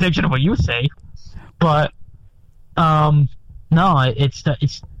gonna pay attention to what you say. But no, it's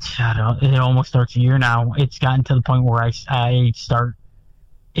I don't know, it almost starts a year now. It's gotten to the point where I start.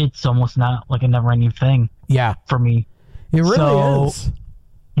 It's almost not like a never-ending thing. Yeah, for me, it really is.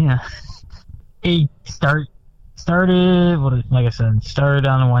 Yeah, it started. Like I said, started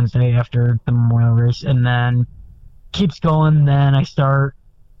on a Wednesday after the memorial race, and then keeps going. Then I start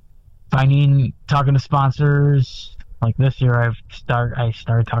talking to sponsors. Like this year, I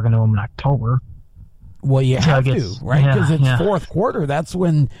started talking to them in October. Well, you have to, right? Because it's fourth quarter. That's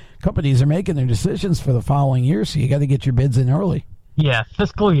when companies are making their decisions for the following year, so you got to get your bids in early. Yeah,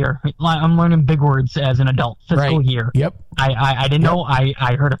 fiscal year. I'm learning big words as an adult. Fiscal year. Yep. I didn't know.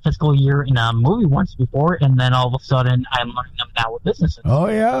 I heard a fiscal year in a movie once before, and then all of a sudden I'm learning them now with businesses. Oh,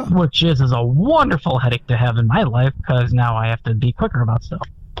 yeah. Which is a wonderful headache to have in my life, because now I have to be quicker about stuff.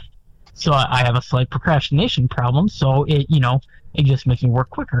 So I have a slight procrastination problem, so it just makes me work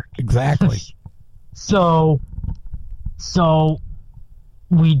quicker. Exactly. So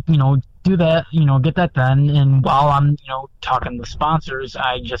we, do that, get that done, and while I'm, talking to sponsors,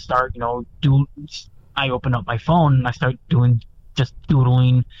 I just start, I open up my phone and I start doodling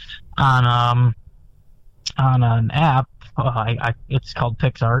on an app. It's called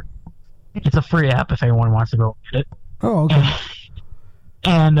PixArt. It's a free app if anyone wants to go get it. Oh, okay.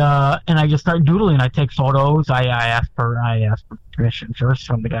 And I just start doodling. I take photos. I ask for permission first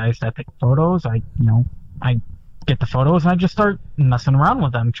from the guys that take photos. I get the photos and I just start messing around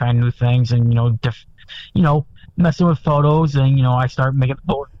with them, trying new things, and messing with photos, and I start making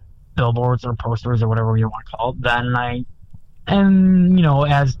billboards or posters or whatever you want to call it. Then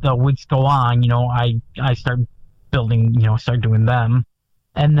as the weeks go on, I start building, start doing them,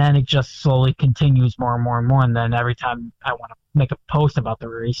 and then it just slowly continues more and more and more. And then every time I want to make a post about the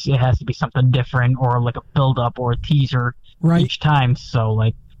race, it has to be something different, or like a build up or a teaser each time. So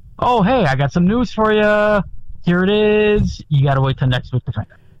like, oh hey, I got some news for you. Here it is. You got to wait till next week to find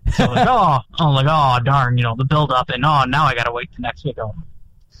out. So like, oh darn, the build up, and now I got to wait till next week.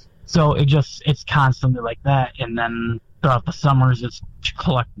 So it's constantly like that. And then throughout the summers, it's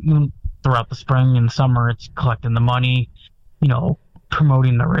throughout the spring and the summer, it's collecting the money,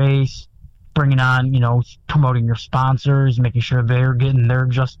 promoting the race, bringing on, promoting your sponsors, making sure they're getting their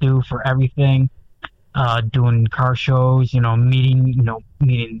just due for everything, doing car shows,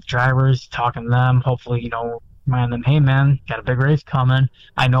 meeting drivers, talking to them, hopefully, man, then, hey man, got a big race coming.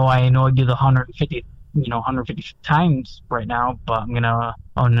 I know I do the 150 times right now, but I'm gonna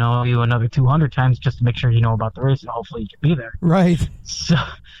know you another 200 times just to make sure you know about the race, and hopefully you can be there. Right.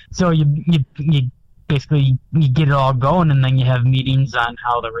 So you basically you get it all going, and then you have meetings on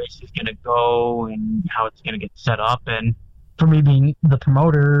how the race is gonna go and how it's gonna get set up. And for me, being the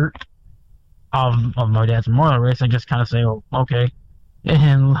promoter of my dad's memorial race, I just kind of say, oh, okay.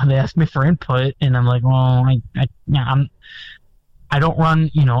 And they ask me for input, and I'm like, well, I don't run.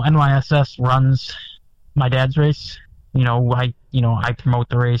 NYSS runs my dad's race. I promote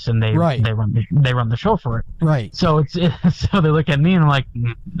the race, and they run the show for it. Right. So so they look at me and I'm like,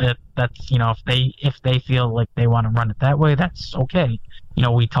 that's if they feel like they want to run it that way, that's okay.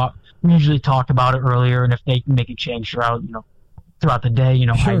 We usually talk about it earlier, and if they can make a change throughout the day,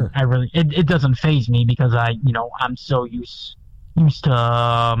 sure. I really it doesn't faze me because I'm so used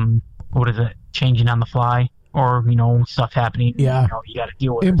to changing on the fly or stuff happening. Yeah. You got to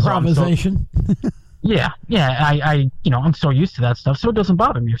deal with improvisation. Yeah. I'm so used to that stuff, so it doesn't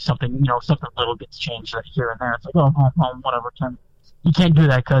bother me if something little gets changed here and there. It's like, whatever. You can't do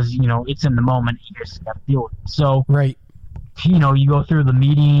that because it's in the moment. You just got to deal with it. So right. You go through the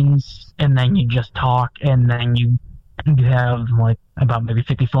meetings, and then you just talk, and then you have like about maybe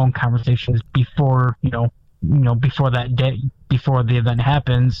 50 phone conversations before before that day, before the event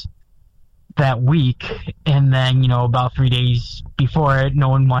happens that week. And then about 3 days before it, no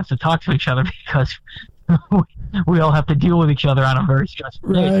one wants to talk to each other because we all have to deal with each other on a very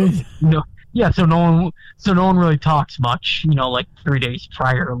stressful day. So no one really talks much, like 3 days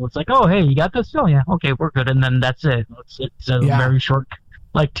prior. It's like, oh, hey, you got this? Oh, yeah, okay, we're good. And then that's it. It's a very short,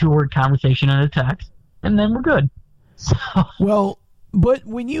 like 2-word conversation and a text, and then we're good. So. Well, but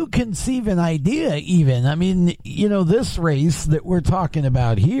when you conceive an idea, even, I mean, this race that we're talking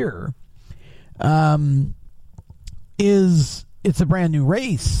about here, it's a brand new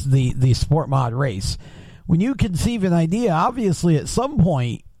race, the Sport Mod race. When you conceive an idea, obviously at some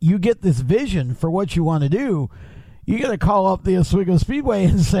point you get this vision for what you want to do. You got to call up the Oswego Speedway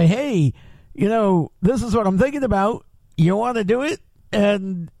and say, hey, this is what I'm thinking about. You want to do it?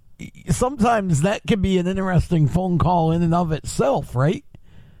 And sometimes that can be an interesting phone call in and of itself, right?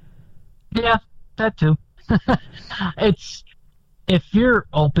 Yeah, that too. If you're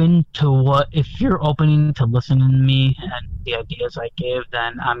open to listening to me and the ideas I give,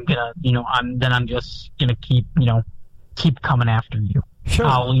 then I'm just gonna keep coming after you. Sure.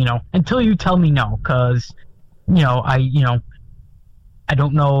 I'll, until you tell me no, because I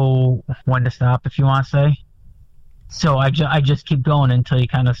don't know when to stop, if you want to say. So I just keep going until you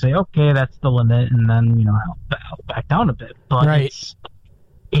kind of say, okay, that's the limit, and then I'll back down a bit. But right.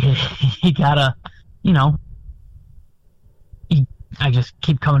 You gotta, I just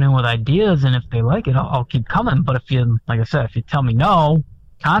keep coming in with ideas, and if they like it, I'll keep coming. But if you tell me no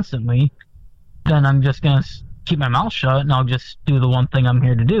constantly, then I'm just gonna keep my mouth shut, and I'll just do the one thing I'm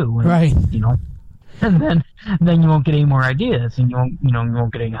here to do. And, right. And then you won't get any more ideas, and you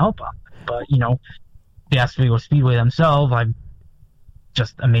won't get any help on it. But the Oswego Speedway themselves, I'm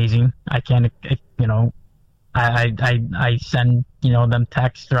just amazing. I can't, I send them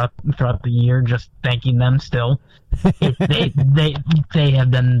texts throughout the year, just thanking them. Still, they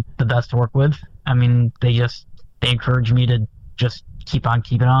have been the best to work with. I mean, they encourage me to just keep on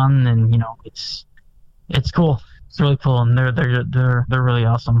keeping on, and it's cool. It's really cool, and they're really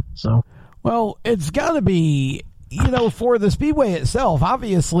awesome. So, well, it's got to be for the Speedway itself,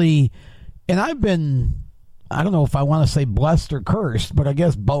 obviously. And I've been, I don't know if I want to say blessed or cursed, but I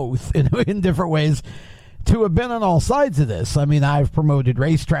guess both in different ways, to have been on all sides of this. I mean, I've promoted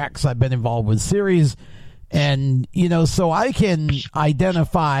racetracks, I've been involved with series, and, so I can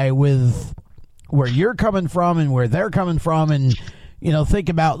identify with where you're coming from and where they're coming from, and, think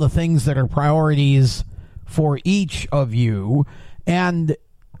about the things that are priorities for each of you. And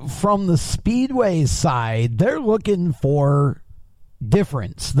from the Speedway side, they're looking for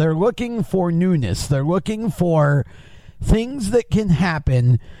difference. They're looking for newness. They're looking for things that can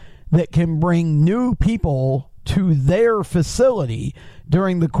happen that can bring new people to their facility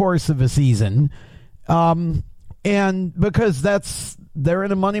during the course of a season. And because they're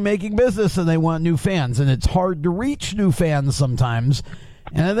in a money-making business and they want new fans, and it's hard to reach new fans sometimes.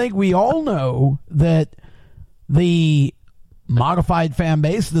 And I think we all know that the modified fan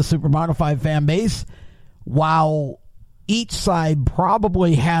base, the super modified fan base, while each side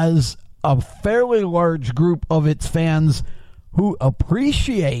probably has a fairly large group of its fans who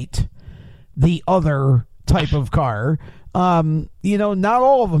appreciate the other type of car, not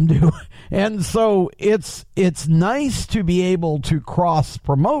all of them do. And so it's nice to be able to cross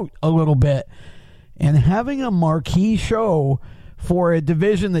promote a little bit And having a marquee show for a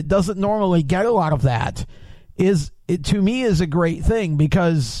division that doesn't normally get a lot of that to me is a great thing,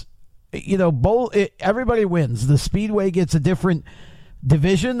 because everybody wins. The Speedway gets a different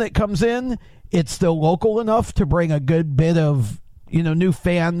division that comes in. It's still local enough to bring a good bit of new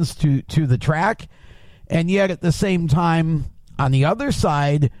fans to the track, and yet at the same time, on the other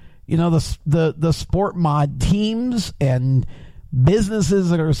side, the sport mod teams and businesses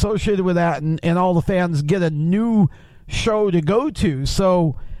that are associated with that, and all the fans get a new show to go to.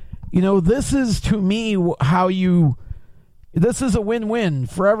 So, this is, to me, this is a win-win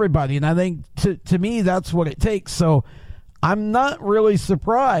for everybody, and I think to me that's what it takes. So I'm not really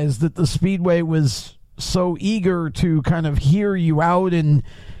surprised that the Speedway was so eager to kind of hear you out and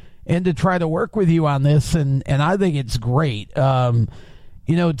to try to work with you on this, and I think it's great. To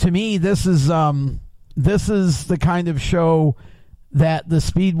me, this is the kind of show that the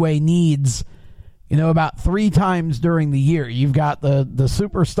Speedway needs, about 3 times during the year. You've got the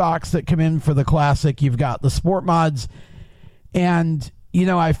super stocks that come in for the classic. You've got the sport mods. And,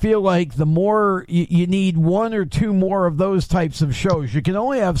 I feel like the more you need 1 or 2 more of those types of shows. You can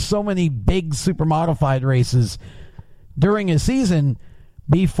only have so many big super modified races during a season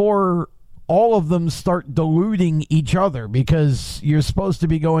before all of them start diluting each other, because you're supposed to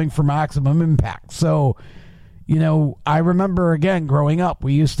be going for maximum impact. So, I remember, again, growing up,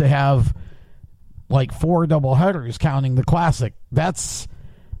 we used to have like 4 double headers counting the classic. That's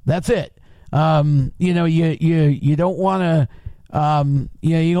it. You don't want to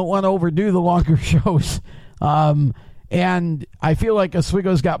you don't want to overdo the longer shows. And I feel like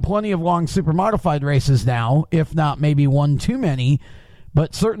Oswego's got plenty of long super modified races now, if not maybe 1 too many,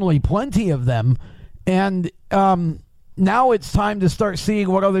 but certainly plenty of them. And now it's time to start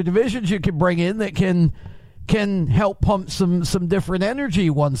seeing what other divisions you can bring in that can help pump some different energy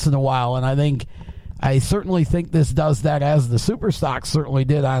once in a while. And I certainly think this does that, as the super stocks certainly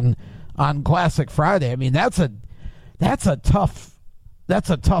did on Classic Friday. I mean, that's a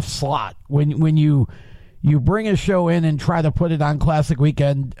tough slot when you bring a show in and try to put it on Classic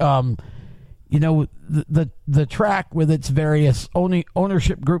Weekend. The track with its various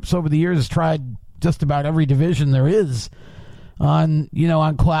ownership groups over the years has tried just about every division there is on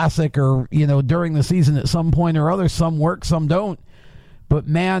Classic, or during the season at some point or other. Some work, some don't. But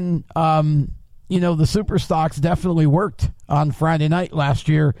man, the super stocks definitely worked on Friday night last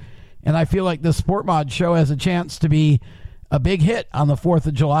year, and I feel like the Sport Mod show has a chance to be a big hit on the 4th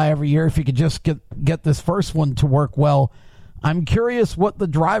of July every year if you could just get this first one to work well. I'm curious what the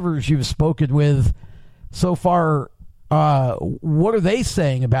drivers you've spoken with so far, what are they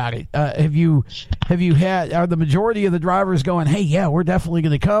saying about it? Are the majority of the drivers going, hey, yeah, we're definitely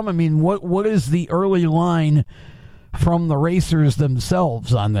going to come? I mean, what is the early line from the racers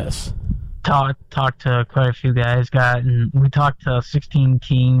themselves on this? Talked to quite a few guys. We talked to 16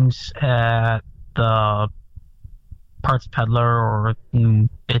 teams at the Parts Peddler, or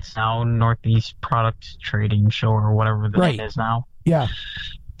it's now Northeast Product Trading Show, or whatever the name is now. Yeah.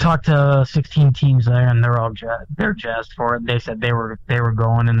 Talked to 16 teams there, and they're jazzed for it. They said they were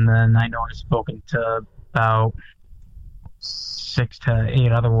going, and then I know I've spoken to about 6 to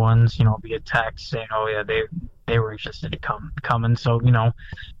 8 other ones, via text, saying, oh yeah, they were interested in coming. So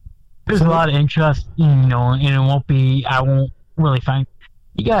there's a lot of interest, and it won't be. I won't really find.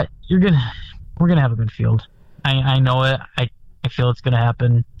 We're gonna have a good field. I know it. I feel it's gonna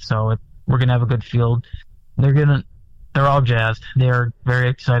happen. So we're gonna have a good field. They're all jazzed. They're very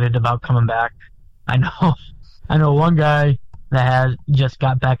excited about coming back. I know one guy that has just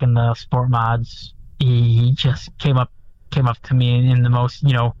got back in the sport mods. He just came up to me in the most,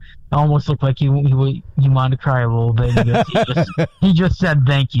 it almost looked like he wanted to cry a little bit. He just said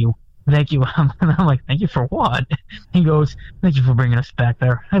thank you. And I'm like, thank you for what? He goes, thank you for bringing us back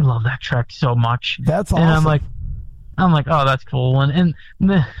there. I love that track so much. That's awesome. And I'm like, oh, that's cool. And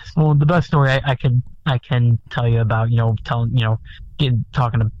the best story I can tell you about,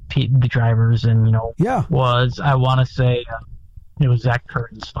 talking to the drivers, and was, I want to say it was Zach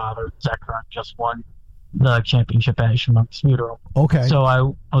Curtin's father. Zach Curtin just won the championship at Chemung Speedway. Okay. So I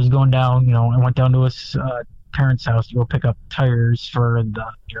was going down, I went down to his parents' house to go pick up tires for the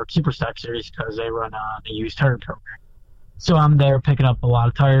New York Superstock Series, because they run a used tire program. So I'm there picking up a lot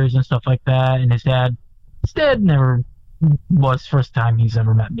of tires and stuff like that, and his dad never was first time he's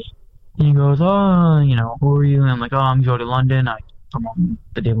ever met me. And he goes, oh, who are you? And I'm like, oh, I'm Jody London. I promote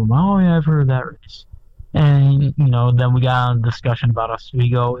the Dable. Oh yeah, I've heard of that race. And then we got on a discussion about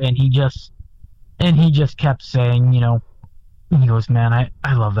Oswego, and he just kept saying, he goes, man,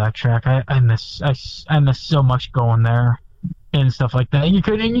 I love that track. I miss so much going there and stuff like that. And you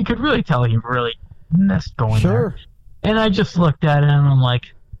could really tell he missed going there. And I just looked at him, and I'm like,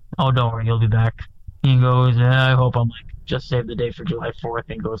 oh, don't worry, he'll be back. He goes, I hope. I'm like, just save the day for July 4th.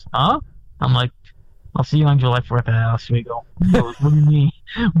 And he goes, huh? I'm like, I'll see you on July 4th at Oswego. He goes, what do you mean?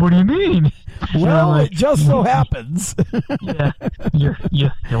 What do you mean? Well, like, it just so happens. Yeah,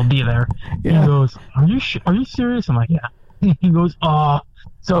 you'll be there. Yeah. He goes, are you serious? I'm like, yeah. He goes, oh.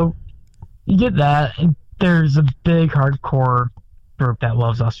 So you get that. And there's a big hardcore group that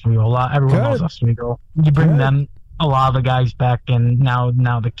loves Oswego a lot. Everyone loves Oswego. You bring them, a lot of the guys back, and now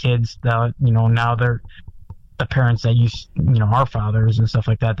the kids that, now they're the parents that our fathers and stuff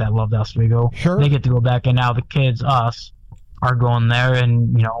like that loved Oswego. Sure. They get to go back, and now the kids, us, are going there,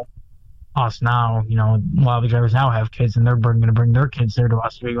 and us now, a lot of the drivers now have kids, and they're going to bring their kids there to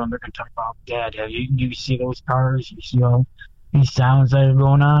Oswego, and they're going to talk about, Dad, you see those cars, you see all these sounds that are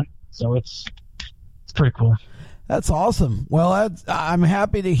going on. So it's pretty cool. That's awesome. Well, I'm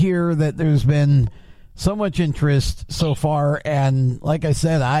happy to hear that there's been so much interest so far, and like I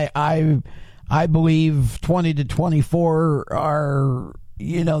said, I believe 20 to 24 are,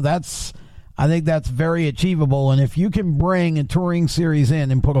 I think that's very achievable. And if you can bring a touring series in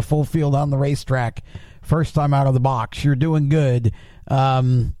and put a full field on the racetrack first time out of the box, you're doing good.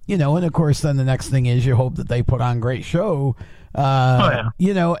 And of course, then the next thing is you hope that they put on a great show. And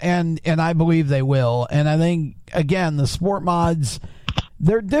I believe they will. And I think, again, the sport mods,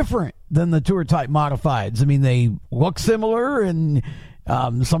 they're different than the tour type modifieds. I mean, they look similar, and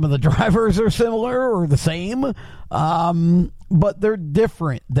some of the drivers are similar or the same, but they're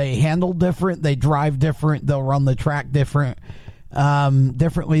different. They handle different. They drive different. They'll run the track differently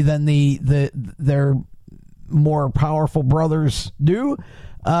than their more powerful brothers do.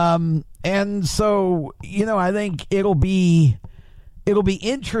 And so, I think it'll be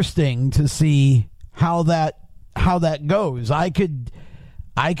interesting to see how that goes. I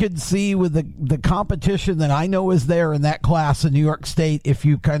could see with the competition that I know is there in that class in New York State, if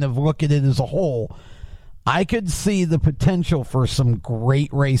you kind of look at it as a whole, I could see the potential for some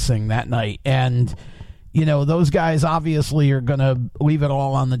great racing that night. And, those guys obviously are going to leave it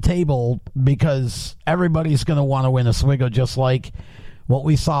all on the table because everybody's going to want to win Oswego, just like what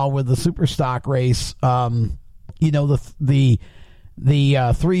we saw with the Superstock race. The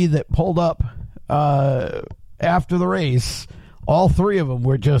three that pulled up after the race, all three of them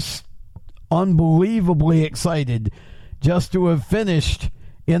were just unbelievably excited just to have finished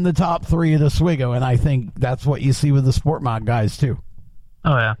in the top three at Oswego, and I think that's what you see with the sport mod guys too.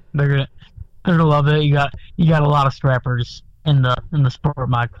 Oh yeah, they're gonna love it. You got a lot of scrappers in the sport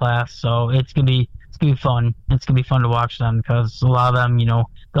mod class, so it's gonna be fun. It's gonna be fun to watch them because a lot of them,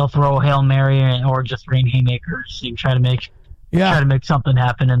 they'll throw a Hail Mary or just rain haymakers and try to make something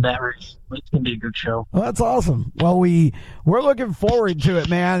happen in that race. It's gonna be a good show. Well, that's awesome. Well, we're looking forward to it,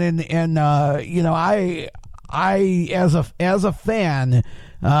 man. And I as a fan,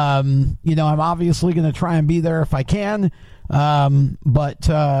 I'm obviously going to try and be there if I can. But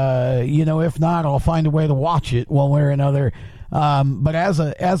if not, I'll find a way to watch it one way or another. But as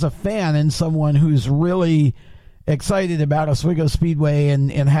a fan and someone who's really excited about Oswego Speedway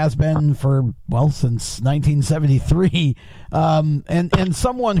and has been since 1973, and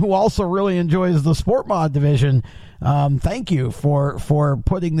someone who also really enjoys the sport mod division, thank you for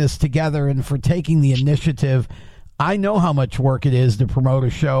putting this together and for taking the initiative. I know how much work it is to promote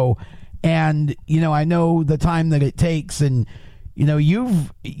a show, and I know the time that it takes, and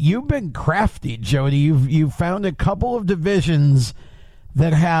you've been crafty, Jody. You've found a couple of divisions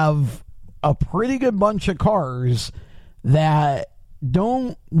that have a pretty good bunch of cars that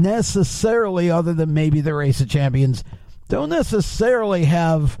don't necessarily, other than maybe the Race of Champions, don't necessarily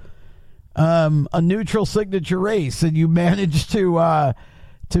have a neutral signature race, and you managed to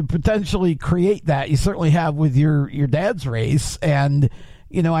potentially create that. You certainly have with your dad's race, and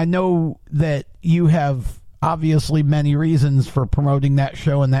I know that you have obviously many reasons for promoting that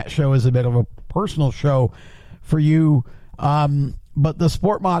show, and that show is a bit of a personal show for you. But the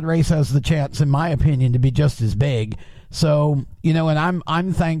sport mod race has the chance, in my opinion, to be just as big. So, and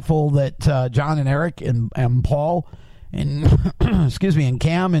I'm thankful that John and Eric and Paul and excuse me, and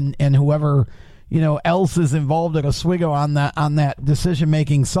Cam and whoever else is involved at Oswego on that decision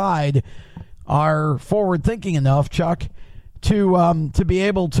making side are forward thinking enough, Chuck, to be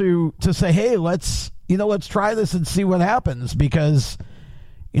able to say, hey, let's try this and see what happens, because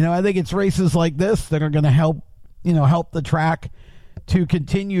I think it's races like this that are going to help the track to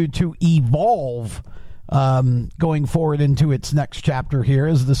continue to evolve going forward into its next chapter here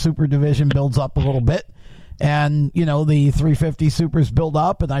as the super division builds up a little bit, and the 350 supers build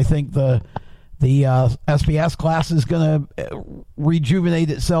up, and I think the The SPS class is going to rejuvenate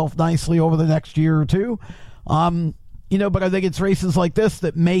itself nicely over the next year or two. But I think it's races like this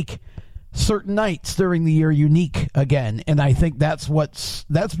that make certain nights during the year unique again. And I think that's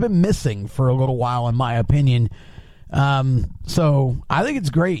been missing for a little while, in my opinion. So I think it's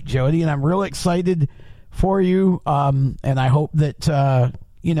great, Jody, and I'm really excited for you. And I hope that,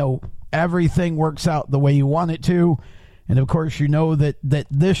 everything works out the way you want it to. And of course, that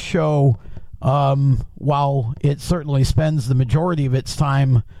this show, while it certainly spends the majority of its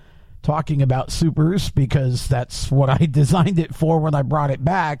time talking about supers, because that's what I designed it for when I brought it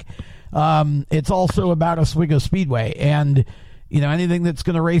back, it's also about Oswego Speedway. And, anything that's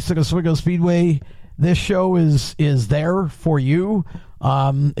going to race at Oswego Speedway, this show is there for you.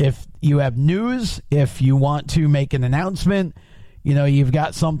 If you have news, if you want to make an announcement, you've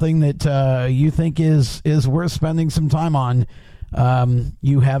got something that you think is worth spending some time on,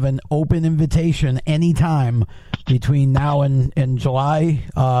 you have an open invitation anytime between now and July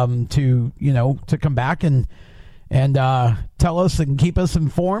to come back and tell us and keep us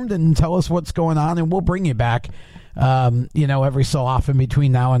informed and tell us what's going on, and we'll bring you back every so often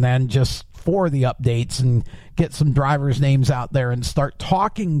between now and then, just for the updates, and get some drivers' names out there and start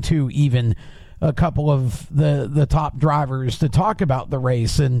talking to even a couple of the top drivers to talk about the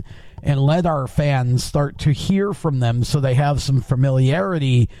race, and let our fans start to hear from them so they have some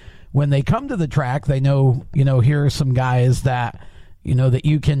familiarity when they come to the track. They know, here are some guys that, that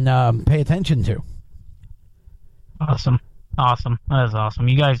you can pay attention to. Awesome. That is awesome.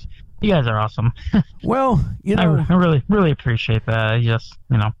 You guys are awesome. Well, I really, really appreciate that.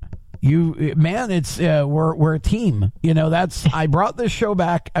 It's we're a team. I brought this show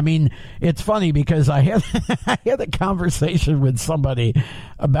back. I mean, it's funny because I had a conversation with somebody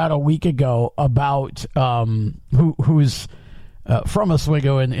about a week ago about who's from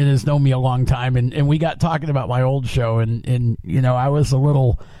Oswego and has known me a long time, and we got talking about my old show, and I was a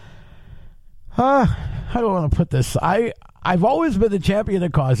little how do I want to put this? I've always been a champion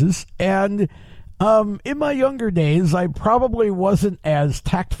of causes, and in my younger days, I probably wasn't as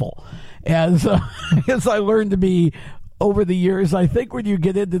tactful as I learned to be over the years. I think when you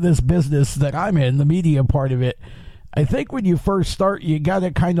get into this business that I'm in, the media part of it, I think when you first start, you got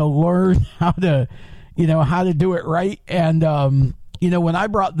to kind of learn how to do it right. And, when I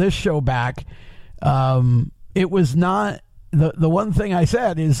brought this show back, it was not the one thing I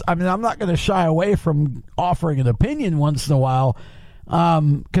said is, I'm not going to shy away from offering an opinion once in a while.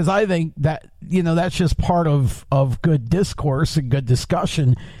 Because I think that, that's just part of good discourse and good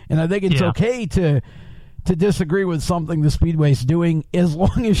discussion. And I think it's okay to disagree with something the Speedway's doing, as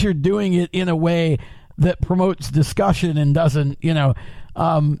long as you're doing it in a way that promotes discussion and doesn't,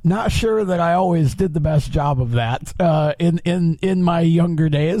 not sure that I always did the best job of that in my younger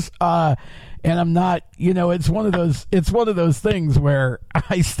days. And I'm not, it's one of those things where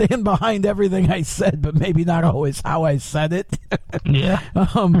I stand behind everything I said, but maybe not always how I said it. Yeah.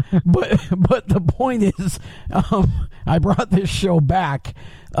 But the point is, I brought this show back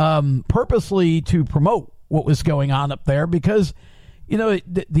purposely to promote what was going on up there, because,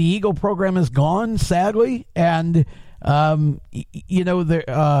 the Eagle program is gone, sadly, and there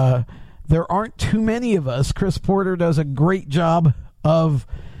aren't too many of us. Chris Porter does a great job of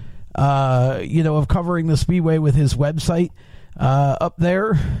covering the Speedway with his website up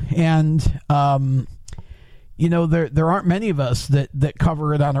there, and there aren't many of us that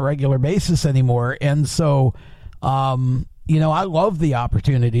cover it on a regular basis anymore. And so I love the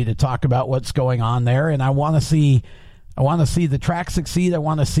opportunity to talk about what's going on there, and I want to see the track succeed. I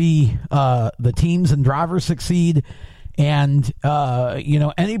want to see the teams and drivers succeed, and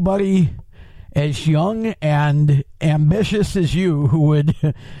anybody as young and ambitious as you who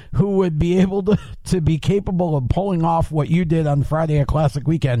would be able to be capable of pulling off what you did on Friday at Classic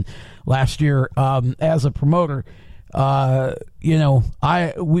Weekend last year as a promoter. We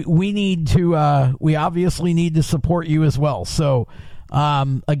obviously need to support you as well. So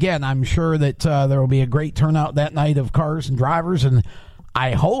again, I'm sure that there will be a great turnout that night of cars and drivers, and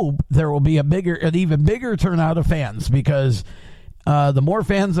I hope there will be an even bigger turnout of fans, because the more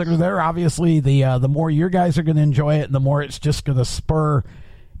fans that are there, obviously, the more your guys are going to enjoy it, and the more it's just going to spur.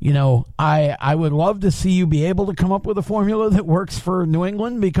 I would love to see you be able to come up with a formula that works for New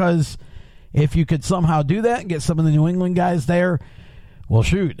England, because if you could somehow do that and get some of the New England guys there, well,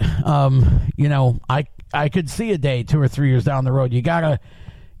 shoot, I could see a day 2 or 3 years down the road. You gotta,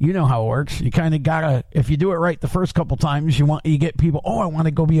 how it works. You kind of gotta, if you do it right the first couple times, you get people. Oh, I want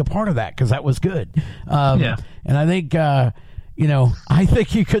to go be a part of that because that was good. And I think. I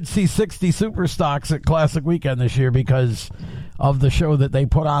think you could see 60 super stocks at Classic Weekend this year because of the show that they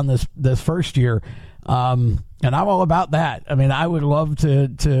put on this first year. And I'm all about that. I mean, I would love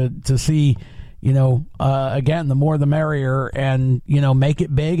to see, again, the more the merrier, and, make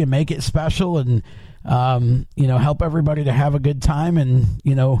it big and make it special, and, help everybody to have a good time. And,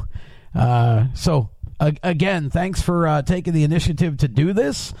 so again, thanks for taking the initiative to do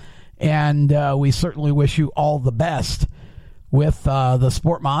this. And we certainly wish you all the best with the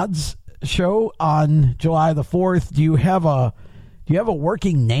Sport Mods show on July the 4th. Do you have a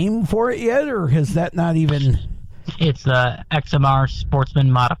working name for it yet, or has that not even? It's the XMR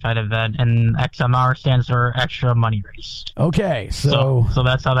Sportsman Modified event, and XMR stands for Extra Money Race. Okay, so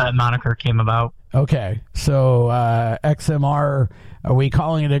that's how that moniker came about. Okay, so XMR, are we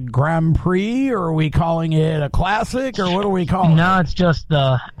calling it a Grand Prix, or are we calling it a Classic, or what are we calling it? No, it's just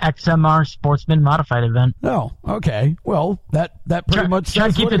the XMR Sportsman Modified event. Oh, okay. Well, that pretty much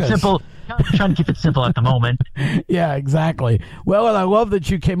says what it is. Simple. Trying to keep it simple at the moment. Yeah, exactly. Well, and I love that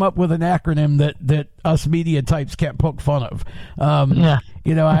you came up with an acronym that us media types can't poke fun of. Yeah.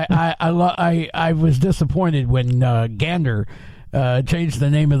 I was disappointed when Gander changed the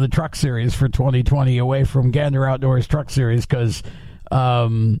name of the truck series for 2020 away from Gander Outdoors Truck Series, because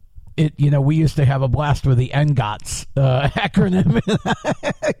we used to have a blast with the NGOTS acronym.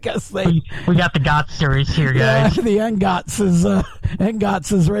 I guess we got the GOTS series here, guys. Yeah, the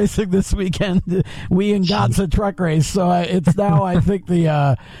NGOTS is racing this weekend. We and GOTS a truck race, so it's now I think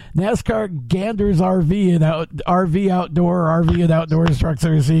the NASCAR Ganders RV and RV and Outdoors Truck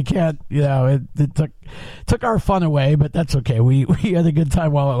Series. So you can't, it took our fun away, but that's okay. We had a good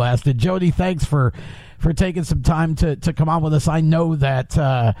time while it lasted. Jody, thanks for taking some time to come on with us. I know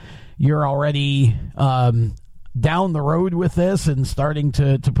that you're already down the road with this and starting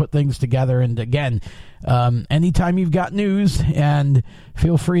to put things together. And again, anytime you've got news, and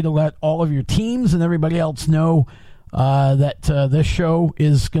feel free to let all of your teams and everybody else know that this show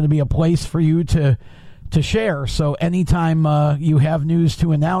is going to be a place for you to share. So anytime you have news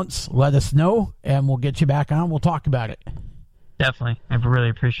to announce, let us know, and we'll get you back on. We'll talk about it. Definitely. I really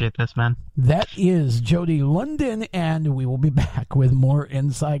appreciate this, man. That is Jody London, and we will be back with more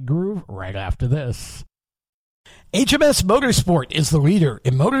Inside Groove right after this. HMS Motorsport is the leader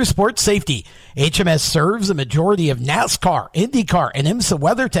in motorsport safety. HMS serves a majority of NASCAR, IndyCar, and IMSA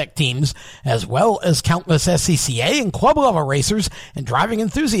WeatherTech teams, as well as countless SCCA and club-level racers and driving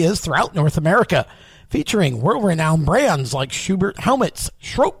enthusiasts throughout North America. Featuring world-renowned brands like Schubert helmets,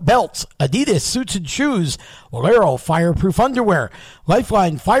 Schroep belts, Adidas suits and shoes, Valero fireproof underwear,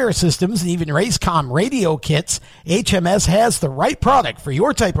 Lifeline fire systems, and even Racecom radio kits, HMS has the right product for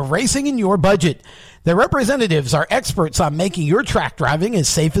your type of racing and your budget. Their representatives are experts on making your track driving as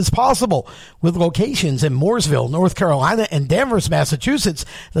safe as possible. With locations in Mooresville, North Carolina, and Danvers, Massachusetts,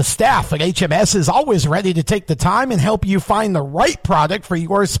 the staff at HMS is always ready to take the time and help you find the right product for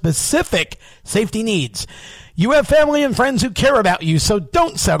your specific safety needs. You have family and friends who care about you, so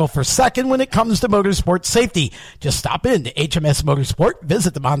don't settle for second when it comes to motorsport safety. Just stop in to HMS Motorsport,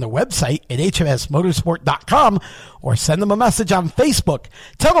 visit them on their website at hmsmotorsport.com, or send them a message on Facebook.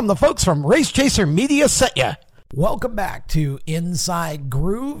 Tell them the folks from Race Chaser Media sent you. Welcome back to Inside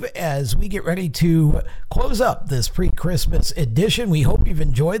Groove as we get ready to close up this pre-Christmas edition. We hope you've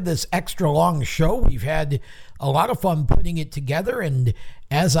enjoyed this extra long show. We've had a lot of fun putting it together, and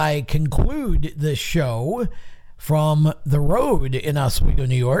as I conclude this show from the road in Oswego,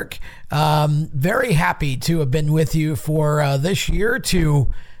 New York, very happy to have been with you for this year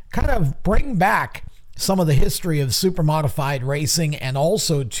to kind of bring back some of the history of Supermodified racing, and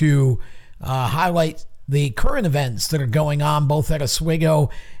also to highlight the current events that are going on both at Oswego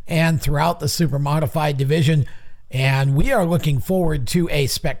and throughout the Supermodified division. And we are looking forward to a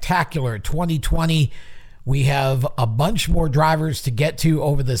spectacular 2020. We have a bunch more drivers to get to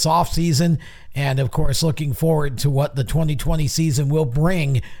over this off season, and of course looking forward to what the 2020 season will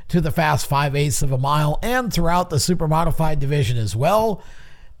bring to the Fast 5/8 of a mile and throughout the Supermodified division as well.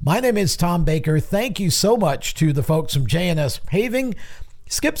 My name is Tom Baker. Thank you so much to the folks from J&S Paving,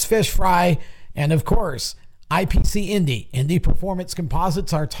 Skip's Fish Fry, and of course IPC Indy Performance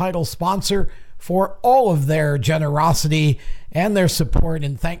Ccomposites, our title sponsor, for all of their generosity and their support.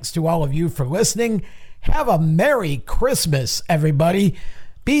 And thanks to all of you for listening. Have a Merry Christmas, everybody.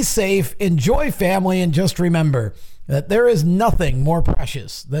 Be safe, enjoy family, and just remember that there is nothing more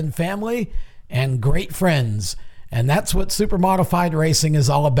precious than family and great friends. And that's what Supermodified racing is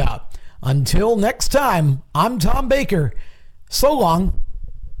all about. Until next time, I'm Tom Baker. So long.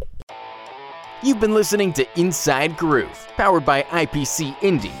 You've been listening to Inside Groove, powered by IPC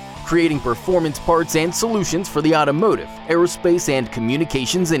Indy, creating performance parts and solutions for the automotive, aerospace, and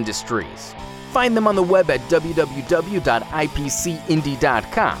communications industries. Find them on the web at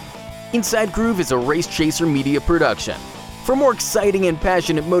www.ipcindy.com. Inside Groove is a Race Chaser Media production. For more exciting and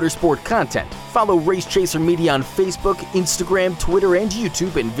passionate motorsport content, follow Race Chaser Media on Facebook, Instagram, Twitter, and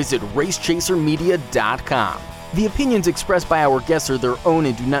YouTube, and visit racechasermedia.com. The opinions expressed by our guests are their own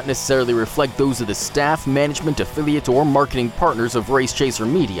and do not necessarily reflect those of the staff, management, affiliate, or marketing partners of Race Chaser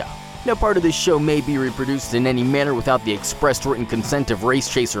Media. No part of this show may be reproduced in any manner without the expressed written consent of Race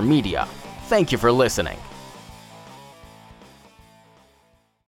Chaser Media. Thank you for listening.